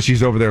 because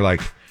she's over there like,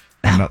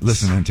 I'm not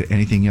listening to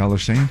anything y'all are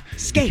saying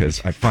Skate.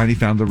 because I finally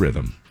found the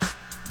rhythm.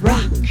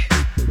 Rock.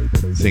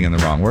 Singing the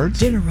wrong words.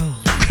 Dinner roll.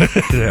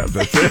 Yeah,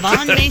 that's it.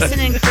 Von Mason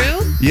and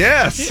crew?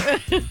 Yes.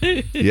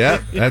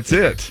 Yeah, that's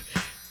it.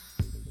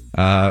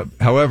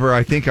 However,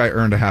 I think I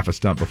earned a half a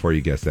stump before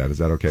you guessed that. Is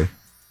that okay?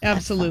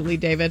 Absolutely,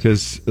 David.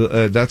 Because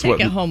that's Take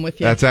what it home with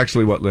you. That's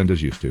actually what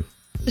Linda's used to.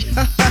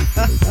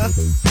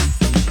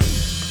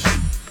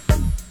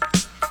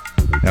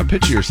 Now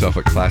picture yourself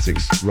at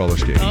Classics roller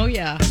skating. Oh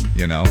yeah.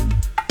 You know,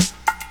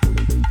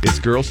 it's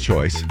girls'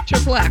 choice.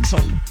 Triple axel.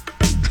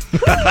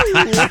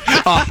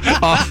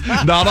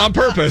 Not on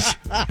purpose.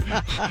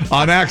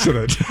 On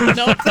accident.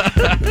 Nope.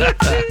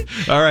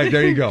 All right,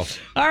 there you go.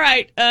 All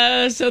right.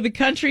 So the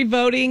country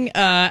voting,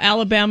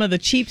 Alabama, the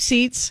cheap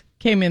seats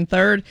came in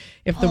third.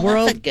 If the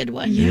world, that's a good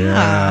one.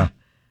 Yeah.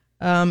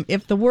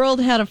 If the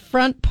world had a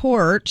front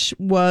porch,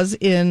 was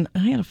in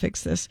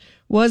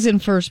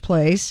first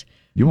place.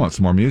 You want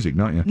some more music,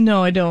 don't you?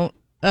 No, I don't.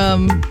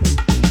 No,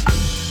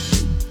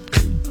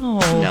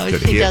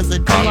 she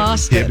doesn't. I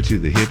lost hip it. to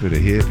the hip of the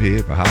hip,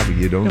 hip, a hopper,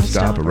 you don't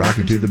stop, a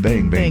rockin' to the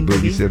bang, bang,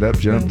 boogie, sit up,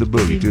 jump the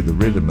boogie to the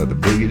rhythm of the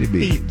boogity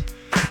beat.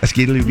 A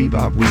skiddly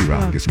bebop, we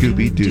rock, a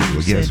Scooby-Doo.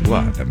 Well, guess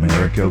what?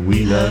 America,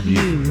 we love you.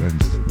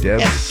 And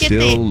Deb's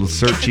still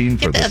searching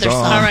for the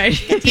song. All right.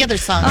 Get the other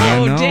song. I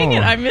Oh, know. dang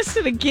it. I missed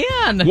it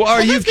again. Well,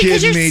 are you that's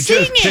because kidding you're me?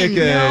 Just singing.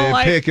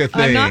 pick a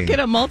thing. I'm not good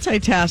at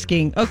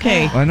multitasking.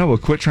 Okay. I know. Well,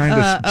 quit trying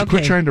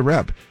to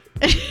rap.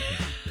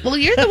 Well,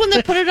 you're the one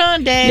that put it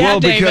on, Dave. Yeah, well,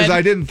 because David.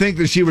 I didn't think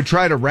that she would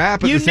try to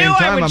rap at You the same knew I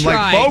time. would I'm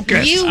try. like,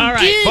 focus. You All right.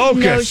 did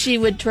Focus. know she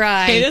would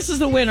try. Okay, this is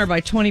the winner by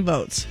 20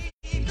 votes.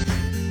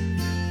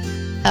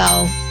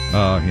 Oh,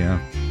 yeah.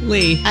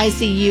 Lee. I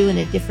see you in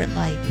a different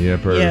light. Yeah,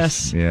 Purse.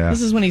 Yes. Yeah.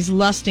 This is when he's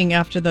lusting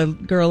after the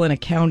girl in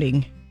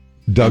accounting.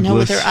 Douglas. You know,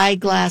 with her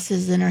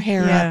eyeglasses and her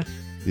hair up.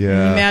 He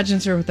Yeah.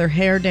 imagines her with her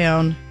hair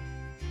down.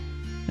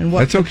 And what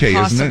That's could okay, isn't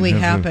it? possibly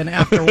happen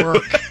after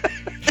work.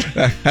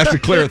 Have to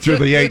clear it through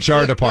the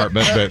HR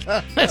department, but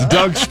it's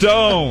Doug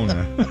Stone.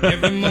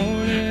 Every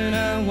morning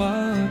I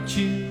watch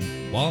you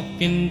walk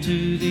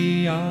into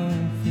the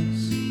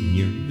office in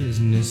your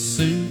business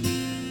suit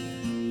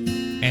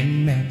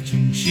and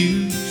matching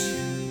shoes.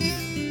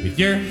 With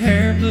your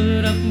hair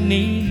put up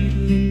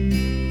neatly,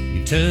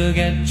 you tug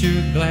at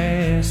your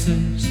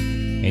glasses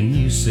and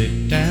you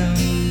sit down,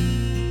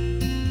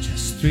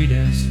 just 3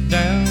 desks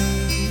down.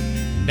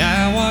 And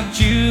I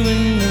watch you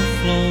in the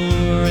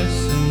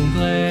fluorescent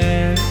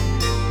glare.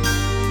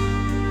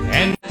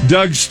 And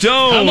Doug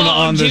Stone Come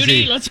on, the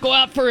Judy, Z. let's go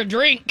out for a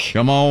drink.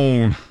 Come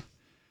on.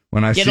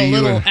 When I Get see a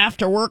little you.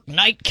 after-work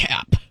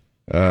nightcap.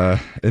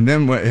 And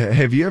then,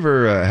 have you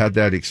ever had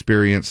that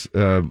experience?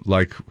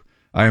 Like,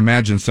 I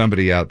imagine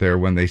somebody out there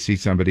when they see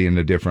somebody in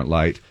a different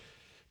light,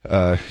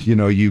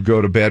 you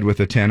go to bed with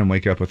a 10 and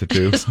wake up with a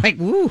 2. It's like,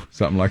 woo.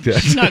 Something like that.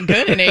 It's not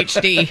good in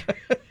HD.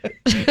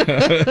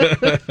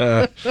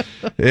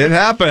 It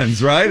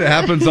happens, right? It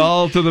happens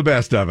all to the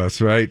best of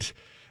us, right?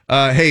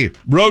 Hey,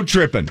 road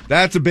tripping.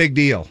 That's a big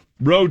deal.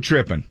 Road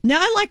tripping. Now,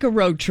 I like a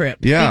road trip.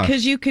 Yeah.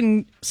 Because you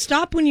can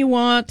stop when you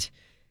want.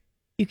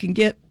 You can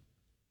get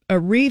a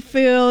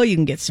refill. You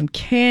can get some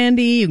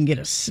candy. You can get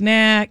a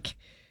snack.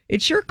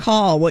 It's your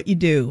call what you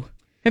do.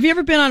 Have you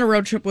ever been on a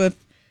road trip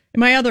with, in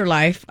my other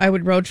life, I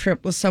would road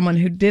trip with someone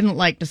who didn't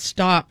like to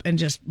stop and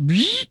just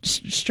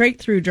straight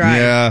through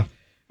drive. Yeah.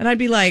 And I'd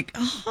be like,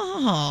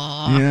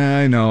 oh. Yeah,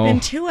 I know.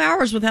 Been 2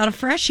 hours without a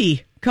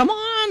freshie. Come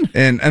on.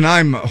 And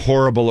I'm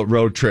horrible at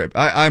road trip.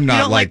 I'm not You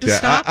don't like to that.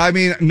 stop? I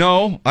mean,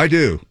 no, I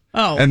do.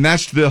 Oh. And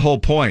that's the whole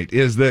point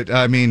is that,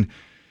 I mean,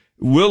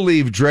 we'll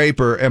leave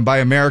Draper, and by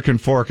American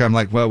Fork, I'm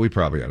like, well, we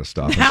probably ought to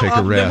stop and take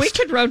a rest. We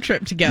could road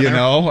trip together. You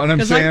know, and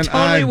I'm saying, I'm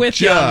totally with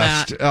you on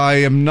that. I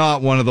am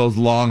not one of those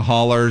long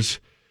haulers.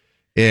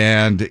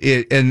 And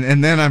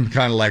then I'm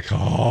kind of like,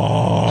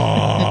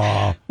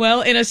 oh.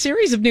 Well, in a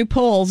series of new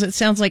polls, it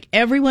sounds like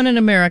everyone in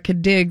America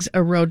digs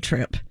a road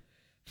trip.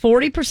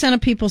 40%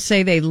 of people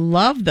say they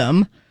love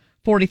them,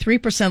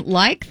 43%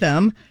 like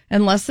them,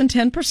 and less than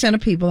 10% of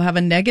people have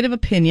a negative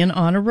opinion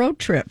on a road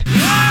trip.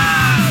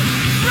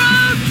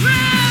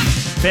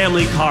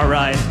 Family car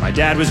ride. My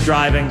dad was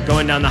driving,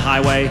 going down the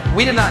highway.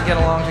 We did not get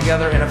along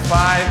together in a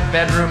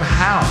 5-bedroom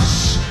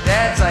house.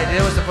 Dad's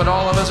idea was to put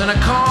all of us in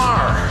a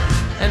car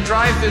and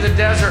drive through the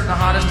desert in the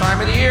hottest time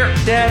of the year.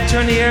 Dad,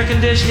 turn the air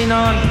conditioning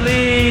on,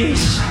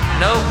 please.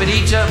 Nope, it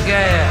eats up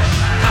gas.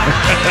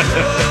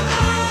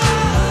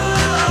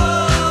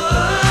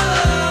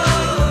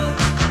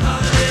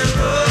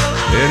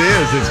 It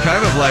is. It's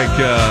kind of like...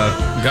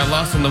 Got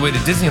lost on the way to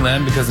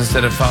Disneyland because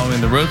instead of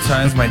following the road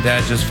signs, my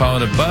dad just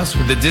followed a bus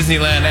with the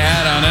Disneyland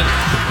ad on it.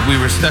 We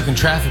were stuck in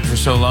traffic for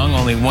so long,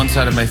 only one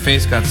side of my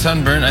face got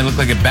sunburned. I looked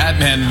like a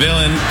Batman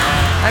villain.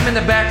 I'm in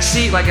the back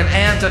seat like an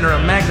ant under a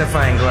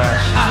magnifying glass.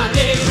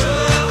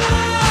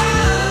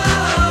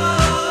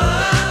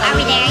 Are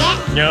we there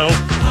yet? No.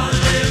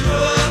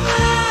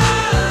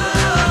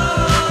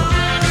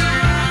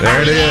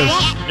 There it is.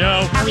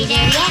 No. Are we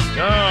there yet?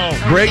 No.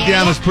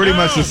 Breakdown is pretty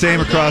much the same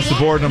across the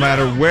board, no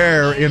matter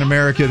where in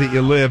America that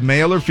you live,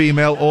 male or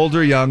female, old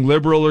or young,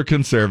 liberal or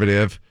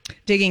conservative.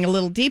 Digging a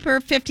little deeper,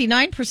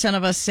 59%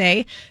 of us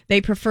say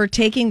they prefer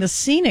taking the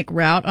scenic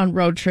route on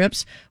road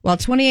trips, while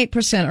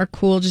 28% are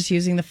cool just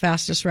using the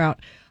fastest route.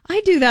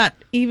 I do that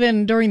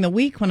even during the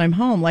week when I'm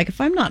home. Like if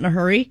I'm not in a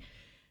hurry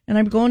and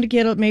I'm going to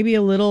get maybe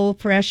a little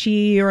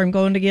freshie or I'm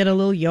going to get a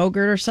little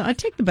yogurt or something, I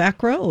take the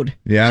back road.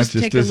 Yeah, just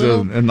take as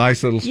a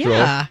nice little stroll.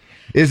 Yeah.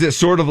 Is it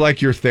sort of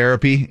like your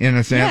therapy in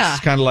a sense? Yeah.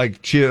 Kind of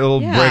like chill,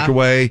 Yeah. break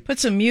away? Put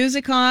some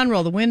music on,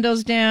 roll the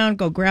windows down,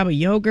 go grab a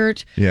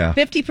yogurt. Yeah.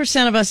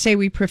 50% of us say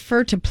we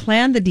prefer to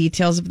plan the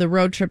details of the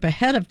road trip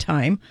ahead of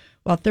time,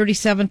 while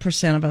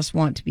 37% of us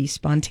want to be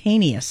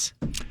spontaneous.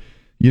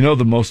 You know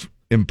the most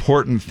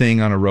important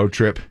thing on a road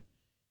trip?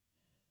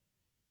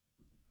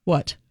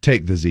 What?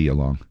 Take the Z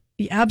along.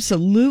 Yeah,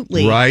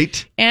 absolutely.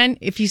 Right? And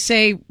if you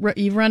say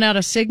you run out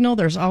of signal,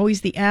 there's always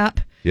the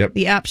app. Yep.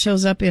 The app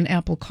shows up in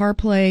Apple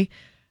CarPlay,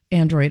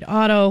 Android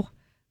Auto.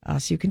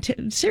 So you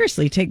can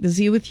seriously take the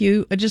Z with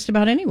you just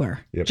about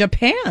anywhere. Yep.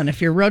 Japan,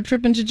 if you're road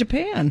tripping to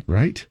Japan.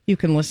 Right. You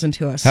can listen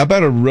to us. How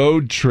about a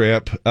road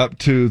trip up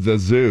to the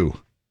zoo?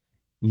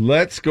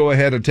 Let's go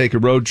ahead and take a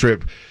road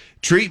trip.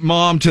 Treat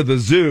mom to the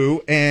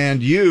zoo,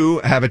 and you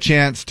have a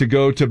chance to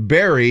go to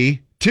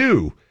Barrie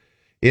 2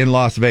 in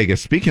Las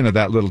Vegas. Speaking of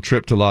that little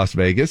trip to Las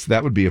Vegas,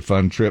 that would be a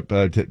fun trip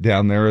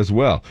down there as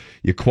well.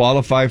 You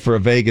qualify for a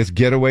Vegas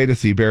getaway to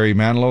see Barry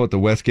Manilow at the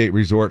Westgate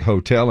Resort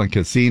Hotel and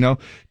Casino.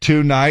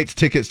 2 nights,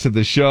 tickets to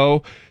the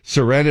show,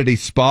 Serenity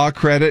Spa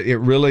credit. It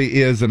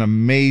really is an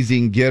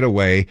amazing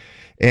getaway.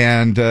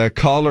 And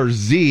caller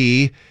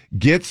Z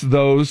gets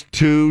those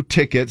 2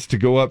 tickets to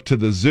go up to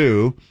the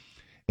zoo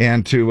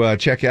and to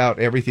check out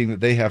everything that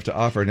they have to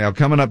offer. Now,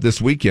 coming up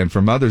this weekend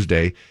for Mother's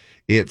Day,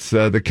 it's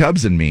the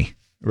Cubs and me.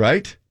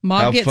 Right?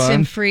 Mom How gets fun.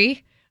 in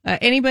free.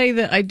 Anybody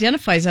that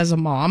identifies as a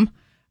mom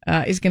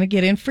is going to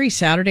get in free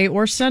Saturday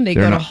or Sunday.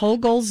 They're Go not- to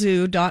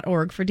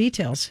wholegoalzoo.org for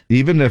details.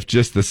 Even if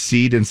just the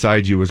seed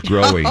inside you was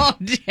growing, Oh,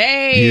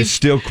 Dave. you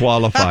still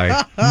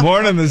qualify.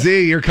 Morning, the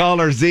Z. Your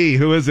caller Z.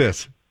 Who is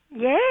this?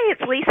 Yay,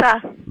 it's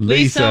Lisa.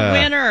 Lisa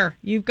winner.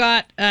 You've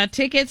got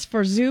tickets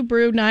for Zoo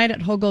Brew Night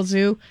at Hogle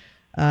Zoo.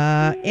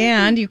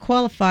 And you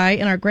qualify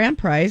in our grand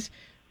prize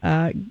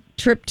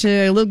trip to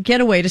a little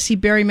getaway to see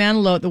Barry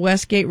Manilow at the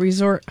Westgate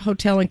Resort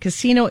Hotel and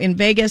Casino in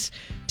Vegas.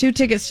 2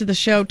 tickets to the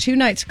show, 2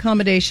 nights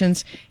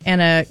accommodations,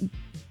 and a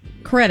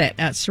credit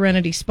at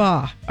Serenity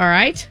Spa. All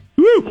right?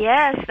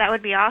 Yes, that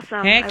would be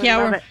awesome. I Heck would yeah,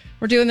 love it.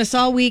 we're doing this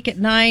all week at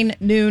 9,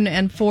 noon,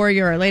 and 4.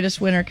 You're our latest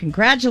winner.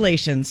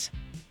 Congratulations.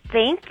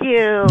 Thank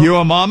you. You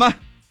a mama?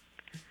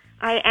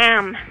 I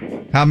am.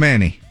 How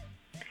many?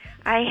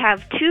 I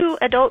have 2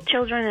 adult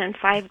children and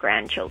 5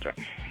 grandchildren.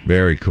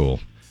 Very cool.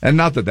 And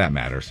not that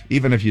matters.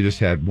 Even if you just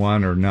had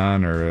one or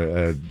none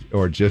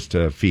or just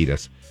a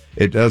fetus,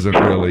 it doesn't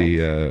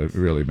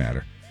really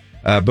matter.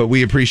 But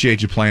we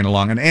appreciate you playing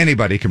along, and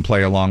anybody can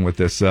play along with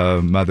this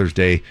Mother's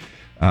Day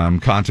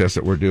contest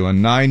that we're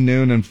doing. 9,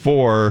 noon, and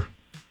 4.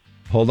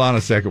 Hold on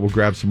a second. We'll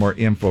grab some more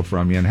info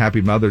from you, and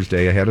happy Mother's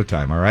Day ahead of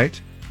time, all right?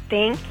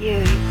 Thank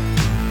you.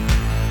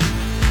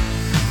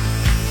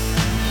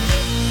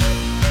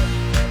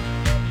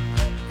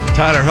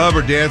 Tyler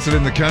Hubbard dancing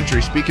in the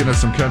country. Speaking of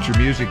some country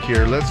music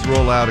here, let's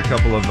roll out a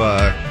couple of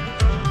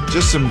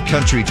just some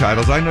country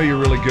titles. I know you're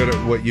really good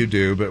at what you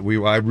do, but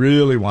I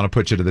really want to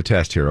put you to the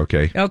test here,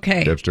 okay?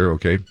 Okay. Hipster,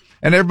 okay.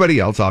 And everybody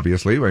else,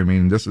 obviously. I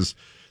mean, this is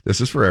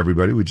for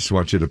everybody. We just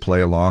want you to play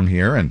along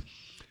here and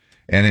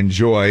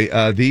enjoy.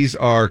 These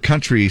are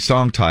country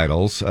song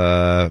titles.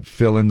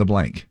 Fill in the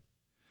blank.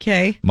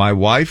 Okay. My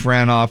wife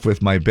ran off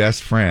with my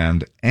best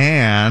friend,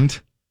 and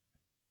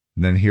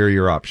then here are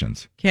your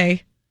options.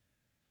 Okay.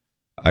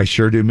 I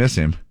sure do miss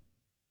him.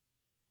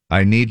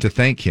 I need to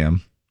thank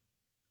him.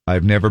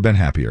 I've never been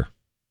happier.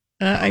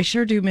 I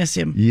sure do miss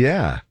him.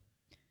 Yeah.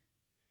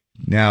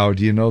 Now,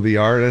 do you know the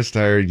artist?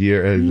 Or do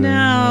you,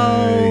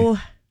 No.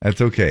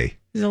 That's okay.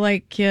 Is it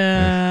like,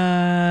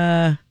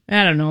 I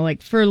don't know,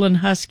 like Furlan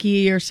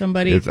Husky or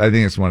somebody? I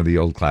think it's one of the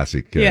old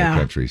classic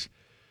countries.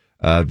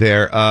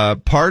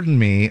 Pardon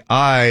me,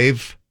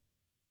 I've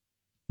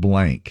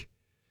blank.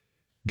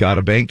 Got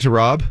a bank to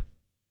rob?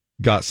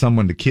 Got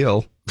someone to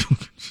kill?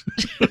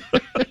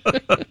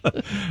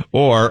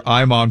 Or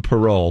I'm on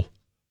parole.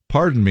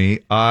 Pardon me,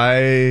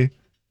 I've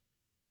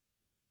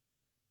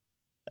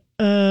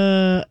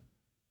got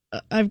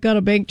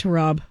a bank to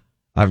rob.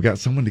 I've got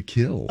someone to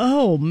kill.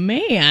 Oh,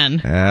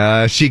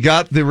 man. She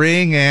got the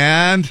ring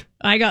and...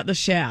 I got the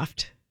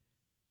shaft.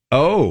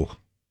 Oh.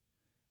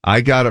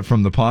 I got it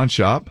from the pawn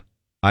shop.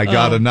 I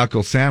got a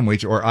knuckle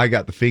sandwich, or I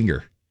got the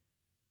finger.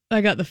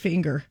 I got the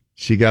finger.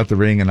 She got the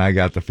ring and I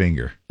got the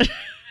finger.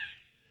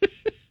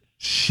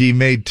 She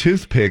made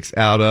toothpicks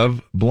out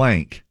of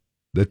blank.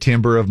 The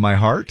timber of my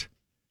heart,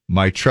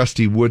 my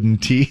trusty wooden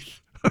teeth,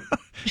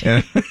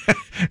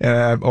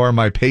 or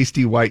my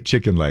pasty white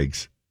chicken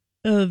legs.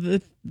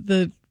 The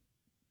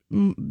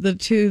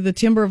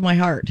timber of my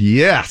heart.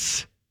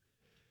 Yes.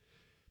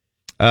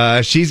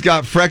 She's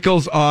got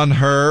freckles on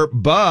her,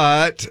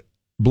 but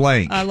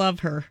blank. I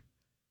love her.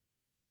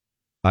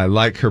 I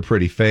like her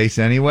pretty face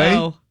anyway.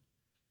 Oh.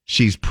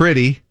 She's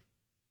pretty.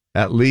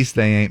 At least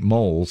they ain't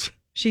moles.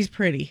 She's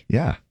pretty.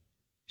 Yeah.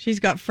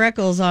 She's got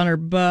freckles on her,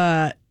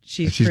 but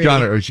she's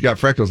pretty. She got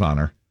freckles on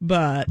her.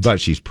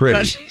 But she's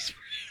pretty.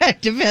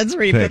 It depends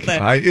where you put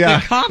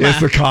the comma.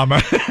 It's the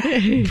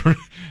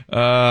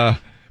comma.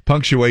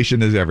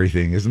 Punctuation is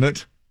everything, isn't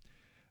it?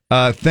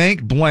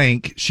 Thank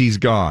blank, she's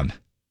gone.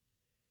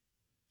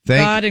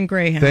 God and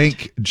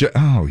Greyhound.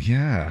 Oh,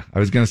 yeah. I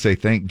was going to say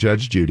thank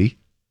Judge Judy.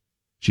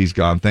 She's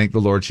gone. Thank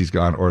the Lord she's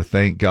gone. Or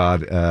thank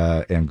God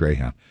and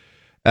Greyhound.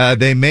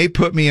 They may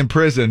put me in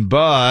prison,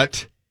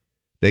 but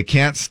they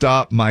can't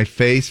stop my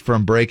face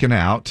from breaking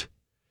out.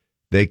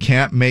 They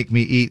can't make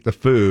me eat the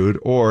food,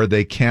 or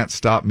they can't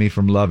stop me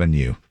from loving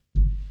you.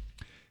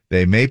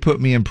 They may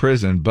put me in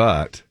prison,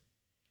 but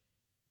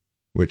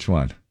which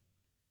one?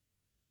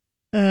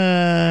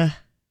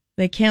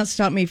 They can't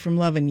stop me from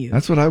loving you.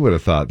 That's what I would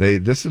have thought.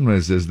 This one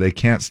is they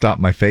can't stop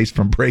my face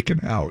from breaking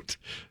out.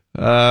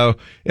 And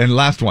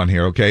last one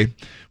here, okay?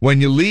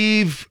 When you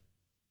leave,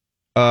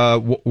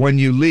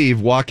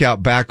 walk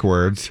out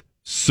backwards.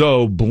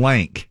 So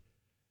blank.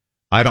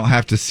 I don't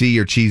have to see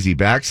your cheesy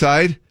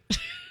backside.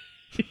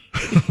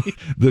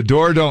 The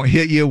door don't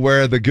hit you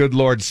where the good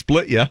Lord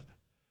split you,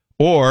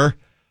 or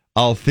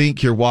I'll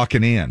think you're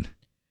walking in.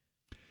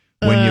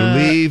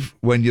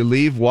 When you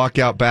leave, walk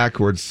out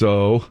backwards.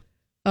 So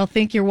I'll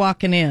think you're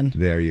walking in.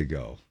 There you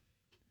go.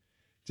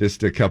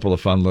 Just a couple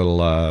of fun little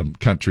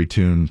country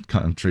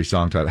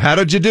song titles. How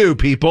did you do,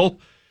 people?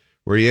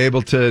 Were you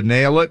able to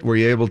nail it? Were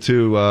you able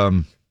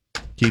to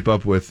keep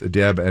up with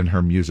Deb and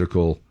her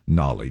musical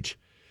knowledge?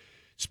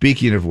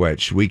 Speaking of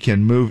which, we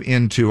can move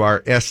into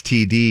our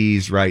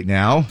STDs right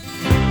now. The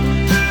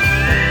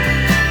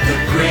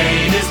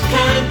greatest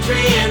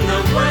country in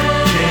the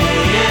world,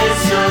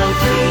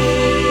 KSOP.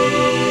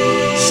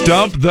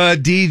 Stump the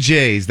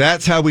DJs.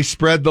 That's how we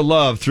spread the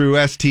love through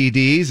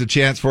STDs. A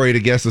chance for you to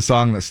guess a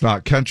song that's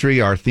not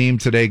country. Our theme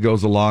today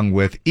goes along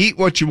with Eat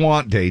What You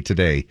Want Day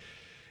today.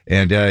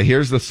 And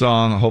here's the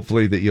song,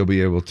 hopefully, that you'll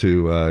be able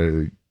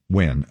to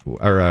win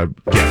or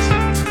guess.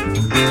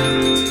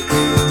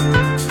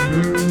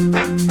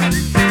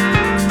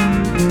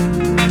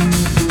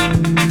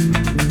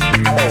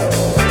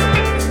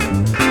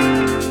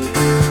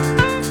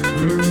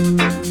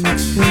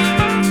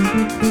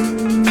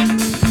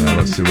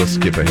 Let's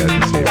skip ahead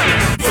and see if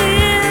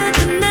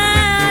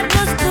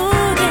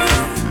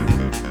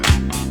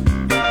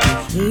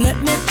Let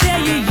me tell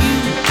you, you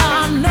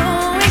are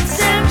no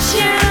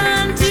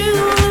exception to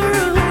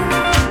the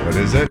rule. What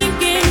is it?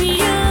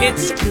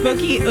 It's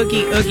Boogie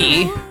Oogie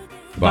Oogie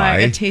by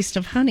A Taste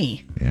of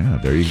Honey. Yeah,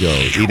 there you go.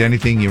 Eat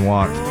anything you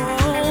want,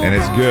 and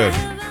it's good.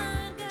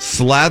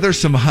 Slather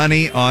some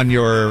honey on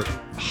your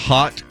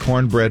hot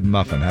cornbread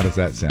muffin. How does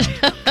that sound?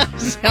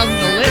 Sounds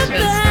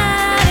delicious.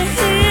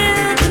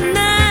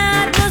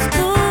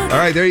 All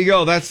right, there you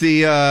go. That's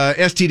the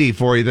STD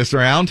for you this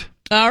round.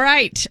 All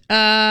right.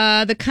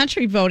 The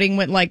country voting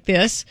went like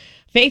this.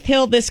 Faith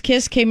Hill, This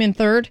Kiss came in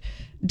third.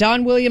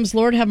 Don Williams,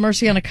 Lord Have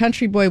Mercy on a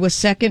Country Boy was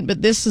second,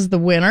 but this is the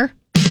winner.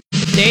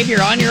 Dave,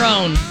 you're on your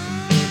own.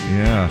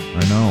 Yeah,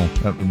 I know.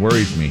 That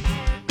worries me.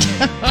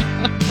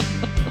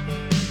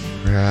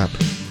 Crap.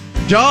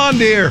 John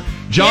Deere.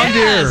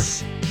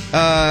 Yes. Deere.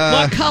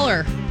 What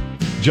color?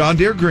 John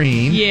Deere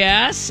green.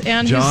 Yes,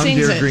 and who John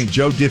sings Deere it? green.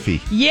 Joe Diffie.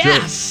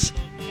 Yes.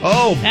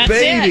 Oh, That's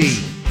baby.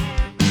 it.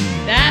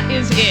 That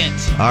is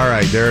it. All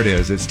right, there it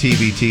is. It's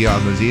TBT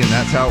on the Z, and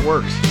that's how it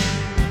works.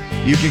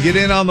 You can get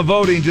in on the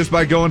voting just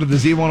by going to the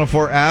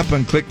Z104 app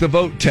and click the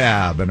vote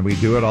tab, and we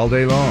do it all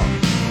day long.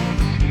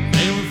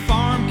 They were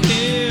farm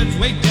kids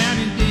way down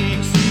in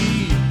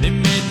Dixie. They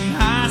met in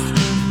high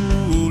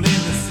school in the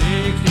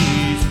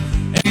 60s.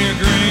 And they're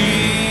green.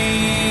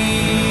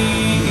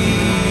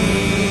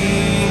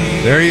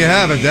 There you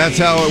have it. That's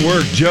how it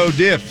worked. Joe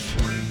Diff.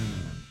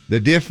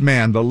 The Diff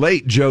man, the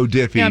late Joe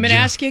Diffie. Now, I'm going to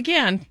ask you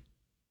again.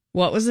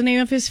 What was the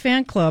name of his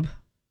fan club?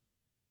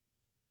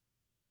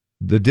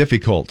 The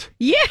Difficult.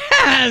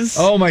 Yes.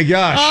 Oh, my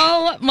gosh.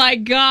 Oh, my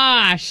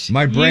gosh.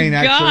 My brain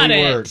You got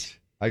actually it. worked.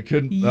 I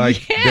couldn't.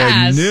 Yes.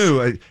 I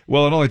knew.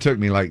 Well, it only took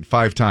me like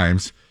 5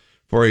 times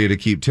for you to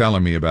keep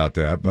telling me about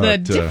that.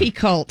 But, The Diffie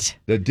Cult.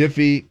 The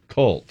Diffie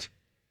Cult.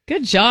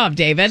 Good job,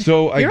 David.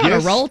 So You're I on a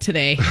guess, roll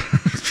today.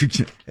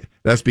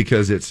 That's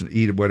because it's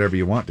eat whatever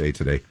you want day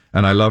today,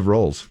 and I love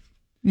rolls.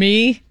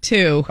 Me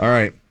too. All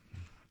right.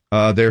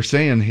 They're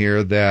saying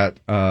here that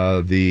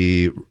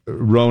the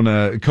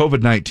Rona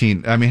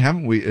COVID-19. I mean,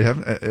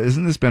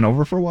 isn't this been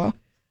over for a while?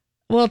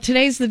 Well,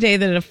 today's the day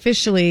that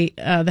officially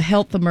the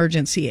health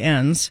emergency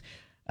ends.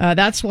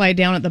 That's why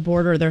down at the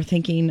border they're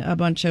thinking a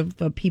bunch of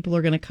people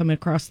are going to come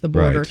across the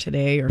border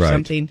today or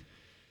something.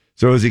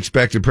 So as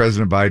expected,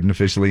 President Biden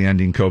officially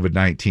ending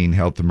COVID-19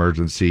 health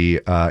emergency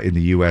in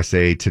the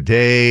USA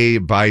today.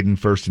 Biden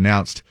first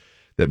announced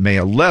that May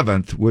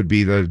 11th would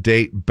be the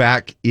date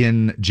back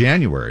in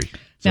January.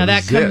 So now,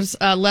 that this is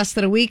comes less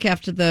than a week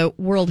after the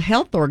World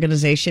Health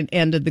Organization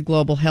ended the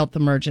global health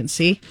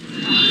emergency.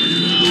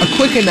 A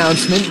quick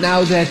announcement.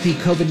 Now that the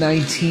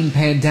COVID-19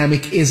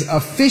 pandemic is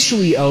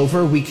officially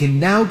over, we can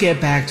now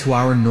get back to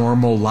our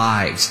normal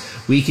lives.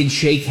 We can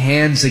shake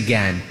hands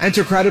again,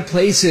 enter crowded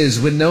places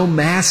with no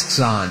masks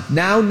on.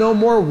 Now no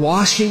more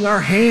washing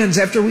our hands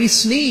after we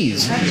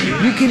sneeze.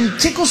 You can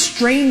tickle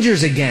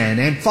strangers again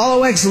and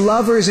follow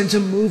ex-lovers into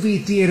movie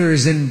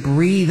theaters and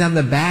breathe on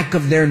the back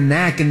of their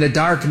neck in the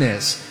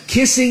darkness.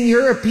 Kissing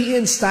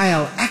European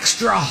style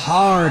extra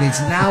hard is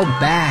now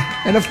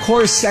back. And of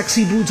course,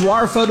 sexy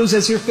boudoir photos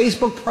as your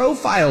Facebook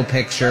profile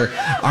picture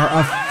are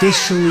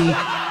officially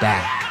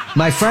back.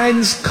 My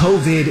friends,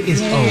 COVID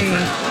is over.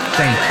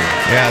 Thank you.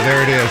 Yeah,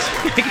 there it is.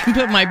 I can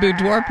put my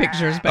boudoir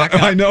pictures back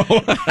up. I know.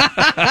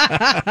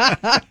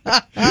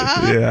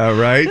 Yeah,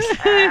 right?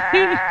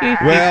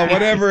 Well,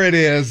 whatever it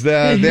is,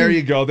 there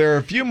you go. There are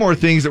a few more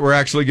things that we're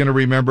actually going to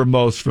remember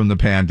most from the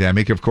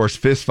pandemic. Of course,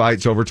 fist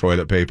fights over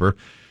toilet paper,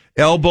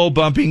 elbow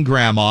bumping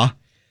grandma,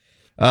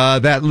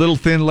 that little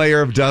thin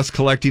layer of dust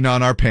collecting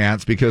on our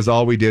pants because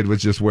all we did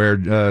was just wear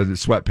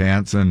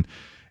sweatpants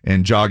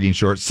and jogging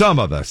shorts. Some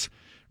of us.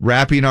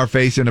 Wrapping our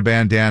face in a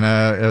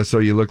bandana so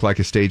you look like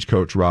a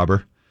stagecoach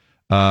robber.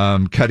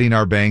 Cutting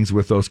our bangs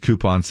with those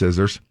coupon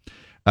scissors.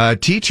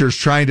 Teachers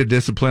trying to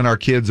discipline our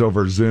kids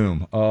over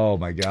Zoom. Oh,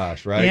 my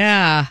gosh, right?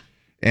 Yeah.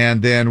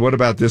 And then what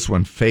about this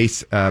one?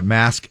 Face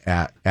mask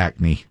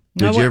acne.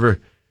 Did you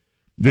ever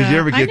get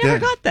that? I never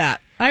got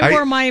that. I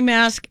wore my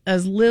mask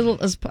as little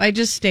as I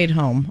just stayed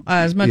home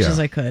as much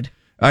as I could.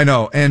 I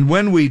know. And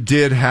when we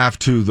did have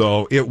to,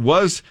 though, it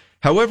was...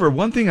 However,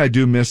 one thing I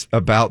do miss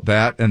about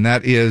that, and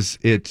that is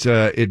it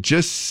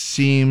just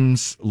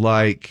seems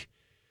like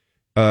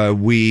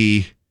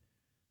like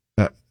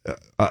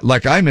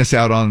I miss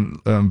out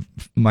on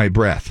my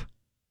breath.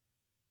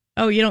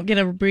 Oh, you don't get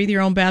to breathe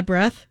your own bad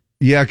breath?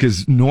 Yeah,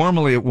 because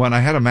normally when I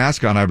had a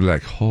mask on, I'd be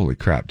like, holy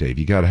crap, Dave,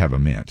 you got to have a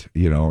mint,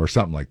 or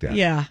something like that.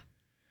 Yeah.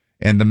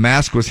 And the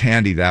mask was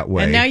handy that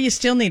way. And now you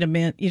still need a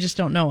mint. You just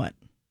don't know it.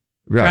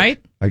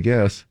 Right? I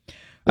guess.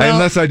 Well,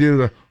 unless I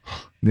do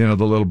the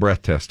little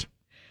breath test.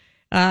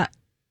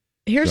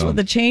 Here's what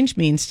the change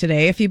means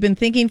today. If you've been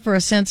thinking for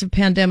a sense of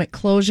pandemic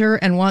closure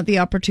and want the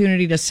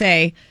opportunity to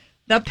say,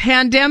 the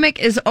pandemic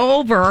is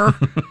over,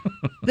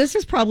 this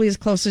is probably as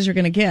close as you're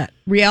going to get.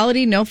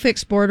 Reality, no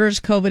fixed borders.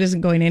 COVID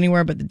isn't going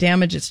anywhere, but the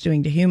damage it's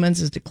doing to humans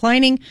is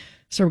declining.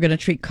 So we're going to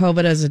treat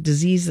COVID as a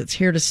disease that's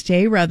here to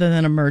stay rather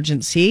than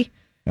emergency.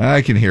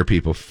 I can hear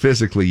people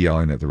physically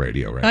yelling at the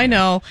radio right now. I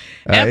know.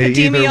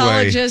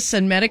 Epidemiologists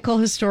and medical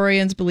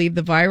historians believe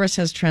the virus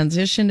has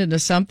transitioned into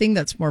something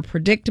that's more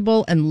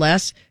predictable and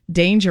less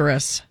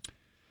dangerous.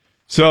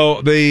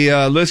 So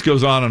the list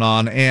goes on,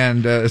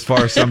 and as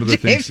far as some of the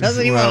things,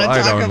 doesn't even want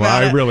to talk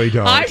about it. I really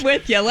don't. I'm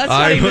with you. Let's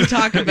not even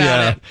talk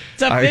about it.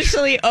 It's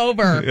officially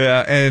over.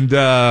 Yeah,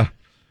 and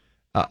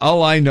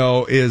All I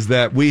know is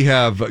that we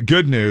have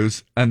good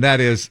news, and that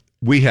is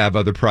we have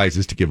other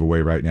prizes to give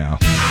away right now.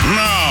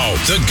 Now,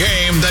 the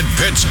game that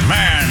pits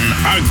man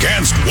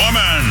against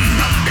woman.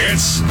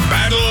 It's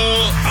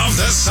Battle of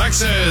the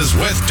Sexes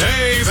with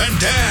Dave and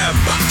Deb.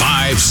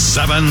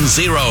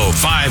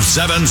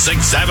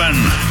 570-5767.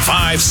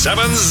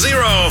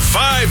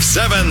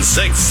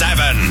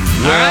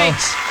 570-5767. All right.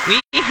 We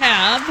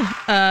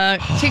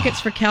have tickets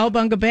for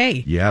Cowabunga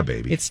Bay. Yeah,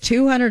 baby. It's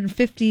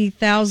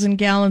 250,000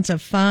 gallons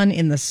of fun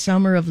in the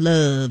summer of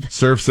love.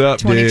 Surf's up,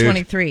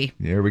 2023. dude.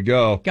 Here we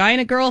go. Guy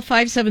and a girl,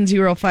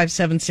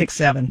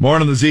 570-5767.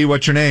 Morning, the Z.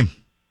 What's your name?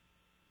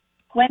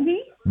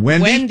 Wendy?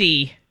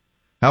 Wendy.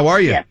 How are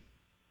you? Yeah.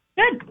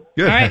 Good.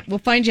 Good. All right, we'll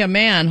find you a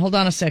man. Hold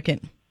on a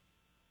second.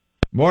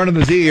 Morning,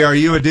 the Z. Are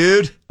you a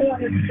dude?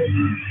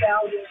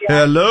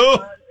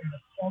 Hello?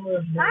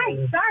 Hi,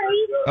 sorry.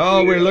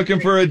 Oh, we're looking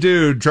for a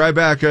dude. Try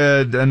back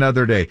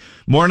another day.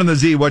 Morning, the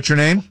Z. What's your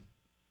name?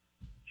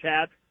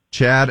 Chad.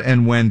 Chad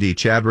and Wendy.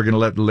 Chad, we're going to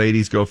let the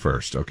ladies go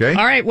first, okay?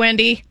 All right,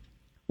 Wendy.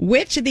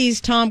 Which of these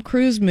Tom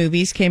Cruise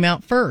movies came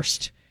out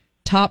first?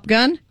 Top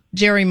Gun,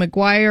 Jerry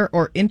Maguire,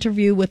 or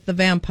Interview with the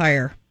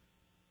Vampire?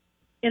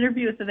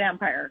 Interview with the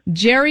Vampire.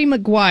 Jerry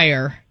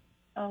Maguire.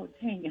 Oh,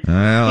 dang it.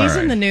 Well, He's all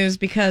in the right. news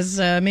because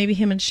maybe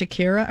him and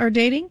Shakira are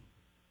dating.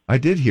 I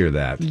did hear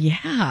that.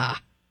 Yeah.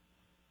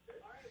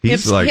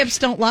 He's Hips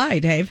don't lie,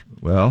 Dave.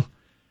 Well,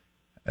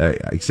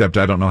 except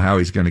I don't know how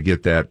he's going to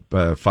get that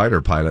fighter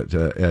pilot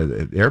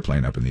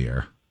airplane up in the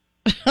air.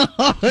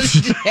 Oh,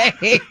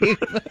 Dave.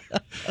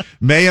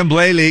 Mayim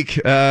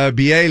Bialik.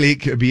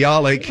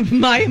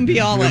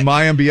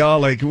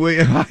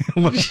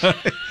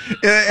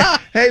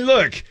 Hey,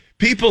 look,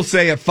 people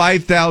say it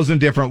 5,000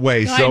 different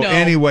ways, I so know.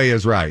 any way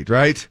is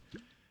right?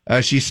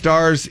 She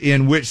stars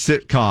in which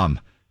sitcom?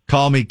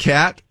 Call Me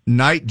Kat,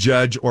 Night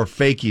Judge, or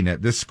Faking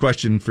It? This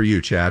question for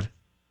you, Chad.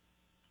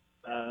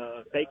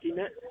 Faking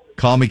It.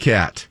 Call Me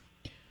Kat.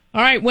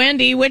 All right,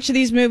 Wendy, which of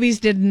these movies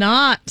did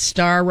not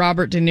star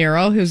Robert De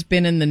Niro, who's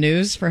been in the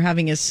news for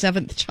having his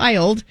 7th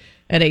child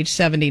at age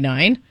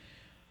 79?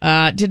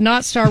 Did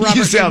not star Robert.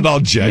 You sound all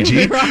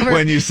judgy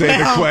when you say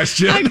the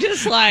question. I'm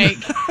just like,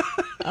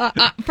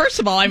 first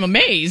of all, I'm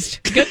amazed.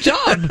 Good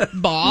job,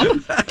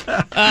 Bob.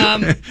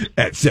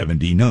 At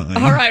 79.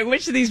 All right,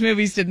 which of these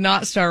movies did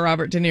not star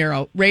Robert De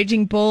Niro?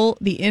 Raging Bull,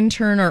 The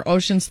Intern, or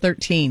Ocean's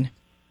 13?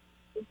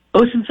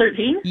 Ocean's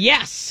 13?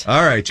 Yes.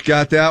 All right, you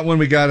got that one.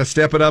 We got to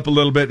step it up a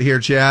little bit here,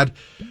 Chad.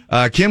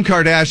 Kim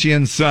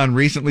Kardashian's son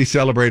recently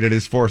celebrated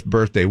his 4th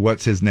birthday.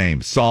 What's his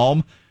name?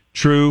 Psalm,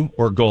 True,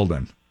 or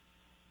Golden?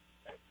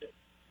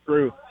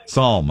 True.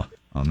 Psalm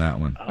on that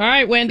one. All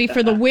right, Wendy,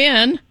 for the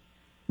win,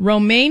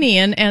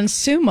 Romanian and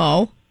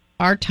sumo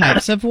are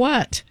types of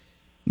what?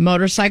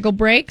 Motorcycle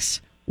brakes,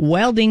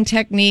 welding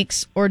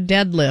techniques, or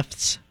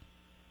deadlifts?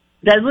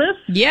 Deadlift?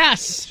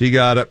 Yes. She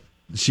got it.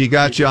 She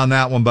got you on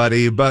that one,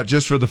 buddy. But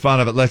just for the fun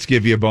of it, let's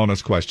give you a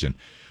bonus question.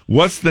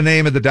 What's the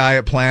name of the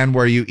diet plan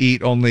where you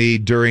eat only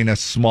during a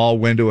small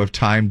window of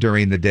time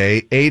during the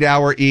day?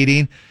 8-hour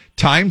eating,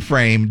 time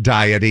frame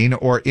dieting,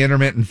 or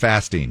intermittent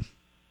fasting?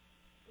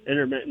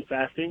 Intermittent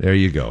fasting. There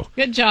you go.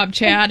 Good job,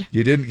 Chad.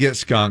 You didn't get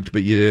skunked,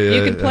 but you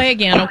You can play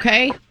again,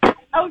 okay?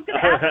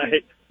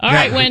 All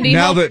right, Wendy.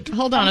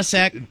 Hold on a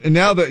sec.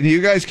 Now that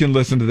you guys can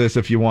listen to this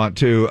if you want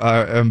to,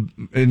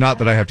 not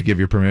that I have to give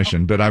your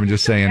permission, but I'm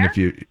just saying if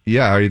you,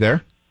 are you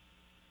there?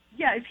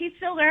 Yeah, is he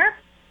still there?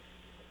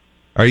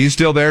 Are you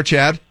still there,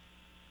 Chad?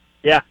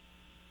 Yeah.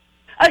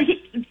 Is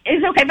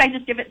it okay if I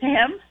just give it to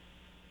him?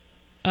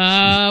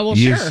 Well,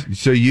 You- sure.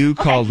 So you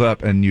called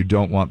up and you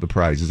don't want the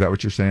prize. Is that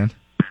what you're saying?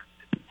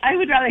 I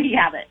would rather he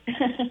have it.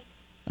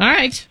 All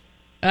right.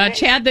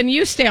 Chad, then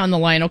you stay on the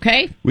line,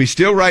 okay? We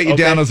still write you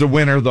down as a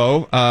winner,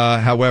 though.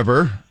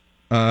 However,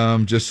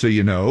 just so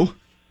you know,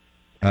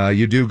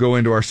 you do go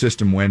into our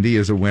system, Wendy,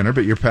 as a winner,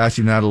 but you're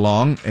passing that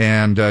along,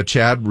 and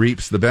Chad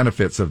reaps the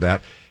benefits of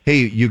that.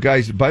 Hey, you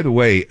guys, by the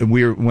way,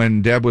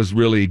 when Deb was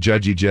really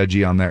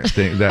judgy on that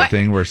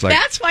thing where it's like,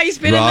 that's why he's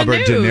been Robert in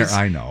the De news. Niro,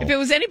 I know. If it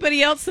was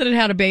anybody else that had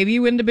had a baby, he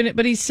wouldn't have been it,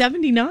 but he's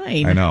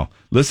 79. I know.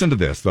 Listen to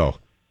this, though.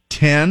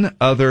 10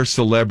 other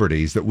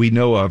celebrities that we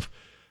know of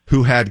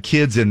who had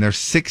kids in their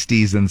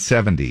 60s and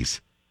 70s.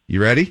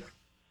 You ready?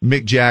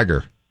 Mick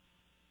Jagger.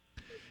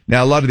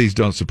 Now, a lot of these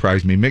don't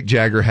surprise me. Mick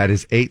Jagger had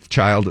his 8th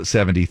child at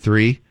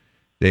 73.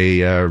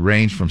 They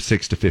range from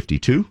 6 to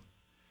 52.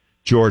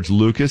 George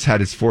Lucas had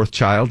his 4th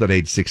child at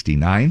age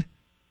 69.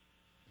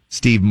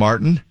 Steve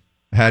Martin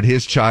had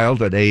his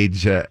child at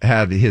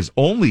had his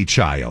only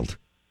child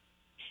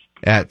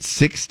at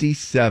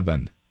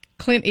 67.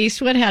 Clint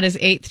Eastwood had his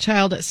 8th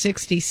child at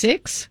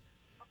 66.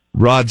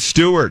 Rod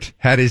Stewart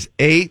had his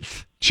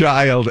 8th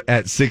child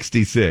at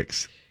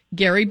 66.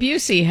 Gary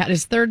Busey had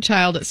his 3rd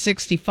child at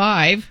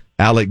 65.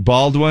 Alec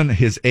Baldwin,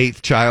 his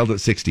 8th child at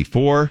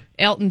 64.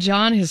 Elton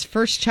John, his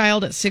 1st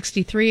child at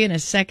 63 and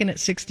his 2nd at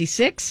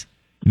 66.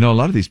 You know, a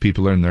lot of these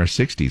people are in their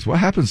 60s. What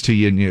happens to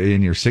you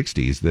in your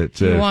 60s that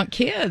You want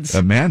kids.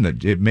 man,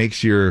 that it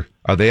makes your,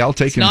 are they all It's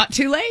taking not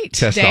too late,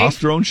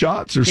 testosterone Dave.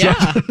 shots or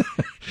Yeah. something?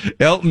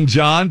 Elton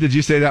John, did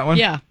you say that one?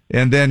 Yeah.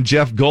 And then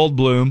Jeff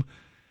Goldblum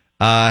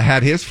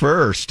had his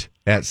first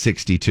at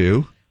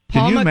 62.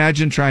 Can you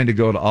imagine trying to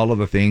go to all of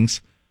the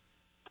things?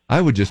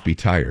 I would just be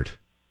tired.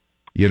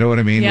 You know what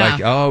I mean? Yeah.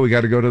 Like, oh, we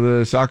got to go to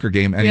the soccer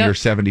game, and you're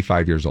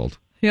 75 years old.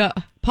 Yeah.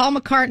 Paul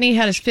McCartney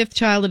had his 5th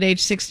child at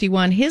age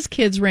 61. His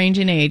kids range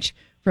in age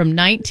from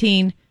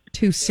 19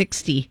 to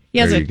 60. He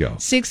has There a you go.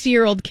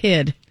 60-year-old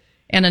kid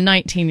and a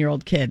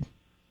 19-year-old kid.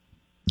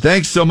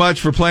 Thanks so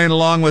much for playing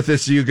along with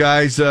us, you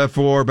guys,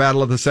 for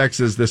Battle of the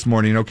Sexes this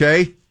morning,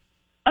 okay?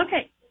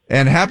 Okay.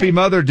 And happy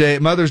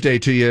Mother's Day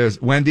to you,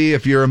 Wendy,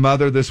 if you're a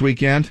mother this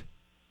weekend.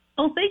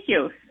 Oh, thank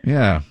you.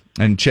 Yeah.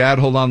 And Chad,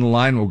 hold on the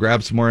line. We'll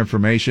grab some more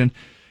information,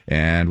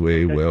 and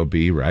we will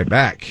be right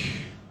back.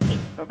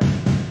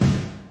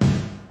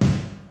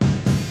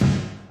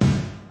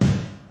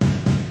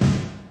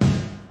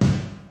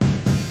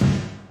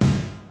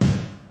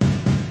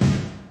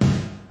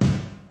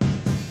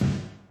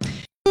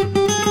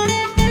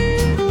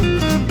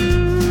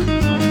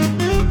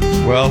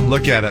 Well,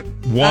 look at it.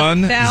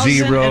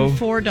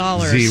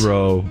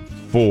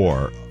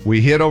 $1,004.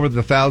 We hit over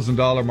the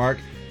 $1,000 mark.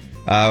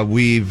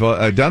 We've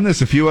done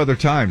this a few other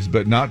times,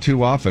 but not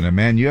too often. And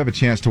man, you have a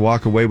chance to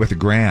walk away with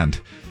 $1,000.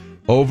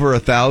 Over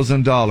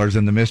 $1,000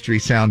 in the Mystery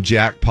Sound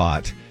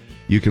jackpot.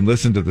 You can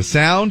listen to the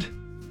sound.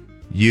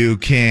 You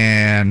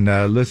can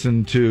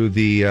listen to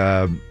the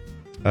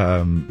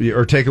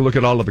or take a look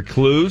at all of the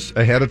clues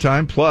ahead of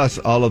time, plus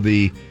all of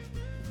the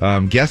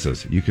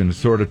guesses. You can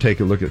sort of take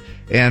a look at,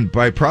 and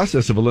by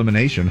process of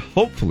elimination,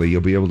 hopefully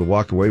you'll be able to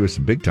walk away with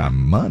some big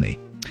time money.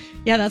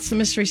 Yeah, that's the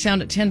Mystery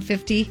Sound at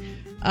 10:50.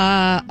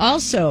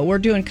 Also, we're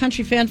doing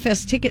Country Fan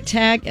Fest ticket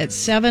tag at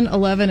 7,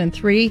 11, and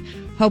 3.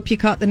 Hope you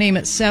caught the name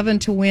at 7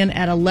 to win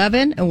at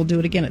 11, and we'll do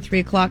it again at 3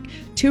 o'clock.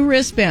 2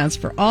 wristbands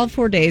for all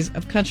 4 days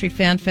of Country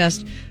Fan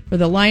Fest. For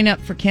the lineup,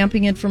 for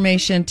camping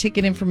information,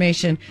 ticket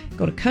information,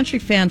 go to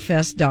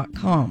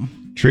countryfanfest.com.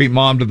 Treat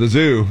Mom to the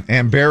zoo,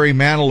 and Barry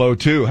Manilow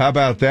too. How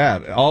about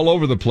that? All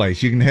over the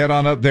place. You can head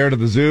on up there to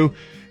the zoo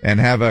and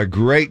have a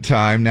great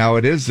time. Now,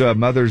 it is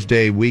Mother's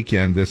Day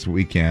weekend this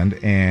weekend,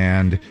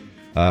 and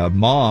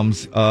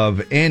moms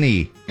of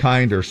any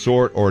kind or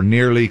sort or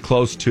nearly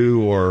close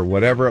to or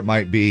whatever it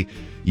might be,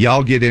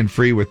 y'all get in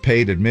free with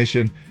paid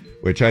admission,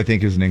 which I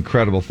think is an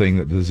incredible thing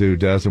that the zoo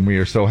does, and we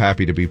are so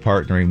happy to be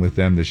partnering with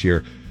them this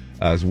year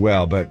as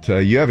well. But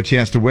you have a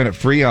chance to win it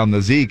free on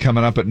the Z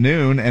coming up at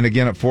noon and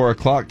again at 4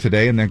 o'clock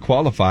today, and then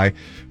qualify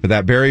for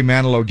that Barry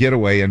Manilow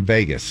getaway in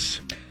Vegas.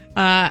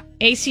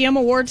 ACM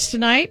Awards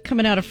tonight,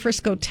 coming out of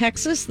Frisco,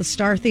 Texas, the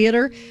Star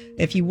Theater.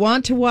 If you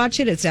want to watch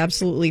it, it's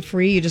absolutely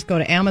free. You just go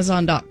to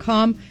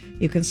Amazon.com.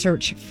 You can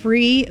search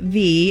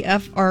FREEVEE,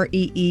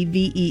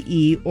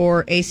 FREEVEE,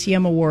 or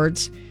ACM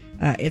Awards.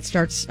 It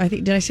starts, I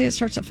think, did I say it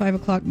starts at 5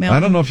 o'clock Mountain?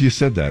 I don't know if you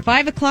said that.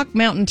 5 o'clock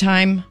Mountain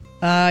Time.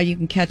 You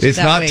can catch it It's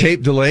that not way.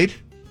 tape delayed?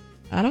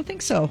 I don't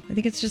think so. I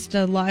think it's just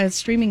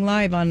streaming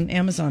live on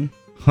Amazon.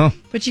 Huh.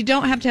 But you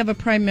don't have to have a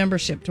Prime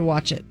membership to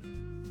watch it.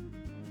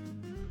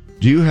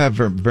 Do you have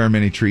very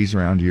many trees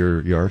around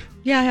your yard?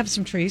 Yeah, I have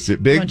some trees.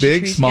 Big, Bunch of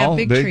big, trees. small,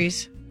 Yeah, big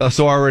trees.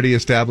 So already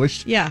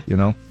established? Yeah. You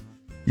know?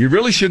 You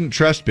really shouldn't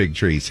trust big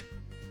trees.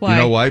 Why?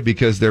 You know why?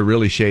 Because they're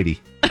really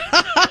shady.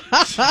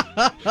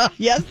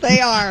 Yes,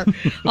 they are.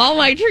 All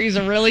my trees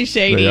are really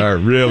shady. They are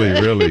really,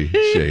 really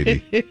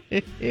shady.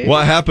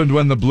 What happened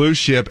when the blue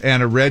ship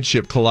and a red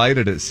ship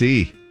collided at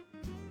sea?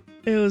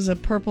 It was a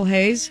purple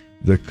haze.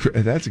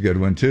 That's a good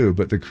one, too,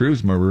 but the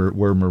crews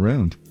were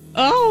marooned.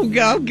 Oh,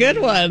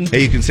 good one.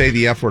 Hey, you can say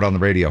the F word on the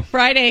radio.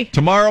 Friday.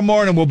 Tomorrow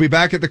morning, we'll be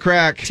back at the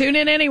crack. Tune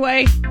in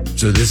anyway.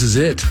 So this is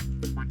it.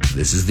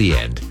 This is the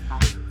end.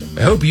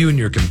 I hope you and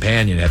your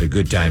companion had a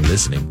good time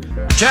listening.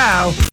 Ciao!